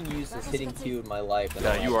more fucking useless hitting Q in my life than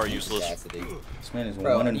Yeah, you are useless. This man is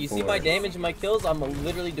Bro, 1 and 4. you see my damage and my kills? I'm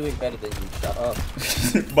literally doing better than you. Shut up.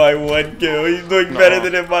 By 1 kill. He's doing better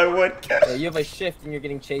than him by 1 kill. Bro, you have a shift and you're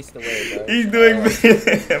getting chased away, bro. He's doing better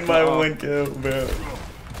than him by 1 kill, bro.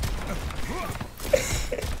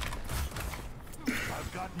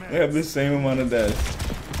 We have the same amount of deaths.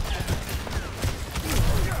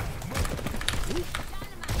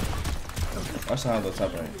 Watch how the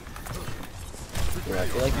top right. Yeah, I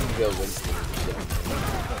feel like you can go Winston.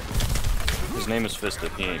 His name is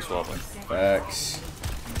Fisted. He ain't swapping. Facts.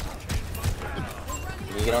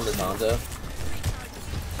 Can you get on this Hanzo?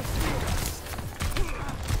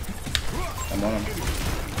 I'm on him.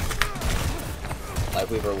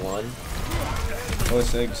 Life Weaver 1. Oh,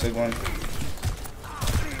 Sig 1.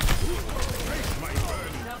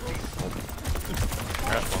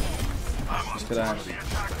 Just kill Ash.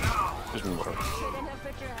 Just move over.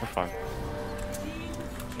 We're fine.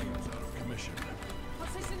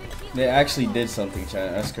 They actually did something,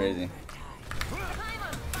 chat. That's crazy.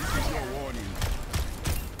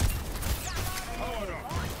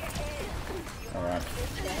 Alright.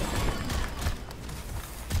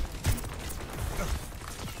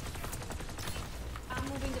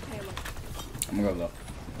 I'm gonna go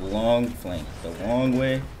the long flank, the long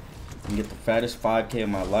way, and get the fattest 5K of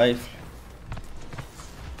my life.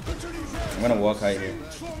 I'm gonna walk right here.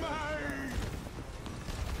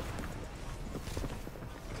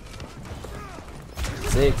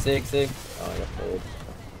 Sig. Oh, I got pulled.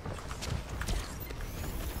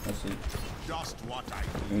 Let's see. Just what I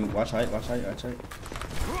Watch height.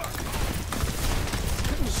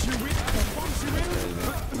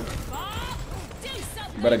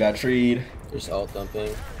 But I got treed. There's alt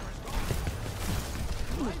dumping.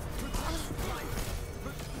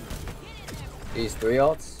 These 3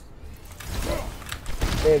 alts.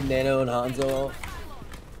 They have Nano and Hanzo ult.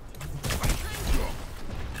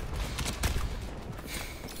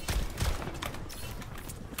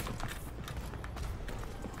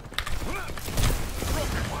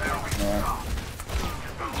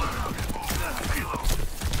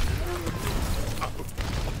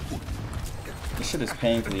 This shit is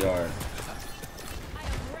painfully hard.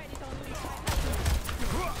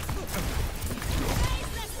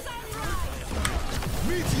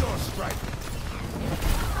 Meteor strike.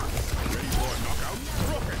 Ready for a knockout?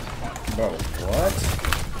 Rocket. Bro, what?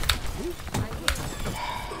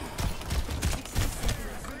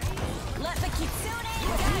 Let the kitsune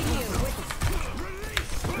guide you.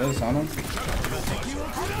 Really on him?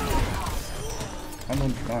 I'm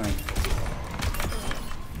fine.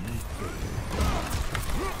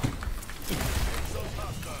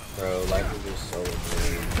 Bro, life is just so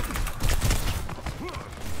annoying.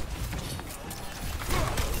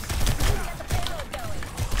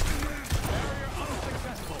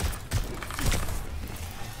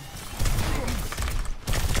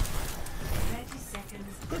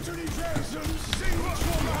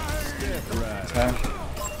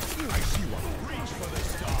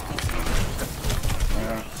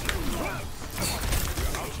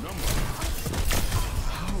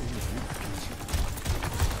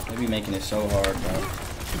 They be making it so hard, bro.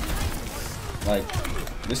 Like,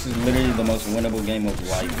 this is literally the most winnable game of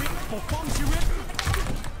life.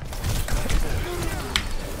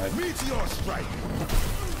 Like, Meteor strike.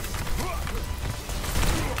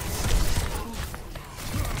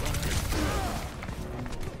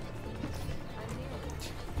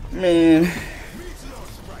 man.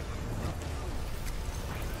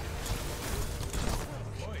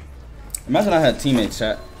 Imagine I had teammates,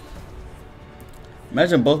 chat.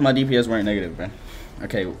 Imagine both my DPS weren't negative, man.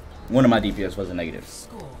 Okay, one of my DPS wasn't negative.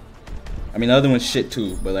 I mean, the other one's shit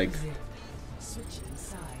too, but like,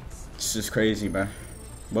 it's just crazy, man.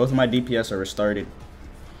 Both of my DPS are restarted.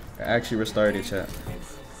 They're actually restarted, chat.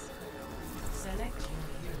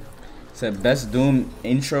 Said best Doom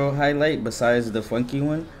intro highlight besides the funky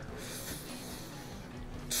one.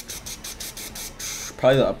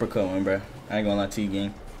 Probably the uppercut one, bro. I ain't gonna lie to you,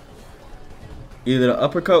 gang. Either the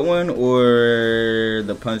uppercut one or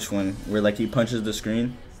the punch one, where like he punches the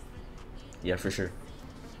screen. Yeah, for sure.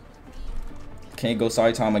 Can't go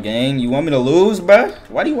side time again. You want me to lose, bruh?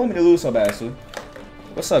 Why do you want me to lose so bad, Sue?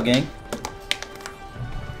 What's up, gang?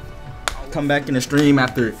 Come back in the stream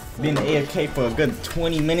after being AFK for a good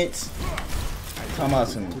 20 minutes. Talking about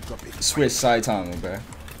some switch side time, bruh.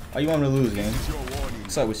 Why you want me to lose, gang?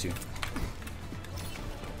 What's up with you?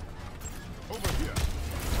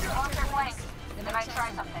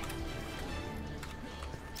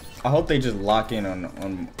 I hope they just lock in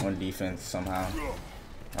on defense somehow.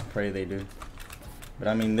 I pray they do. But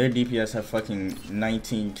I mean, their DPS have fucking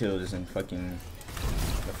 19 kills in fucking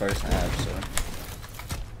the first half, so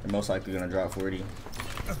they're most likely gonna drop 40.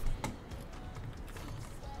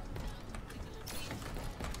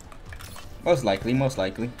 Most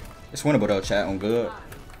likely. It's winnable though, chat. On good.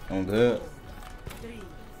 On good. 3,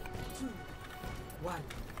 2, 1.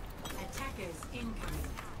 Attackers incoming.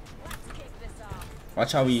 Let's kick this off.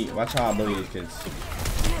 Watch how I bully these kids.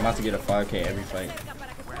 I'm about to get a 5K every fight.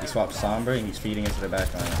 He swapped Sombra and he's feeding into the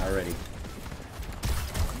backline already.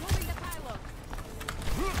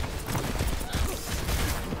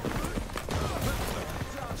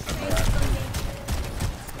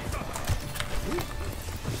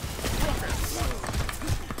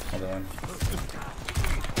 Another one.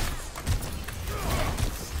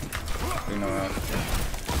 You know what?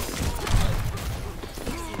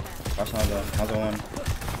 Watch another one.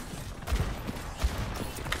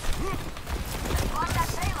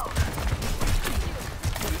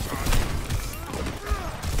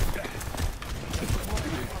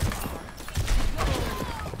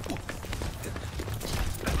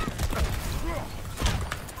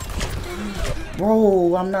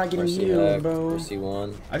 Bro, I'm not getting healed, bro.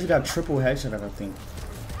 I just got triple headshot, I think.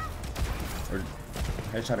 Or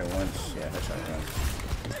headshot at once. Yeah, headshot at once.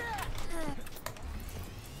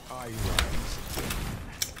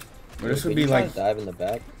 But this would be like dive in the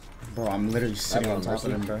back. Bro, I'm literally sitting on top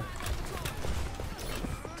of him, bro.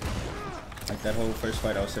 Like that whole first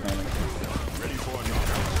fight, I was sitting on him.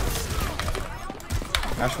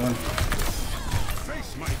 Last one.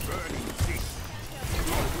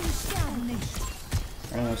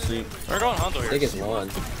 I don't want to sleep. We're going Hondo here. I think it's one.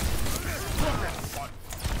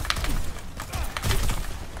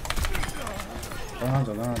 Go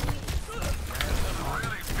Hondo, go Hondo.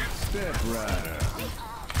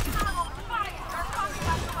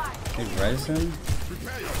 Hey, Bryson?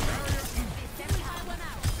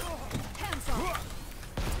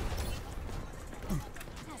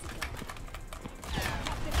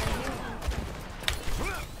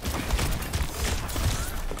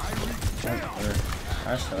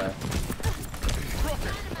 That's that.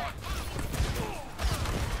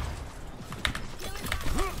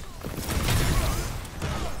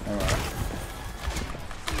 Alright.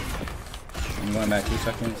 I'm going back 2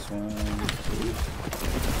 seconds. 1, 2.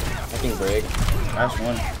 I can break. Last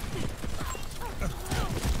one.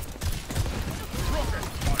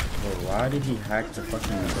 Bro, why did he hack the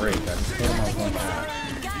fucking break? I just told him I was going back.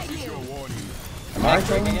 Am I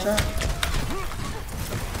trolling chat?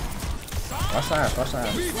 Watch that, watch that.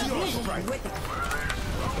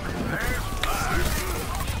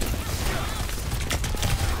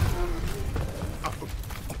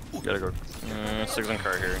 Gotta go. 6 in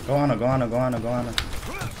car here. Go on, go on, go on, go on.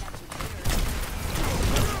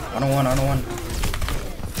 I don't want.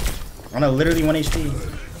 I'm literally 1 HP.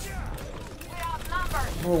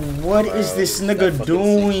 Bro, what is this nigga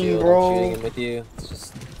doing, bro? With you. It's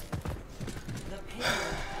just...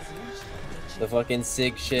 The fucking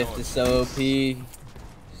sig shift is so OP. You're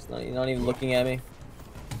not even looking at me.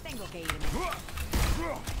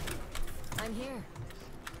 I'm here.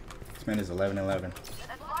 This man is 11-11.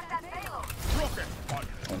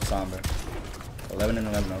 On Sombra.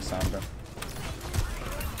 11-11 on Sombra.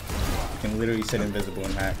 You can literally sit invisible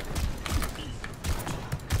and hack.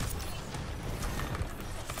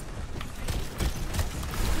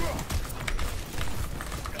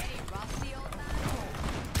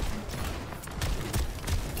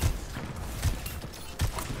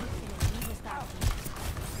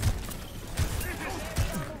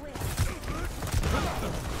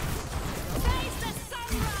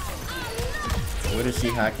 What is he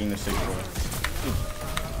hacking the sig for?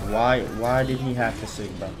 Why did he hack the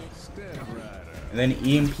sig, bro? And then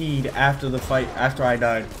EMP'd after the fight, after I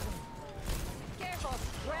died.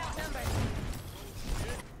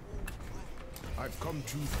 I've come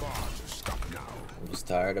too far to stop now. I'm just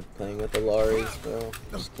tired of playing with the Laris, bro.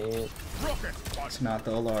 Just can't. It's not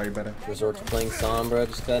the Olari, brother. Resort to playing Sombra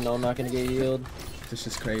just cause I know I'm not gonna get healed. This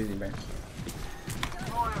is crazy, man.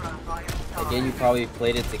 Again, you probably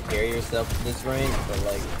played it to carry yourself to this range, but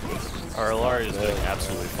like, it's just our Alari is doing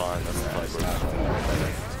absolutely fine. That's the fight.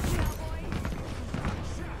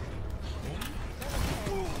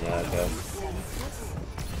 Yeah, okay.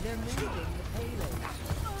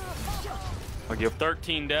 Like you have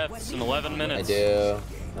 13 deaths in 11 minutes. I do.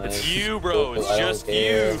 Nice. It's you, bro. It's just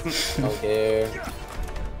you. I don't care.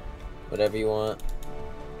 Whatever you want.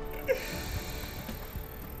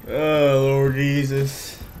 Oh, Lord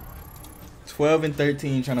Jesus. 12 and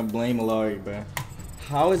 13 trying to blame Alari, bro.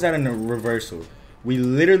 How is that in a reversal? We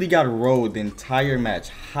literally got rolled the entire match.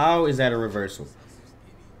 How is that a reversal?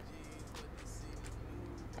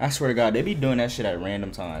 I swear to God, they be doing that shit at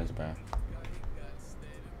random times, bro.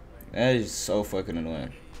 That is so fucking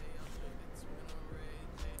annoying.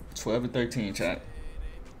 12 and 13, chat.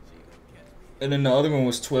 And then the other one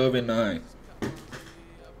was 12 and 9.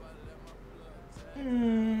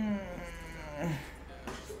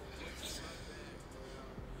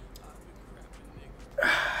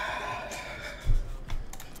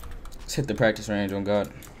 Let's hit the practice range on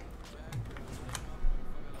God.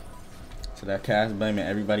 So that Cass blaming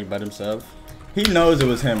everybody but himself. He knows it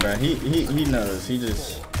was him, bro. He knows. He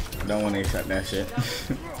just don't want to accept that shit.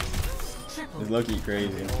 It's low-key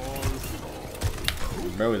crazy.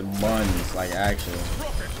 Bro was buns, like actually.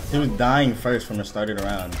 He was dying first from the start of the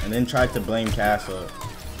round, and then tried to blame Castle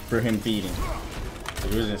for him feeding.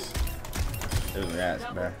 It was just, it was ass,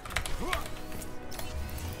 bro.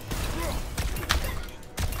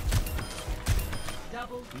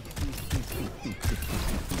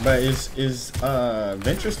 But is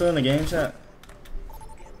Venture still in the game, chat?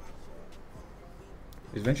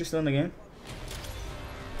 Is Venture still in the game?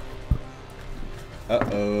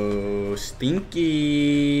 Uh-oh,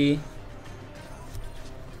 Stinky.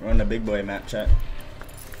 We're on the big boy map, chat.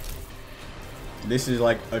 This is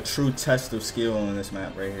like a true test of skill on this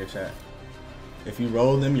map right here, chat. If you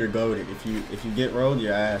roll them, you're goated. If you get rolled,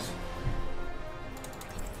 you're ass.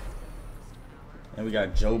 And we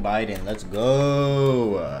got Joe Biden. Let's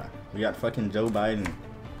go. We got fucking Joe Biden.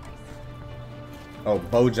 Oh,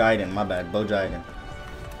 Bo Jiden. My bad. Bo Jiden.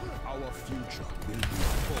 Our future will be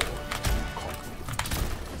forged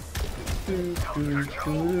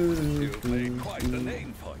in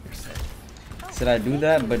concrete. Should I do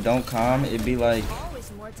that but don't calm? It'd be like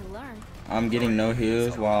I'm getting no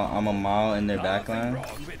heals while I'm a mile in their backline.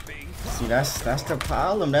 See, that's the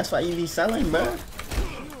problem. That's why you be selling, bro.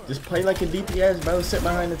 Just play like a DPS, bro. Sit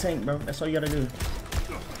behind the tank, bro. That's all you gotta do.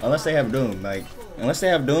 Unless they have Doom. Like, unless they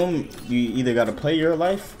have Doom, you either gotta play your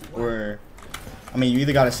life or, I mean, you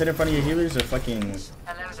either gotta sit in front of your healers or fucking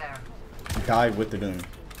dive with the Doom.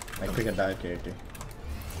 Like, pick a dive character.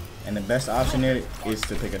 And the best option there is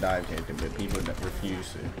to pick a dive character, but people that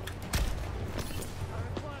refuse to.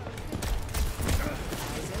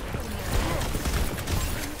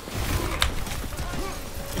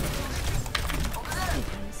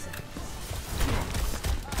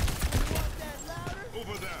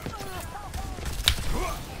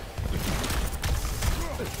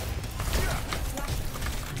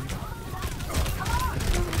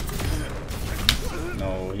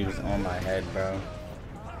 No, he was on my head, bro.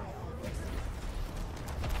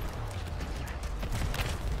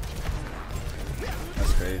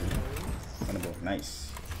 That's crazy.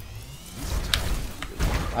 Nice.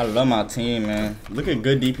 I love my team, man. Look at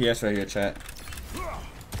good DPS right here, chat.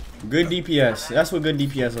 Good DPS. That's what good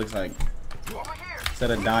DPS looks like. Instead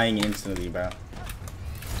of dying instantly, bro.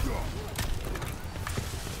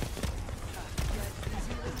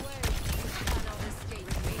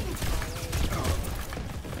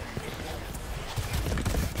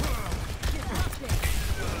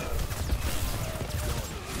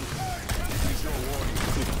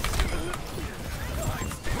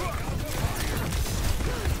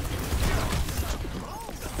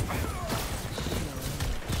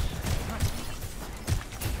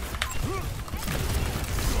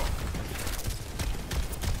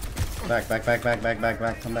 Back. Come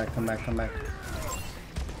back.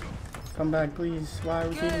 Come back, please. Why are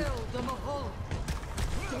we shooting?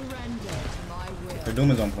 The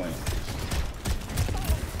Doom is on point.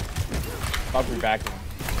 Probably back.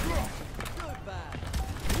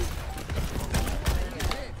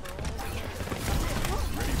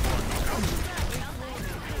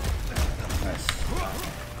 Nice.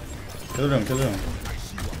 Kill them.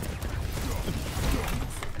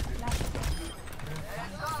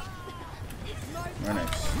 Very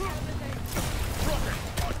nice.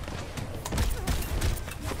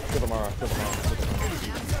 Kill them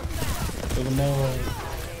all.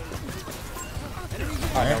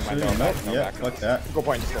 Actually, nope. Yeah, fuck that. Go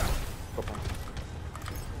point, just go. Go point.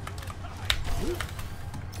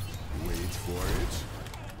 Wait for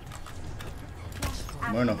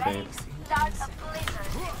it. More no fade.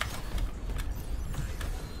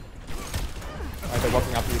 Alright, they're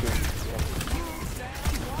walking up to you, dude.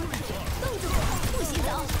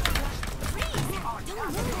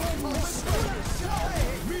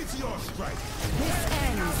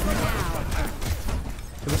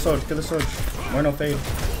 Kill the sword. More no fade.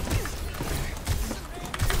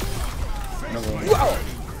 Wow!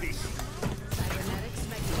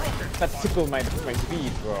 That tickled my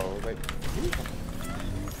speed, bro. Like,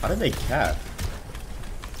 how did they cap?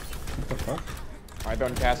 What the fuck? I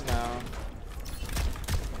don't cast now.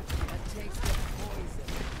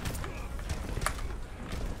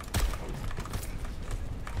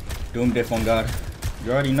 Doom diff on God.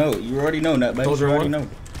 You already know, Nut, buddy. You already know.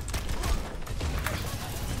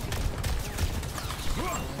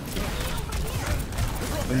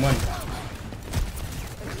 Doom one.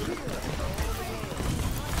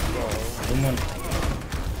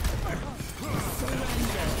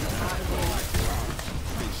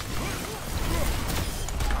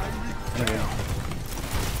 I'm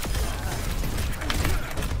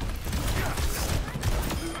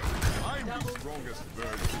the strongest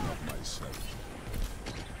version of myself.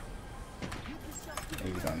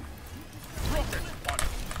 He's done.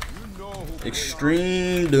 You know who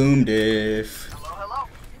Extreme Doom Diff.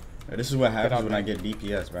 This is what happens when I get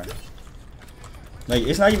DPS, bro. Like,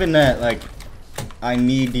 it's not even that, like, I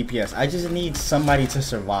need DPS. I just need somebody to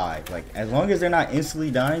survive. Like, as long as they're not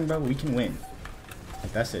instantly dying, bro, we can win.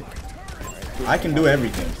 Like, that's it. I can do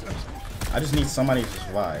everything. I just need somebody to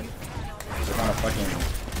survive. It's on a fucking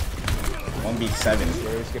 1v7.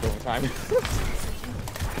 Let's get over time.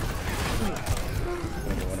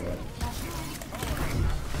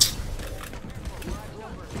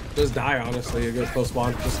 Just die, honestly. It goes full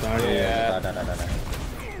spawn. Just die. Yeah. Die.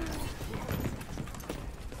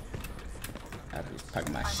 Pack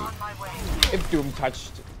my shit. If Doom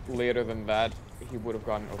touched later than that, he would have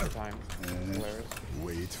gotten overtime. Hilarious.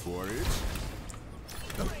 Wait for it.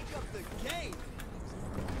 I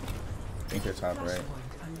think they're top right.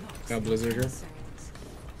 Got Blizzard here. Let's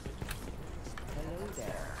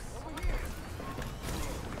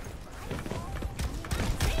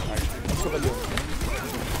go to Doom.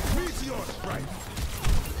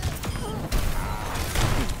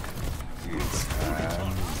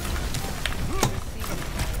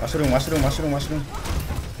 Watch it.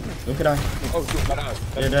 Look at that. Oh,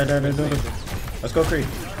 dude, Yeah, there. Let's go, Creed.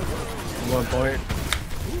 1 point.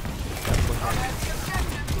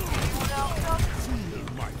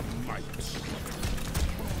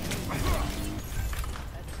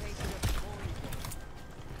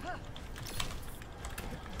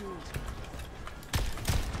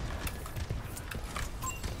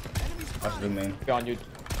 Watch the main. Go on you.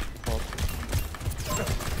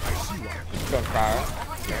 Go on fire.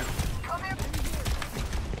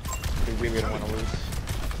 We really don't want to lose.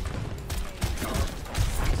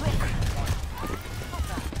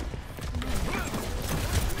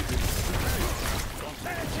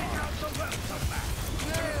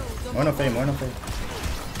 More no fame.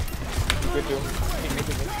 Good dude.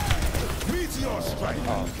 Meteor strike. Oh,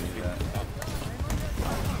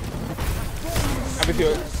 I'm with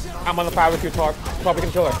you. I'm on the fire with you, Top. Top, we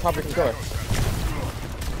can kill her. Top, we can kill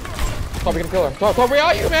her. Top, where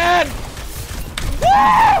are you, man?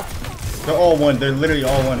 Woo! they're all one. They're literally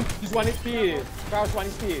all one. He's 1 HP. Crouch 1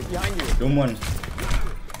 HP. Behind you. Doom one. Nice.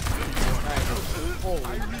 Holy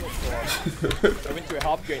shit, I went to a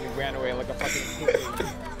help you and you ran away like a fucking pussy.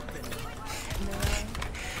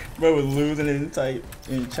 Bro was losing in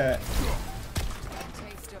chat.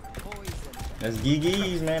 That's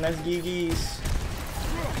Gigi's, man. That's Gigi's.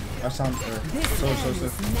 That sounds so.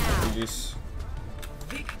 You just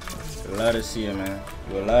love to see it, man.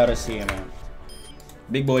 You will love to see it, man.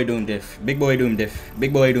 Big boy Doom diff.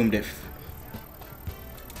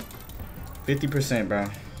 50%, bro.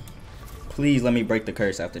 Please let me break the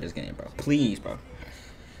curse after this game, bro. Please, bro.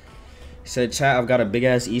 Said, chat, I've got a big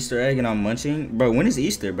ass Easter egg and I'm munching. Bro, when is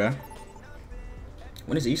Easter, bro?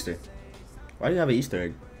 When is Easter? Why do you have an Easter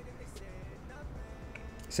egg?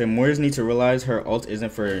 Said, Moyers need to realize her ult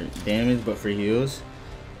isn't for damage, but for heals.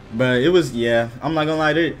 But it was, yeah. I'm not gonna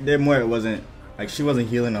lie, there more it wasn't. Like, she wasn't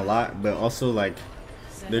healing a lot, but also, like,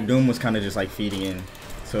 their Doom was kind of just, like, feeding in.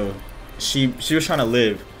 So, she was trying to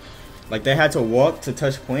live. Like, they had to walk to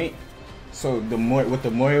touch point. So, what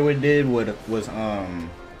the Moira did was,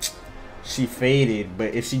 she faded,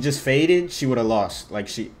 but if she just faded, she would have lost. Like,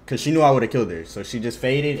 cause she knew I would have killed her. So she just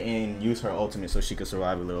faded and used her ultimate so she could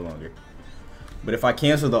survive a little longer. But if I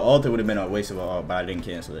canceled the ult, it would have been a waste of an ult, but I didn't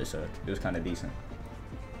cancel it, so it was kind of decent.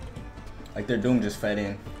 Like, their Doom just fed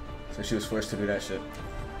in, so she was forced to do that shit.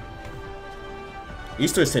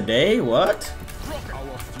 Easter is today? What?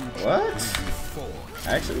 What?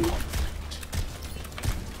 Actually?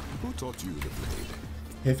 Who taught you the blade?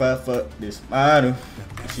 If I fuck this model,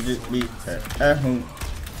 she just beat her at home.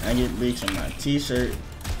 I get bleach on my t-shirt.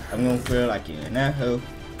 I'm gonna feel like in that hoe.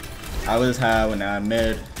 I was high when I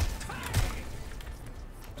met her.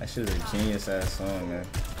 That shit is a genius ass song, man.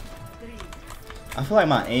 I feel like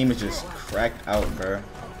my aim is just cracked out, bro.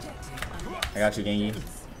 I got you, Gengi. I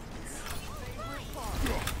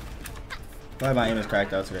feel like my aim is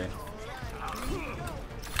cracked out today.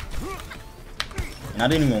 And I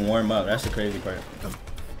didn't even warm up. That's the crazy part. That's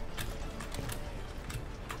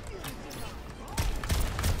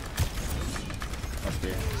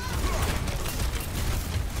good.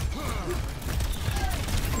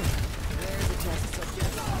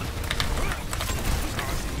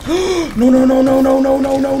 No.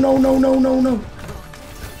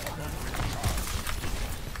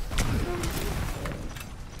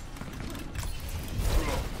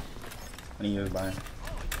 I need to use buy.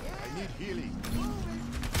 need healing.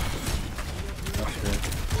 That's good.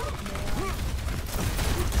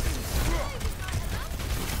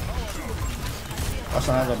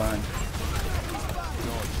 Also, I have a behind.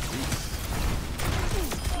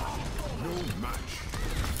 No match.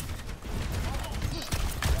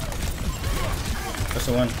 That's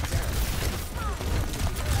the one.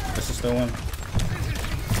 This is still one.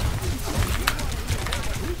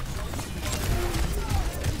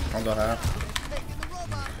 I'll go half.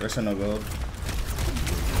 There's no gold.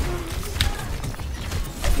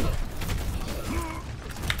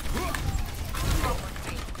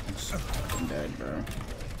 I'm dead, bro.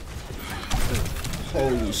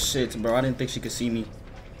 Holy shit, bro. I didn't think she could see me.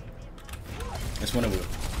 It's winnable.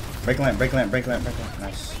 Break lamp, break lamp, break lamp, break lamp.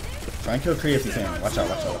 Nice. Try and kill Kree if you can. Watch out,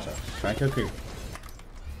 watch out, watch out. Try and kill Kree.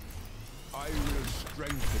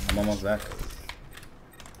 I'm almost back.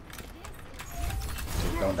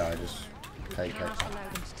 Don't die, just kite.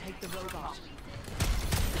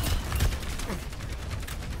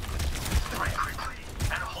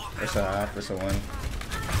 It's a half, it's a one.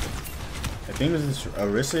 The thing is,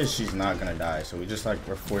 Ricey, she's not gonna die, so we just like,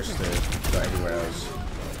 we're forced to go everywhere else.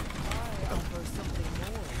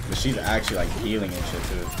 But she's actually like healing and shit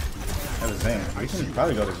too. That's Zen. We can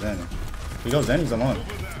probably go to Zen. If we go Zen, he's alone.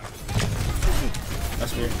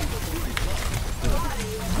 That's weird.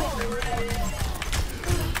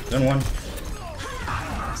 Zen one.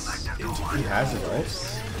 He has his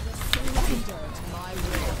ults.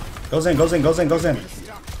 Goes in, goes in, goes in, goes in.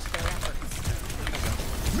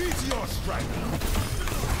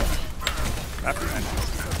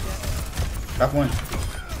 Top one.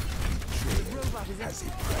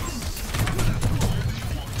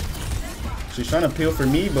 She's trying to peel for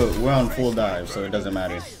me, but we're on full dive, so it doesn't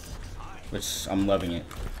matter. Which, I'm loving it.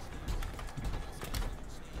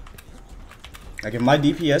 Like, if my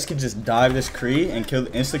DPS could just dive this Kree and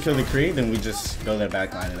insta-kill the Kree, then we just go their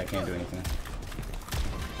backline and I can't do anything.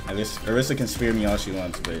 At least, Ricey can spear me all she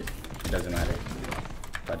wants, but it doesn't matter.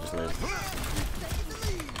 If I just live.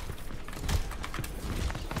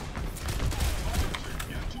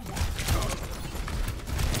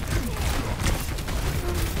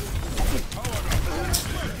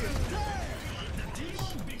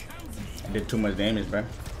 I did too much damage, bro.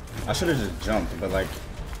 I should have just jumped, but like,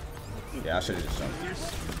 yeah, I should have just jumped.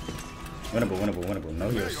 Winnable, winnable, winnable. No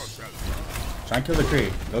heals. Try and kill the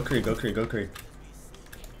Kree. Go Kree, go Kree, go Kree.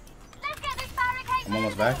 I'm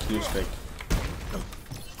almost back. Huge pick.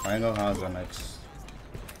 I ain't go Hanzo next.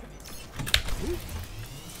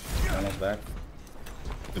 Almost back.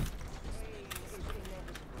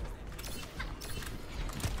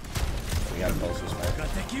 We got pulses back.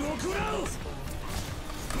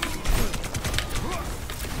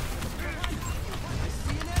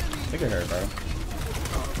 Look at her, bro.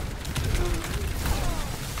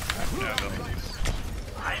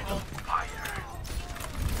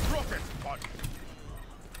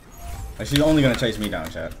 Like, she's only gonna chase me down,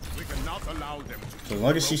 chat. So as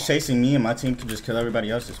long as she's chasing me and my team can just kill everybody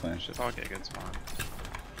else, it's fine. She's all get a good spawn.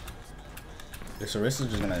 The Ricey's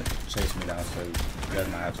just gonna chase me down, so you guys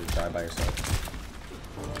might have to try by yourself.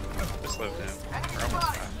 Just live in. We're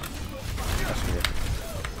almost back. That's weird.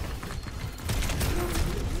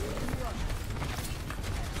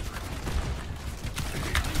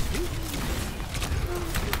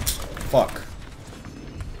 Fuck.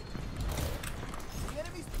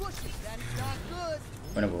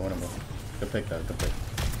 Winnable, winnable. Good pick though, good pick.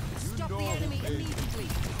 Stop the enemy immediately.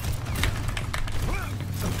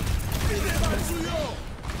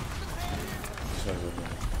 So good.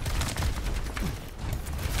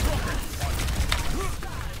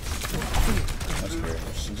 That's weird.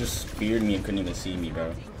 She just speared me and couldn't even see me,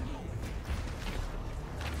 bro.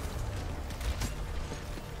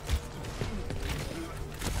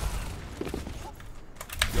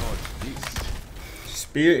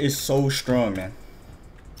 Spear is so strong, man.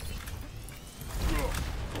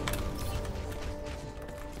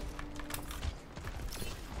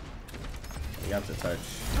 You have to touch.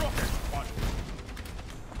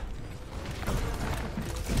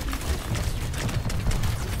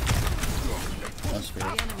 One spear. The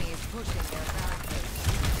enemy is pushing their barricade.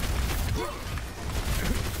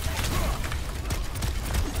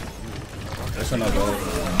 There's another goal.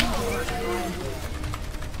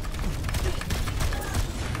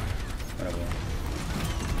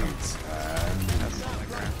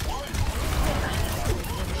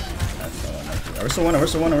 Arista one,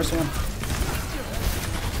 Arista one, Arista one.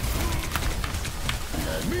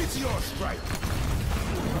 Meteor strike.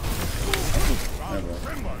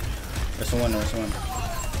 Arista one, Arista one.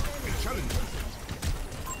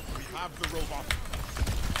 We have the robot.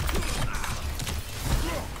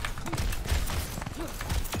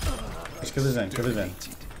 Let's kill this in. Kill this in.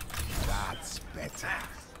 That's better.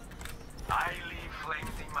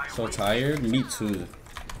 So tired? Me too.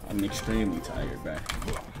 I'm extremely tired, bro.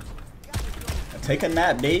 Take a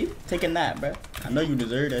nap, babe. Take a nap, bro. I know you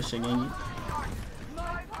deserve that shit, ain't you?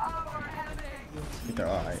 They're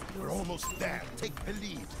alright. We're almost there. Take the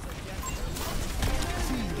lead.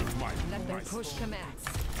 Let them push commands.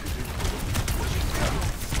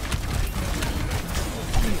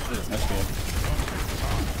 That's good.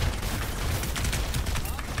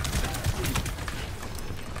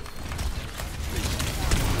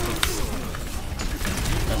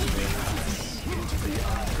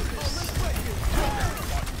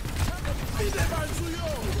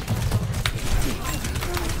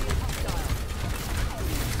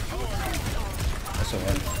 That's a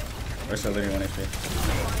win. Where's the literally 1 HP?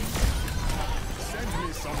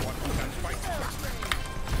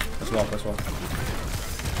 Let's walk, let's walk.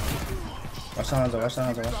 Watch the Hanzo, watch the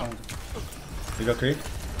Hanzo, watch the Hanzo. You go Creek?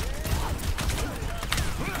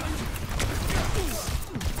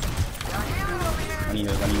 I need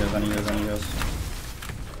heals, I need heals, I need heals, I need heals.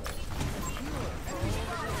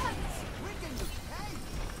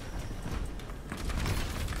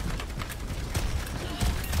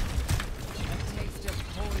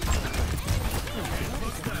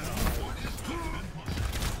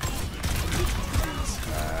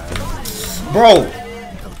 Bro!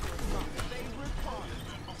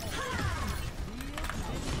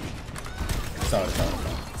 Sorry, sorry.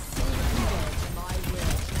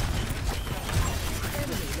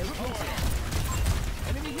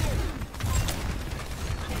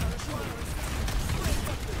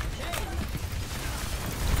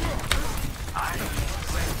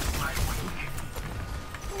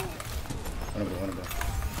 Wanna go.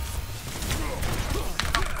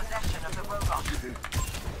 Possession of the robot.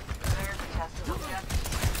 Clear the test object.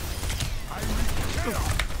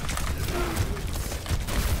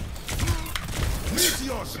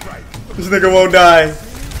 This nigga won't die.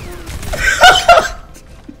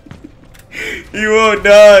 He won't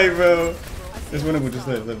die, bro. It's winnable. Just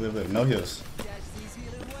live. No heals.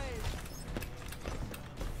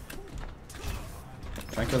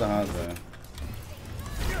 Try and kill the Hans, bro.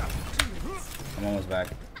 I'm almost back.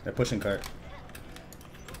 They're pushing cart.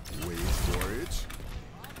 Wait for it.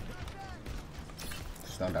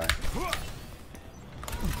 Just don't die.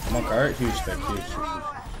 Come on, cart. Huge stick. Huge.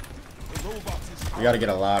 We gotta get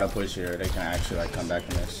a lot of push here. They can actually like come back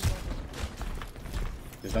from this.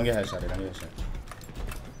 Just don't get headshotted. Don't get headshot.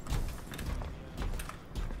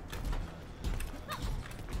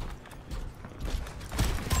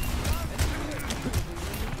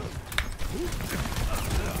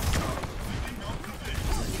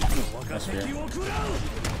 That's fair. I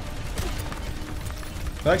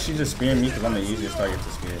feel like she's just spearing me because I'm the easiest target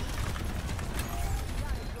to spear.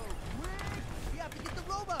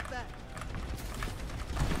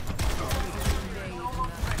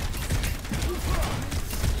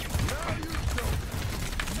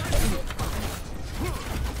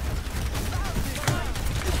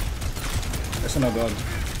 That's no good.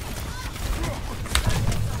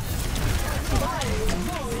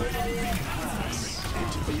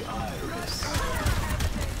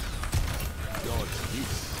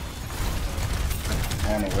 I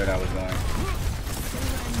don't know where that was going.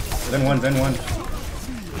 Then one.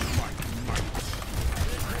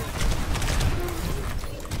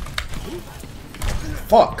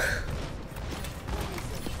 Fuck.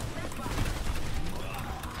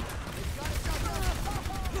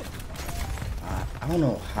 I don't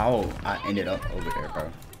know how I ended up over there,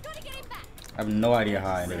 bro. I have no idea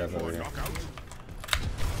how I ended up over there.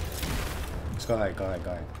 Let's go ahead.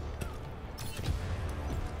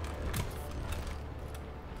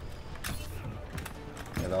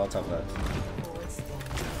 Yeah, they're all top left.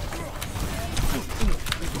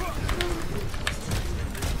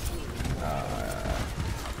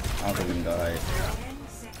 I don't think we can go high.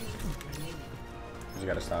 Just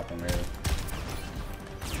gotta stop him, really.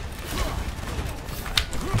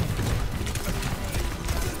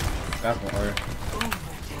 Got one, or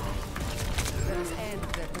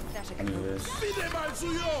I need this.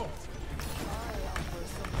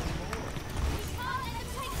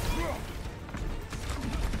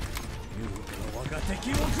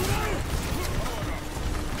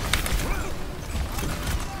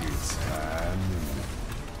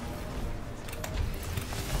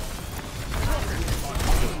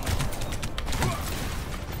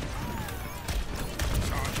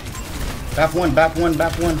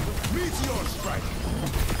 Back one.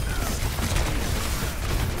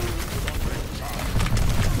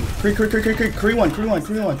 Cree one.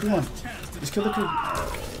 Just kill the crew.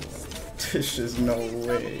 There's just no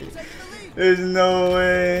way. There's no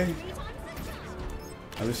way.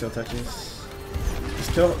 At least he'll touch this.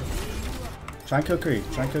 Just kill. Try and kill Kree.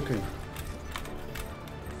 Try and kill Kree.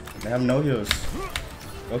 They have no heals.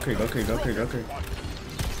 Go Kree, go Kree, go Kree, go Kree.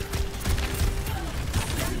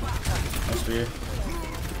 No spear.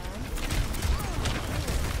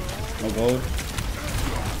 No gold.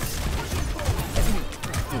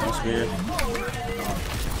 No spear.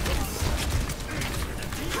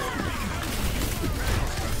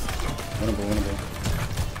 Winnable, winnable.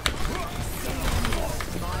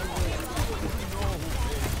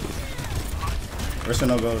 Where's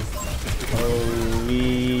no gold?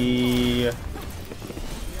 Holy.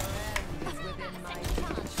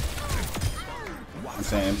 I'm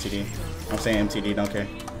saying MTD. I'm saying MTD, don't care.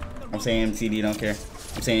 I'm saying MTD, don't care.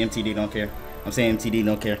 I'm saying MTD, don't care. I'm saying MTD,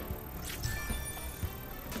 don't care.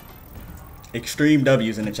 Extreme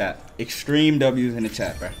W's in the chat. Extreme W's in the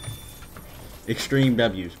chat, bro. Extreme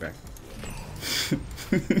W's, bro.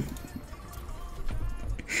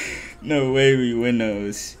 No way we win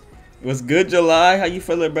those. What's good, July? How you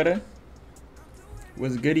feeling, brother?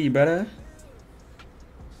 What's goody, brother?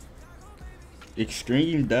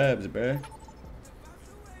 Extreme dubs, bro.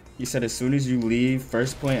 He said as soon as you leave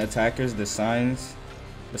first point attackers, the signs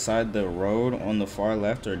beside the road on the far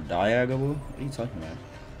left are diagonal. What are you talking about?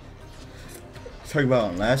 Talking about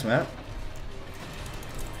on last map?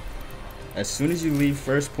 As soon as you leave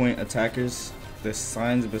first point attackers, the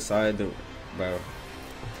signs beside the... Bro,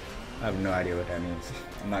 I have no idea what that means.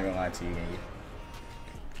 I'm not gonna lie to you, nigga.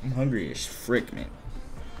 I'm hungry as frick, man.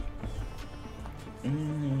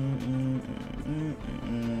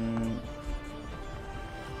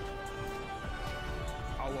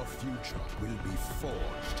 Our future will be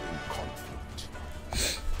forged in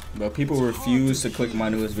conflict. But people refuse to click my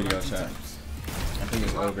newest video, chat. I think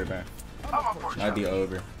it's over, man. Might be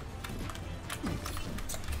over.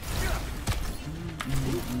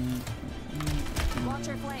 Watch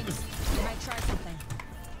your flanks. You might try something.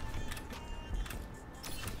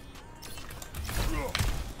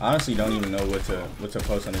 I honestly don't even know what to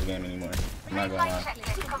post on this game anymore. I'm not gonna lie.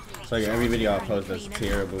 So like every video I post is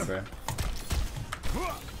terrible, bro.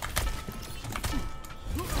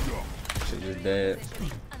 Shit just dead.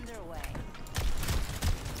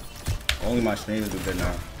 Only my streams do good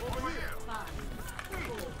now.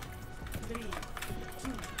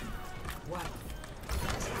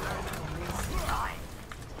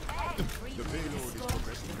 The payload is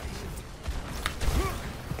progressing.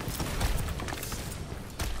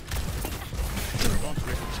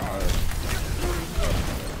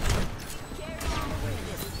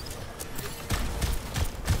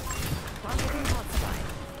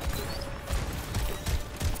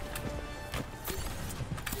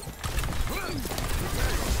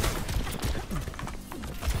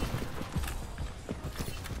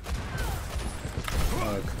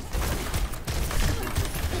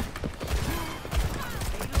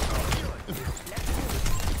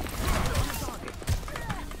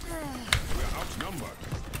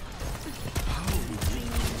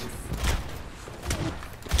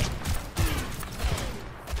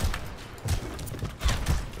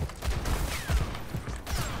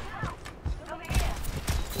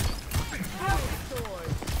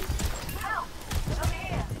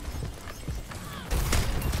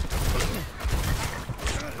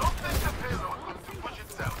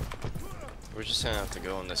 We're just gonna have to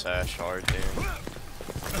go on this Ash hard, dude.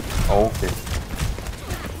 Okay.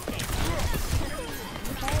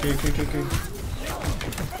 Okay.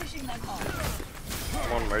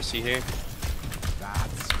 One Mercy here.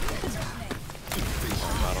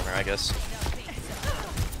 Not on her, I guess.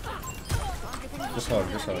 Just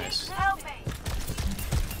hold, just hold.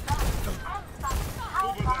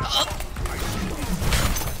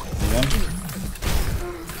 You won?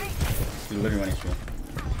 He literally won HP.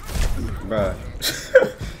 Bruh.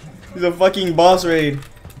 He's a fucking boss raid.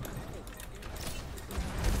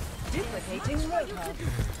 Duplicating roadhog.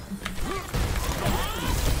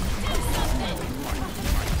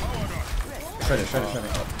 Shred it.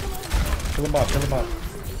 Kill him off,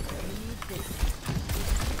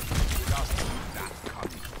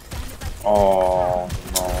 Oh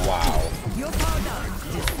no. Wow. Your power down.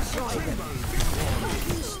 Destroy them.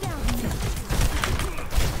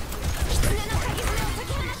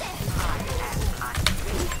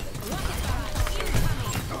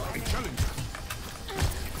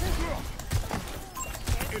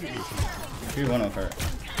 He won on her.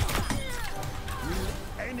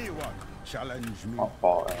 Anyone challenge me?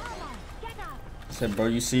 Said, bro,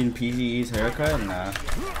 you seen PGE's haircut? Nah.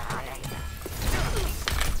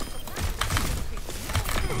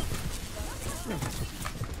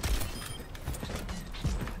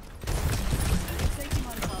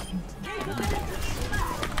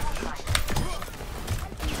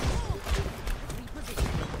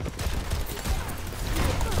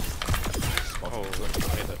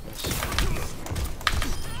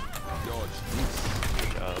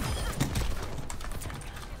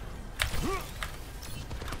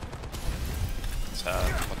 just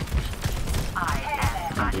had.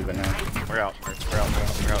 Can't leave it now. We're out. We're out.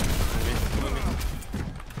 Move me.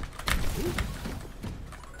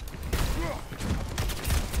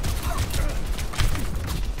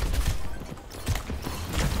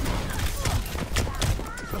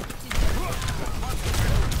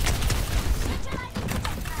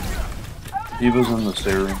 He was in the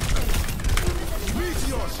stair room.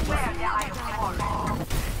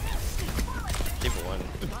 Keep it one.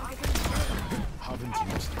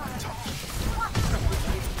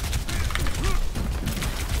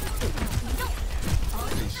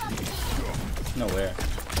 Nowhere.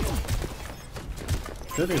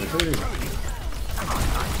 Kill David.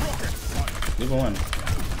 Leave one.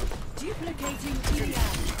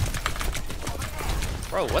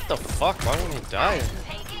 Bro, what the fuck? Why won't he die?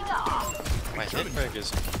 My hit break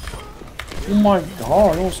is. Oh my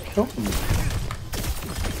god, I was killing me.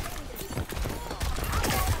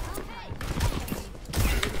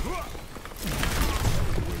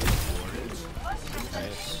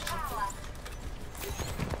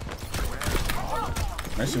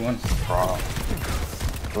 Mercy one. Bro.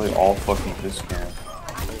 Really all fucking this game.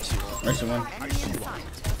 Mercy one.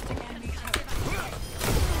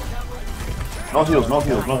 No heals.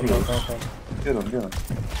 Get him.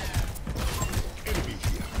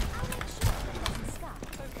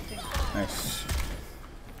 Nice.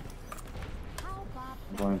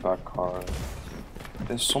 I'm going back card.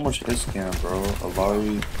 There's so much hit scan, bro.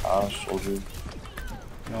 Alari, Ash, Soldier.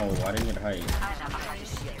 No, why didn't it hide?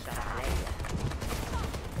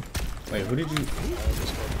 Wait, who did you?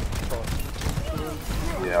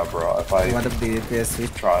 Yeah, bro. If I want to be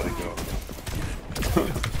PSV, try to go.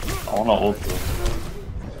 I wanna ult though.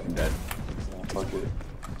 I'm dead. Yeah, fuck it.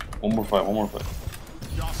 One more fight.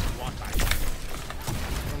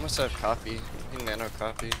 I must have copy. Nano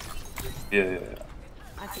copy. Yeah.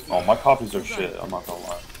 Oh, my copies are shit. I'm not gonna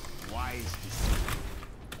lie.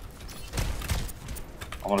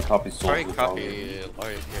 I'm gonna copy Soldier. Probably copy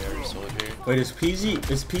Larry here or Soldier. Wait, is PG a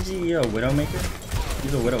Widowmaker?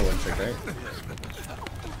 He's a Widow one trick, right?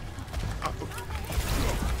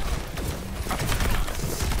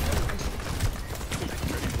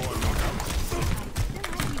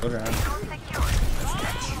 Go down.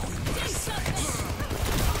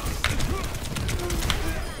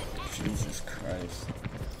 Jesus Christ.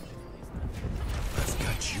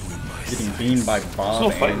 Getting beamed by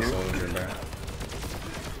Bob and Soldier, bro.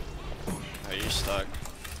 Oh, you're stuck.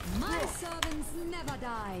 My servants never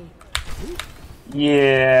die.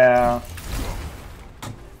 Yeah.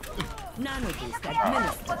 Nanoboost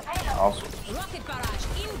administered. Also. Rocket barrage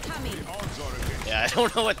incoming. Yeah, I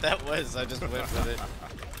don't know what that was. I just went with it.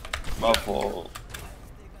 My fault.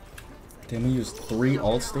 Damn, we used 3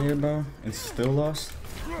 ults there, bro, and still lost?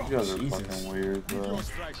 You guys are fucking weird, bro.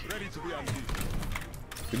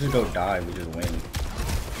 We just go die, we just win.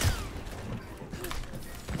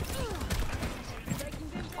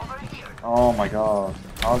 Oh my god.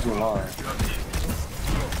 How's your line?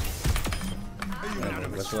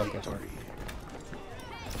 Let's look.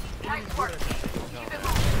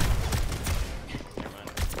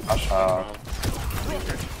 Asha.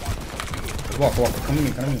 Walk. Come to me.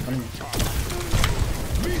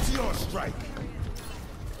 Meteor strike.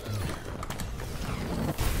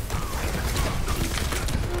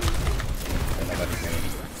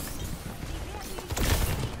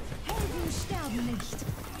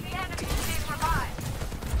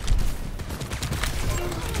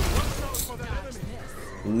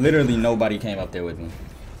 Literally nobody came up there with me.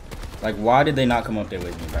 Like, why did they not come up there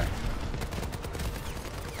with me, bro?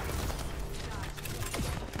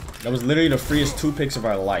 That was literally the freest 2 picks of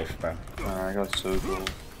our life, bro. I got so cool.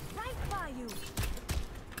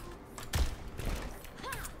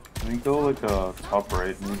 Can we go like a top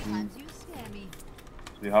right maybe?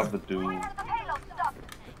 So you have the Doom.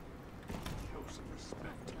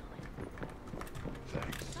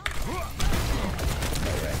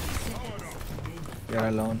 You're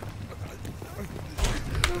alone.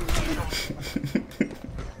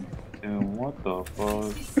 Dude, what the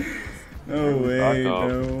fuck? No way,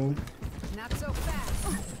 bro. Not so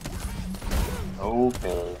fast.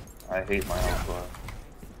 Okay. I hate my alpha.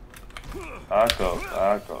 Back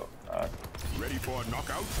up. Ready for a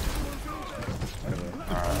knockout?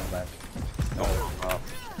 Alright. No, up.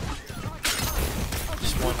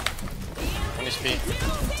 Just one HP.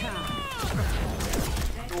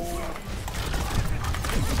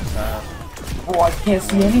 Oh, I can't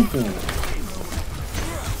see anything.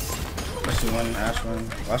 Mercy one, Ash one.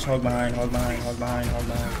 Watch hog behind.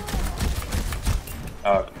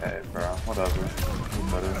 Okay, bro. Whatever.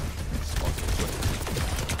 Better.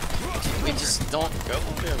 We just don't go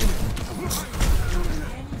there.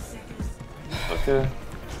 Okay.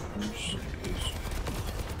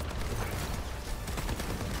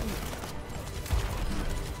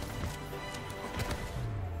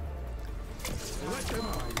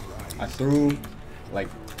 I threw like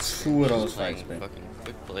 2 of those fights, man. Fucking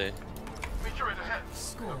quick play.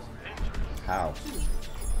 How?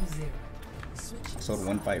 I sold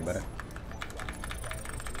 1 fight, better.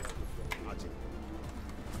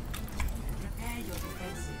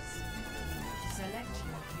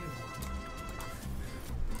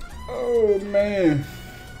 Oh man.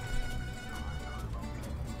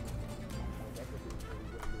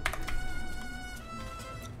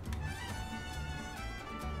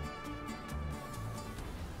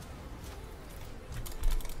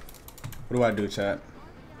 What do I do, chat?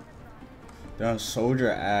 Damn, soldier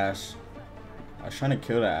Ash. I was trying to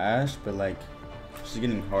kill the Ash, but like, she's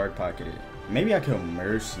getting hard pocketed. Maybe I kill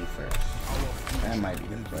Mercy first. That might be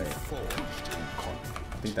the play.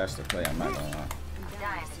 I think that's the play. I'm not gonna lie.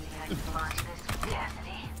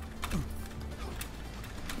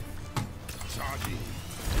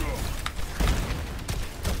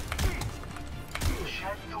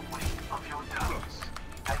 Shed the weight of your doubts,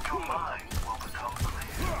 and your mind will become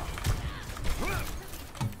clear.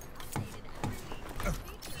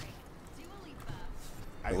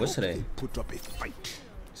 What's today? Put up a fight.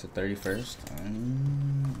 It's the 31st.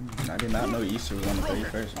 I did not know Easter was on the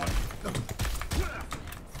 31st, man.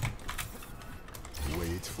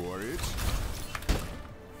 Wait for it.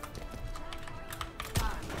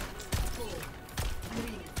 5, 4, 3,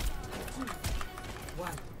 2,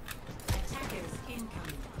 1. Attackers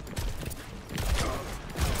incoming.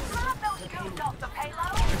 Grab those goons off the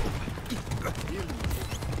payload.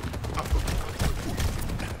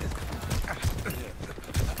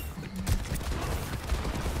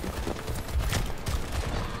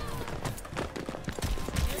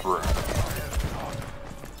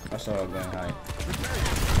 I saw it going high.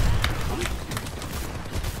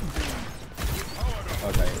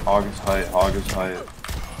 Okay. Hog is height, hog is height.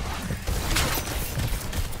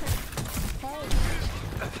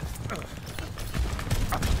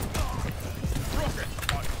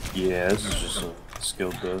 Yeah, this is just a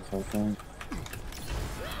skill growth, I think.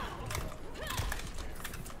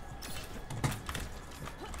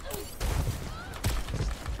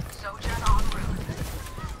 Sojourn en route.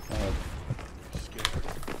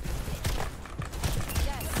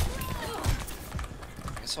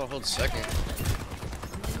 Guess I'll hold second.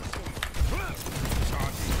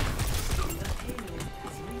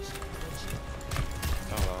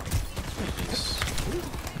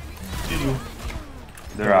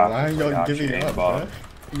 Their Ash why are is y'all like giving actually up, aimbot. bro?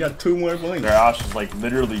 You got 2 more points. Their Ash is like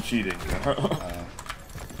literally cheating.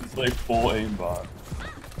 It's like full aimbot.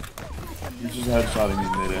 He's just headshotting me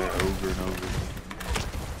midair over and over.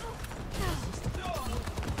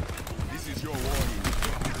 This is your warning.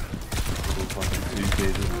 So fucking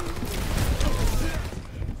educated.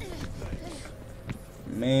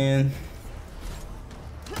 Man.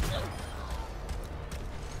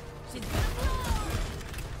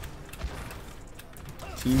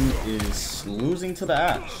 Team is losing to the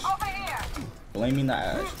Ash. Blaming the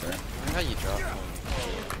Ash, bro. How you drop him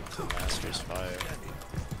to Master's Fire?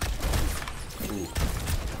 Ooh.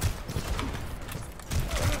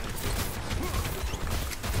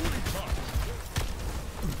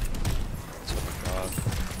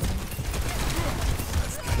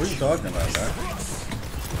 What are you talking about, bro?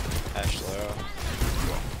 Ash low.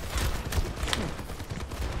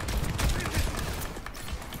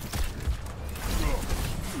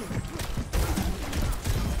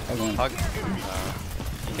 Hug.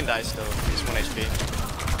 He can die still. He's 1 HP.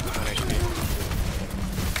 1 HP.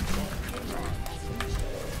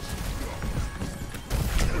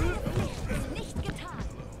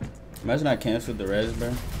 Imagine I canceled the res, bro.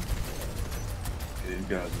 Yeah, you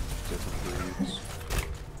guys are different breeds.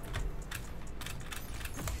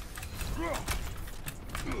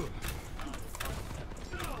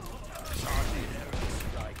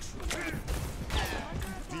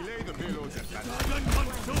 Delay the payloads at that.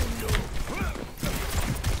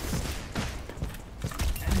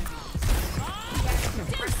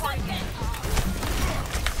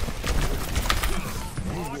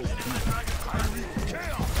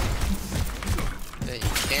 Yeah, you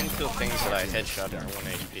can kill things that I headshot at 1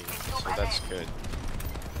 HP, so that's good.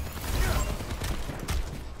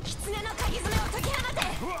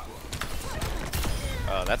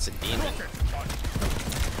 Oh, that's a demon.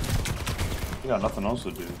 You got nothing else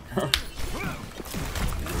to do.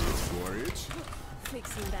 For it.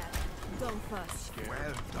 Fixing that. Doomfist.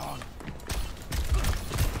 Well done.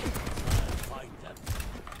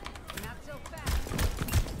 Not so fast.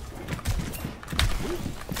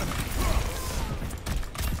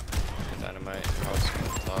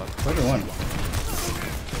 Another one.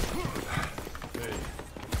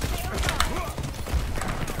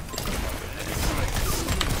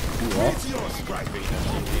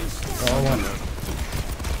 Oh, one.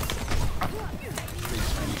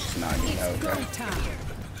 I'm just not getting out there.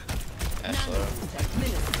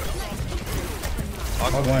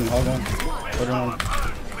 Hog one, hog one. Put it on.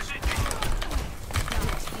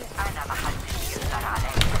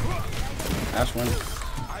 Ash one.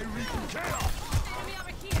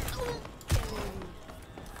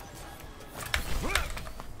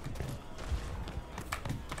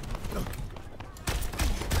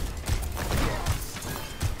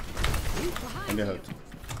 And get hooked.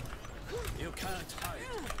 You can't hide.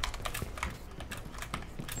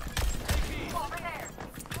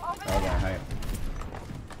 Hog on, high.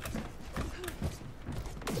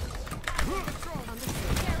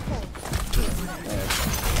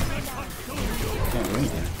 Can't do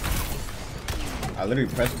anything. I literally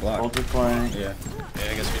pressed block. Ultra flank. Yeah.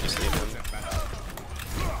 Yeah, I guess we just leave him.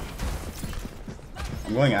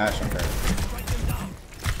 I'm going Ash on her.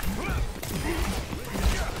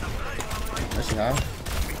 Does she have?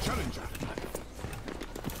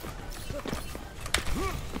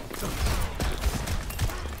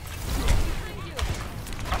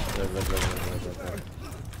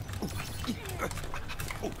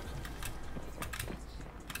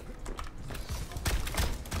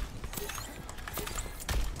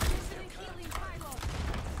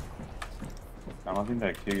 I don't think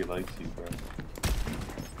that kid likes you, bro.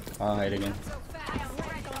 I'll hide again.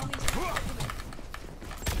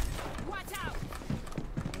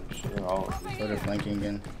 Shit, all So they're flanking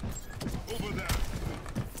again.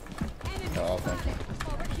 They're all flanking.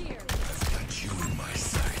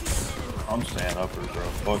 I'm staying upper, bro.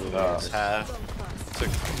 Fuck it up. Half.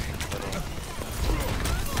 Took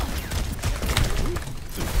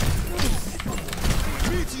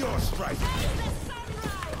Meteor strike.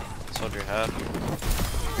 Soldier half.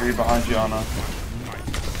 Three behind you, Anna.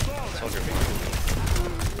 Soldier B.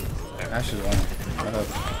 Ash is one. Right up.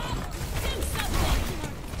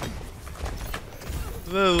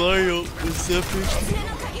 The loyal Pacific.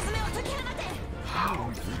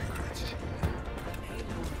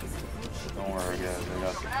 Don't worry, guys. I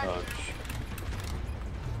got the touch.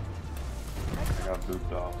 I got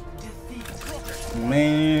booped off.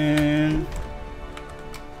 Man.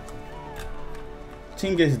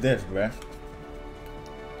 Team gets death, bruh.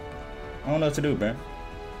 I don't know what to do, bruh.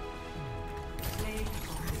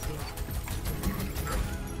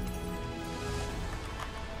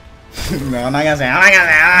 No, I'm not gonna say it, I'm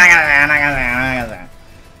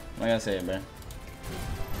not gonna say it, bruh.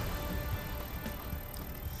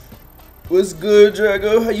 What's good,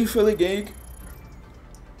 Drago? How you feeling, gang?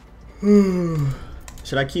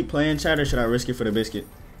 Should I keep playing, chat, or should I risk it for the biscuit?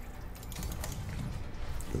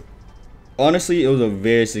 Honestly, it was a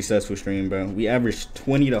very successful stream, bro. We averaged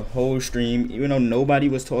 20 the whole stream, even though nobody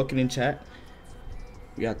was talking in chat.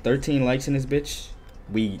 We got 13 likes in this bitch.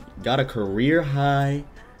 We got a career high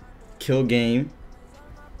kill game.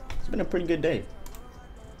 It's been a pretty good day.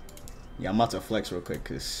 Yeah, I'm about to flex real quick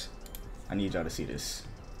because I need y'all to see this.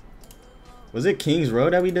 Was it King's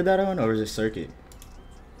Road that we did that on, or was it Circuit?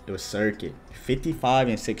 It was Circuit. 55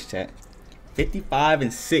 and 6, chat. 55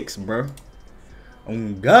 and 6, bro.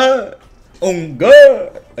 Oh God. Oh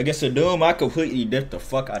God. Against the Doom, I completely dipped the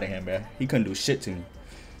fuck out of him, bro. He couldn't do shit to me.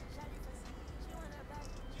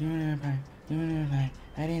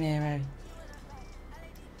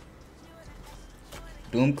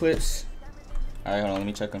 Doom clips. Alright, hold on, let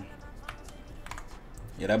me check him.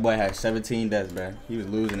 Yeah, that boy had 17 deaths, bro. He was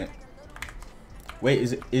losing it.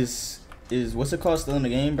 Wait, is what's it called still in the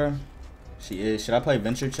game, bro? She is. Should I play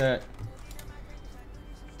Venture, chat?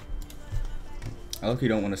 I look, you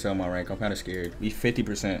don't want to sell my rank. I'm kind of scared. We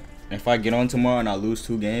 50%. If I get on tomorrow and I lose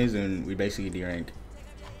 2 games, then we basically D-rank.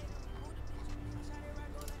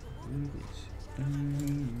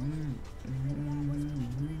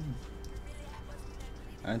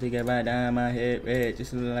 I think about down my head red,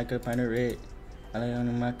 just look like a pint of red. I lay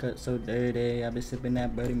on my cup so dirty. I've been sipping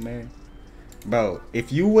that Bloody Mary. Bro,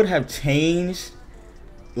 if you would have changed,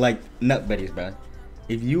 like, nut buddies, bro.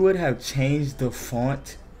 If you would have changed the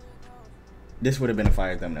font, this would have been a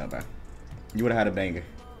fire thumbnail, bro. You would have had a banger.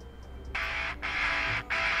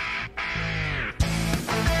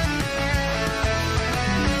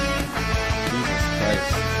 Jesus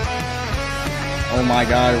Christ. Oh my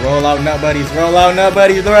God, roll out nut buddies, roll out nut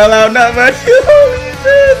buddies, roll out nut buddies. Holy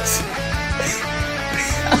shit.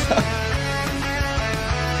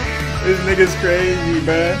 This nigga's crazy,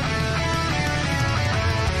 bro.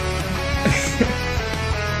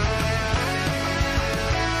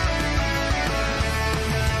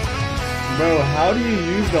 how do you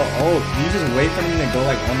use the ult? Do you just wait for them to go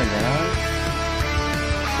like on the ground?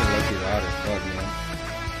 So lucky loud as fuck, man.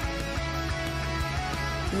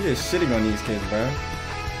 You just shitting on these kids, bro.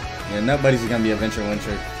 Yeah, nobody's gonna be a venture one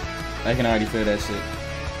trick. I can already feel that shit.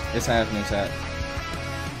 It's happening, chat.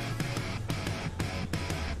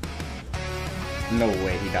 No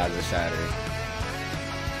way he dodged the shatter.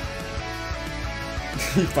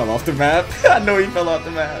 He fell off the map. I know he fell off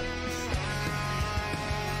the map.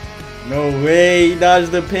 No way, he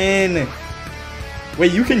dodged the pin.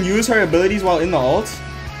 Wait, you can use her abilities while in the ult?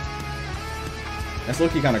 That's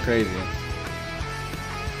low-key kind of crazy.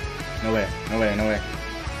 No way, no way, no way.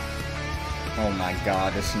 Oh my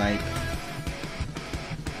god, the snipe.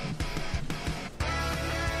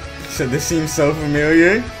 So this seems so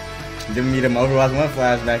familiar. Giving me them Overwatch 1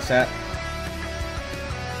 flashback, chat.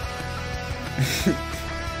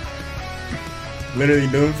 Literally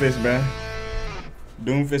Doomfist, bruh.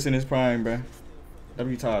 Doomfist in his prime, bruh.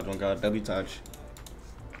 W touch, oh god, W touch.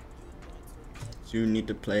 You need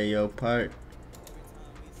to play your part.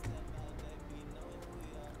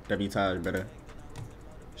 W touch, better.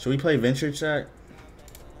 Should we play Venture, chat?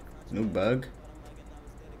 New bug?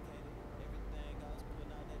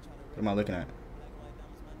 What am I looking at?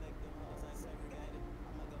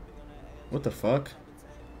 What the fuck?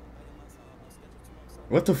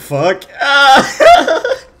 What the fuck?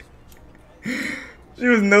 Ah! She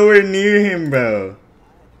was nowhere near him, bro.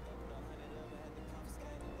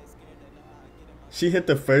 She hit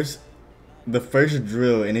the first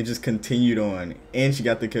drill and it just continued on. And she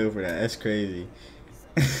got the kill for that. That's crazy.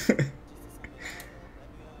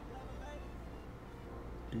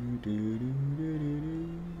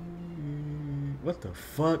 What the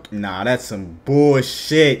fuck? Nah, that's some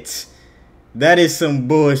bullshit. That is some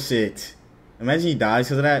bullshit. Imagine he dies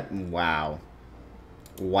because of that. Wow.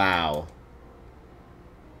 Wow.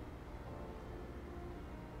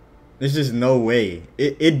 There's just no way.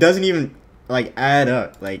 It doesn't even like add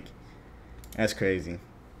up. Like, that's crazy.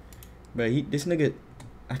 But this nigga,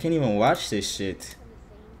 I can't even watch this shit.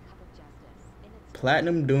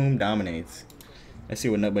 Platinum Doom dominates. Let's see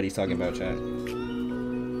what nobody's talking about, chat.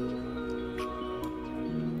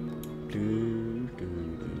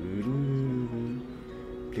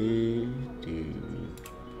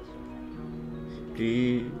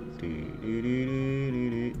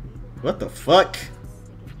 What the fuck?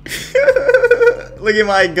 Look at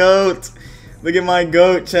my goat. Look at my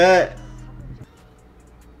goat, chat.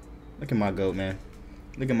 Look at my goat, man.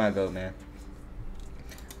 Look at my goat, man.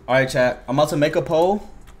 Alright, chat. I'm about to make a poll.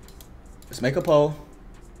 Let's make a poll.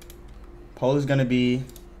 Poll is gonna be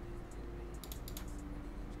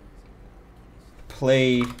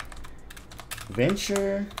play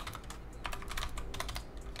Venture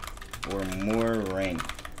or more rank.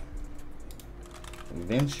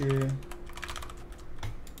 Venture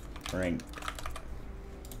rank.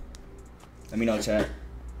 Let me know, chat.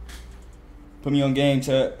 Put me on game,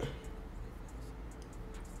 chat.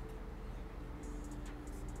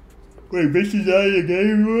 Wait, Venture's not in the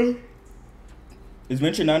game, bro? Is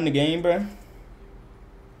Venture not in the game, bro?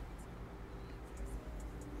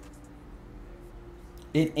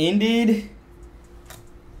 It ended.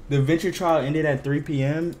 The Venture trial ended at 3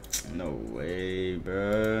 p.m. No way,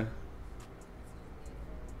 bro.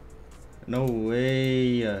 No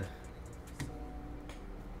way.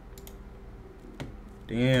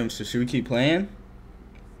 Damn, so should we keep playing?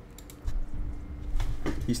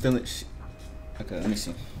 He's still in. Okay, let me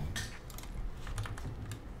see.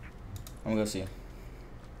 I'm gonna go see.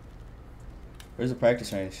 Where's the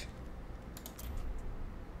practice range?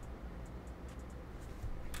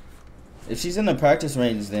 If she's in the practice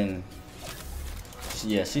range, then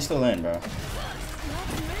yeah, she's still in, bro.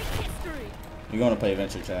 You're gonna play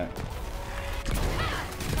Venture, chat.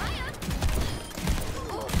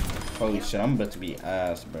 Holy shit, I'm about to be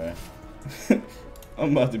ass, bro.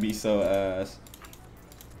 I'm about to be so ass.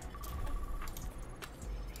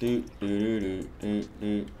 Green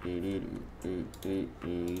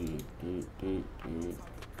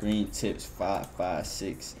tips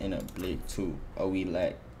 556 in a blick 2. Oh, we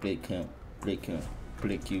like blick him,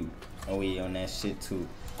 blick you. Oh, we on that shit too.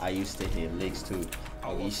 I used to hit licks too.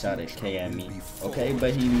 Oh, he shot a K at me. Okay,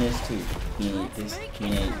 but he missed too. He ain't this, he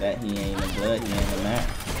ain't that, he ain't the blood, he ain't the map.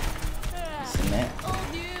 It's a map.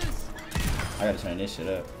 I gotta turn this shit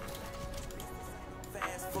up.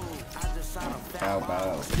 Bow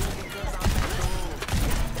bow.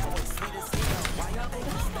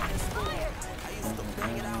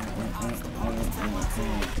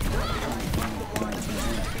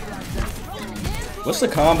 What's the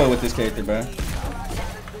combo with this character, bro?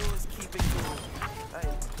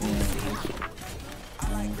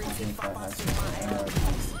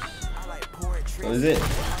 What is it?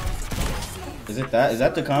 Is it that? Is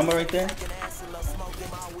that the combo right there?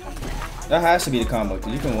 That has to be the combo,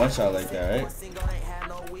 because you can one-shot like that, right?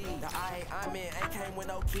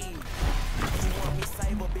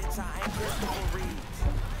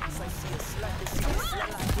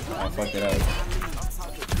 I fucked it up.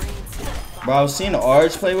 Bro, I was seeing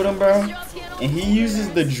Arch play with him, bro. And he uses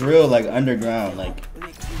the drill like underground. Like,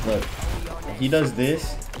 look. He does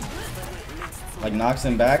this. Like, knocks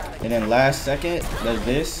him back. And then last second, does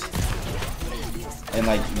this. And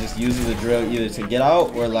like, just uses the drill either to get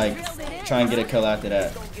out or like, try and get a kill after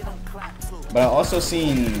that. But I also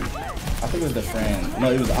seen, I think it was the friend.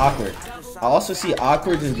 No, it was Awkward. I also see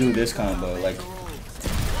Awkward just do this combo. Like,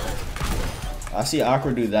 I see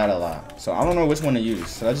Awkward do that a lot. So I don't know which one to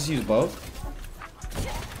use. Should I just use both?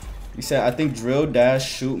 He said, I think drill, dash,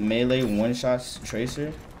 shoot, melee, one shot,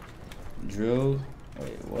 tracer. Drill,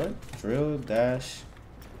 wait, what? Drill, dash,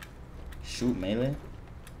 shoot, melee.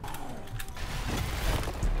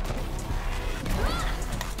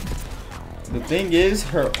 The thing is,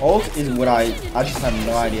 her ult is what I just have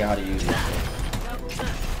no idea how to use it.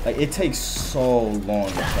 Like, it takes so long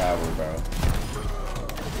to travel, bro.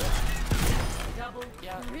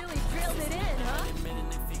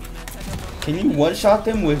 Can you one-shot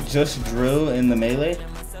them with just drill in the melee?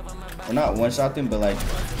 Or not one-shot them, but like...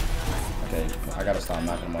 Okay, I gotta stop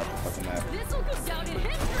knocking them off the fucking map.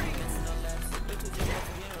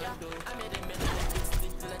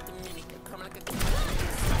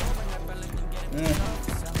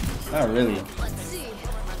 Not really.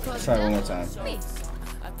 Let's try it one more time.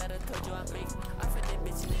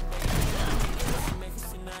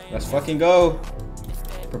 Let's fucking go.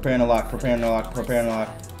 Preparing to lock, preparing to lock, preparing to lock.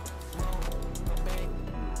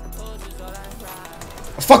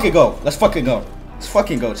 Let's fucking go. Let's fucking go. Let's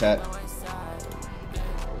fucking go, chat.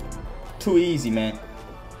 Too easy, man.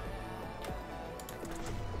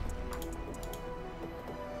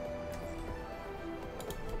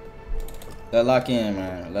 Let lock in,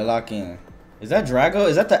 man. Let lock in. Is that Drago?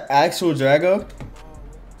 Is that the actual Drago?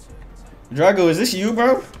 Drago, is this you,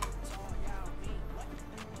 bro?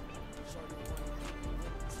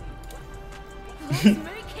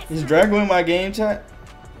 Is Drago in my game, chat?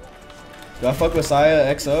 Do I fuck with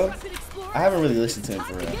Saya XO? I haven't really listened to him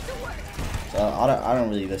for real. So I don't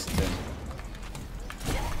really listen to him.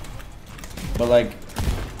 But like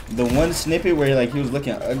the one snippet where like he was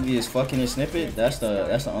looking ugly as fuck in his snippet, that's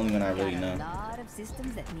the only one I really know.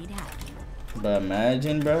 But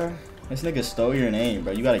imagine, bro, this nigga stole your name,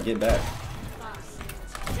 bro. You gotta get back.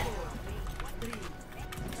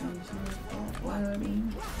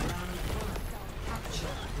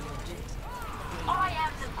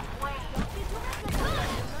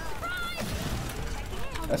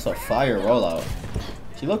 That's a fire rollout.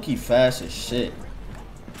 She low-key fast as shit.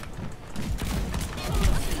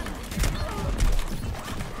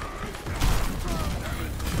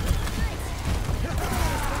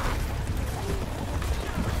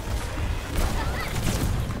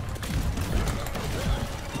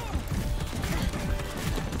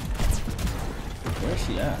 Where's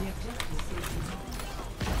she at?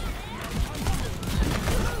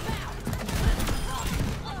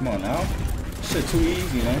 Come on now. Shit too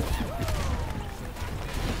easy, man.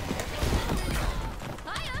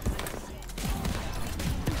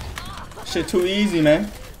 Shit too easy, man.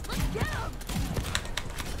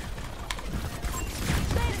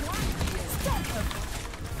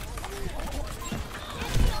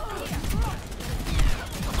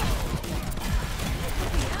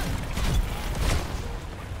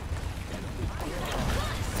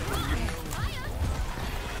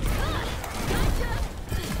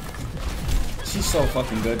 She's so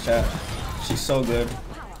fucking good, chat. She's so good.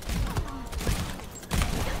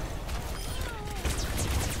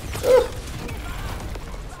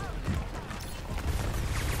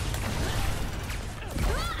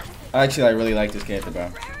 Actually, I really like this character, bro.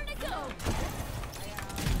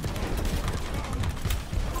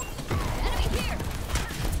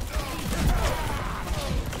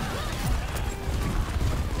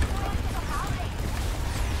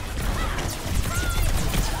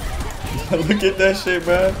 Look at that shit,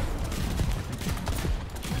 bro.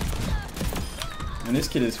 And this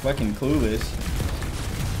kid is fucking clueless.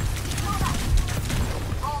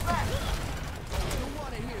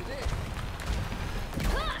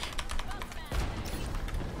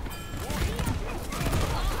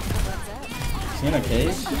 Is he in a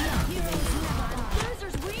cage?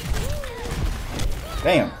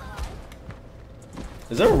 Damn.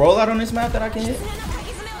 Is there a rollout on this map that I can hit?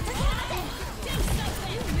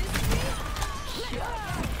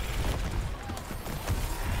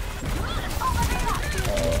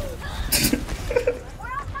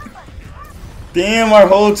 Damn, our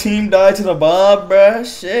whole team died to the Bob, bruh.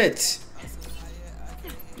 Shit.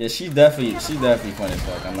 Yeah, she definitely fun as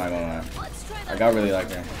fuck. I'm not gonna lie. Like, I really like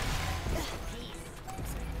her.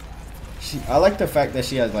 I like the fact that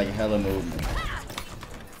she has like hella movement.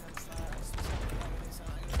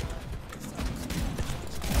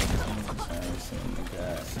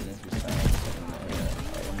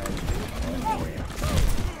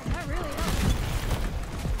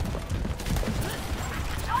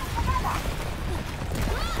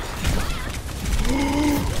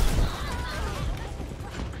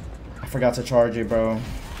 I forgot to charge it, bro.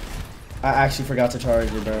 I actually forgot to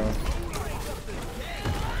charge it, bro.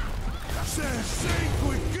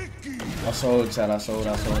 I sold, chat. I sold.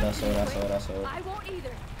 I'm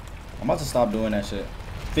about to stop doing that shit.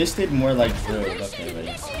 Fisted more like drilled. Okay,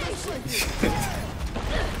 ready.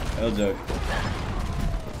 No joke.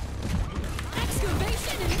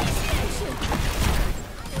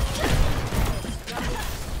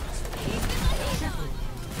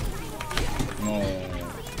 No.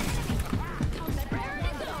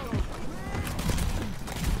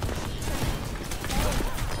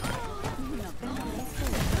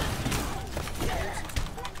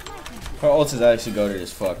 Her ult is actually goated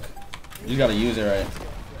as fuck. You just gotta use it right.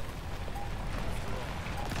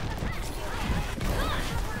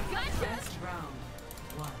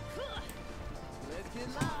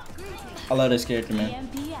 I love this character, man.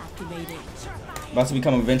 About to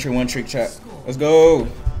become a Venture One Trick chat. Let's go!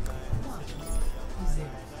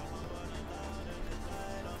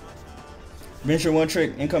 Venture One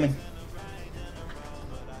Trick incoming.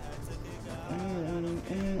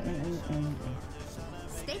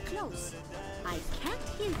 Stay close. I can't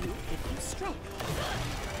hear you if you stray.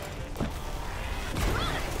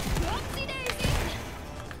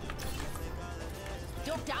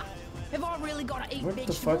 Doctor, have I really got to eat What the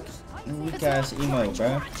vegetables? fuck? Weak ass emo,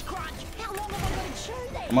 bruh. How long have I got to chew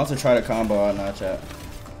that? I'm about to try to combo out now, chat.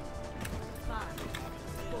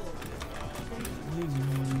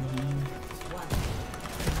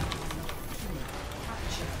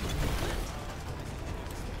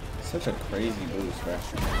 Such a crazy boost, bro.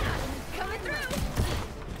 Coming through.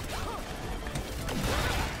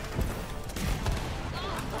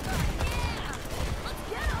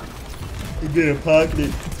 You get a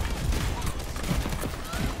pocket.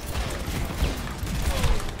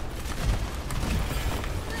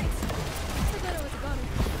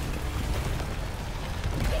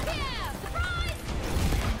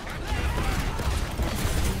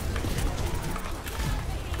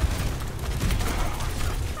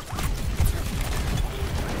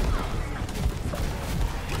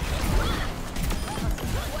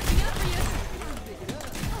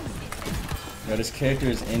 Yo, this character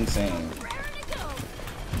is insane.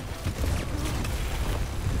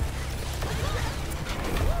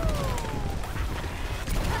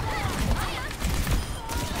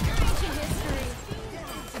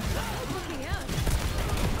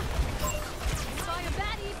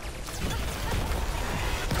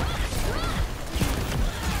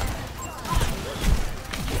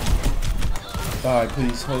 Die,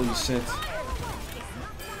 please. Holy shit.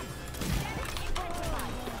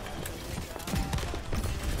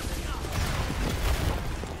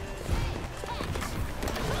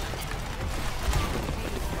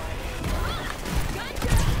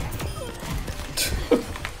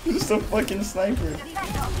 He's a fucking sniper.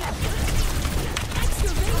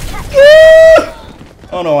 I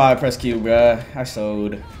don't know why I pressed Q, bruh. I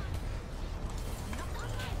sold.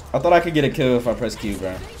 I thought I could get a kill if I pressed Q,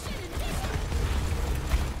 bruh.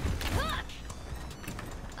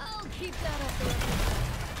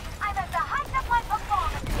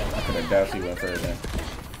 I could have definitely went further.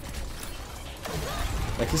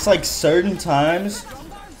 Like, it's like certain times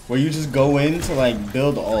where you just go in to like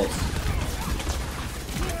build ults.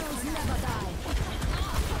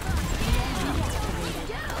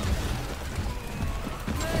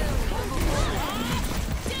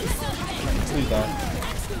 Please die.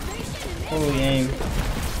 Holy aim.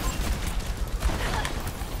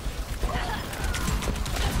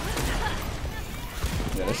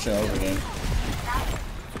 Yeah, this shit over again.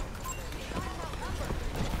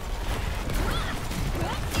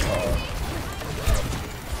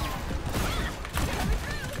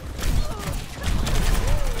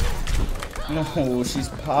 No, she's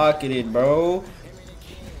pocketed, bro.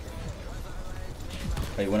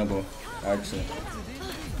 Hey, winnable. Actually.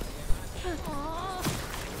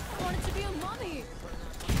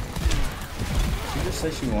 She just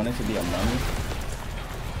said she wanted to be a mummy.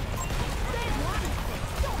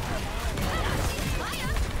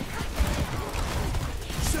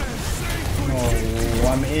 Oh,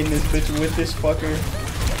 I'm in this bitch with this fucker.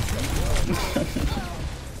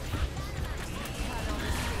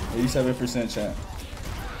 %, chat.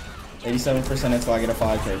 87% until I get a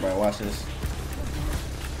 5K, bro. Watch this.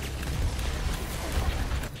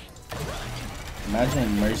 Imagine if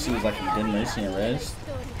Mercy was like a good Mercy and Res.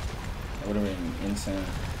 That would have been insane.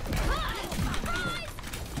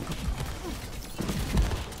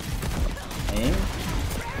 Aim?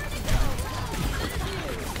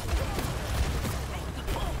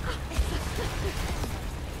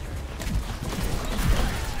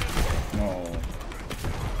 No.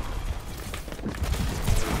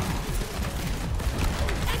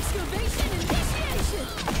 Excavation initiation.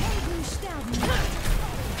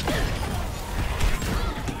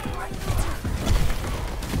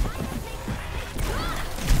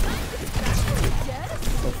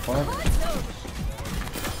 What the fuck?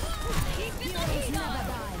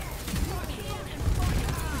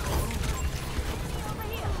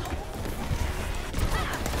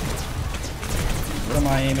 What am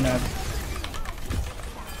I aiming at?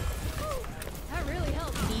 That really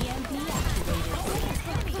helped. EMP activated.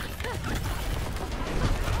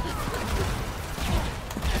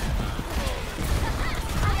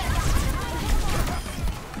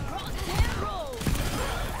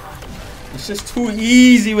 It's just too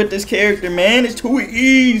easy with this character, man. It's too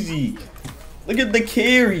easy. Look at the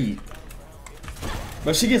carry.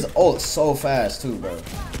 But she gets ult so fast too, bro.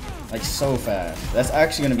 Like so fast. That's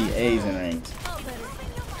actually gonna be A's in ranked.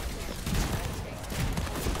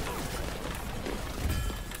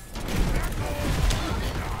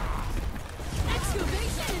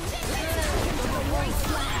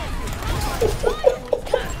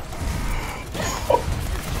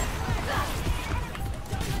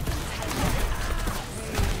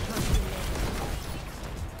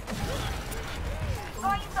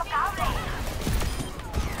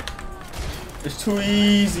 It's too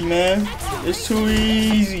easy, man. It's too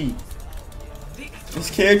easy.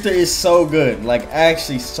 This character is so good. Like,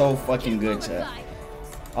 actually so fucking good, chat.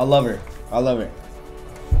 I love her. I love her.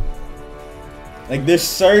 Like, there's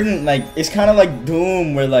certain, like, it's kind of like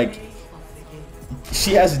Doom where, like,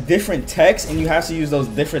 she has different texts and you have to use those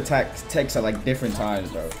different texts at, like, different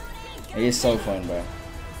times, bro. It's so fun, bro.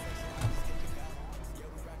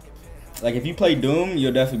 Like, if you play Doom,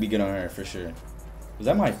 you'll definitely be good on her, for sure. Was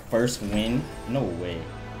that my first win? No way.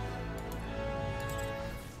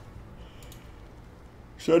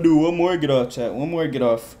 Should I do one more get off, chat? One more get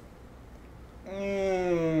off. I'm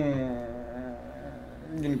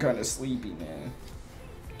getting kind of sleepy, man.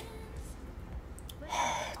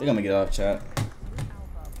 I think I'm gonna get off, chat.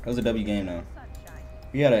 That was a W game now.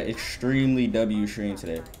 We had an extremely W stream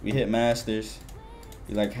today. We hit Masters.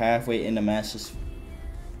 We like halfway into Masters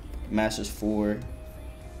 4.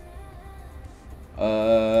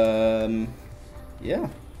 Yeah.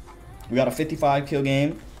 We got a 55 kill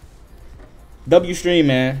game. W stream,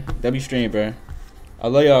 man. W stream, bro. I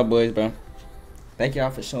love y'all boys, bro. Thank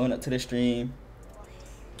y'all for showing up to the stream.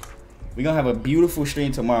 We're gonna have a beautiful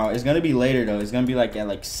stream tomorrow. It's gonna be later though. It's gonna be like at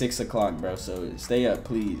like 6 o'clock, bro. So stay up,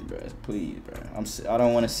 please, bro. Please, bro. I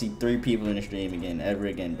don't want to see 3 people in the stream again, ever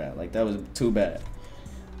again, bro. Like that was too bad.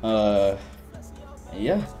 Yeah.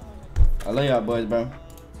 I love y'all boys, bro.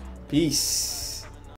 Peace.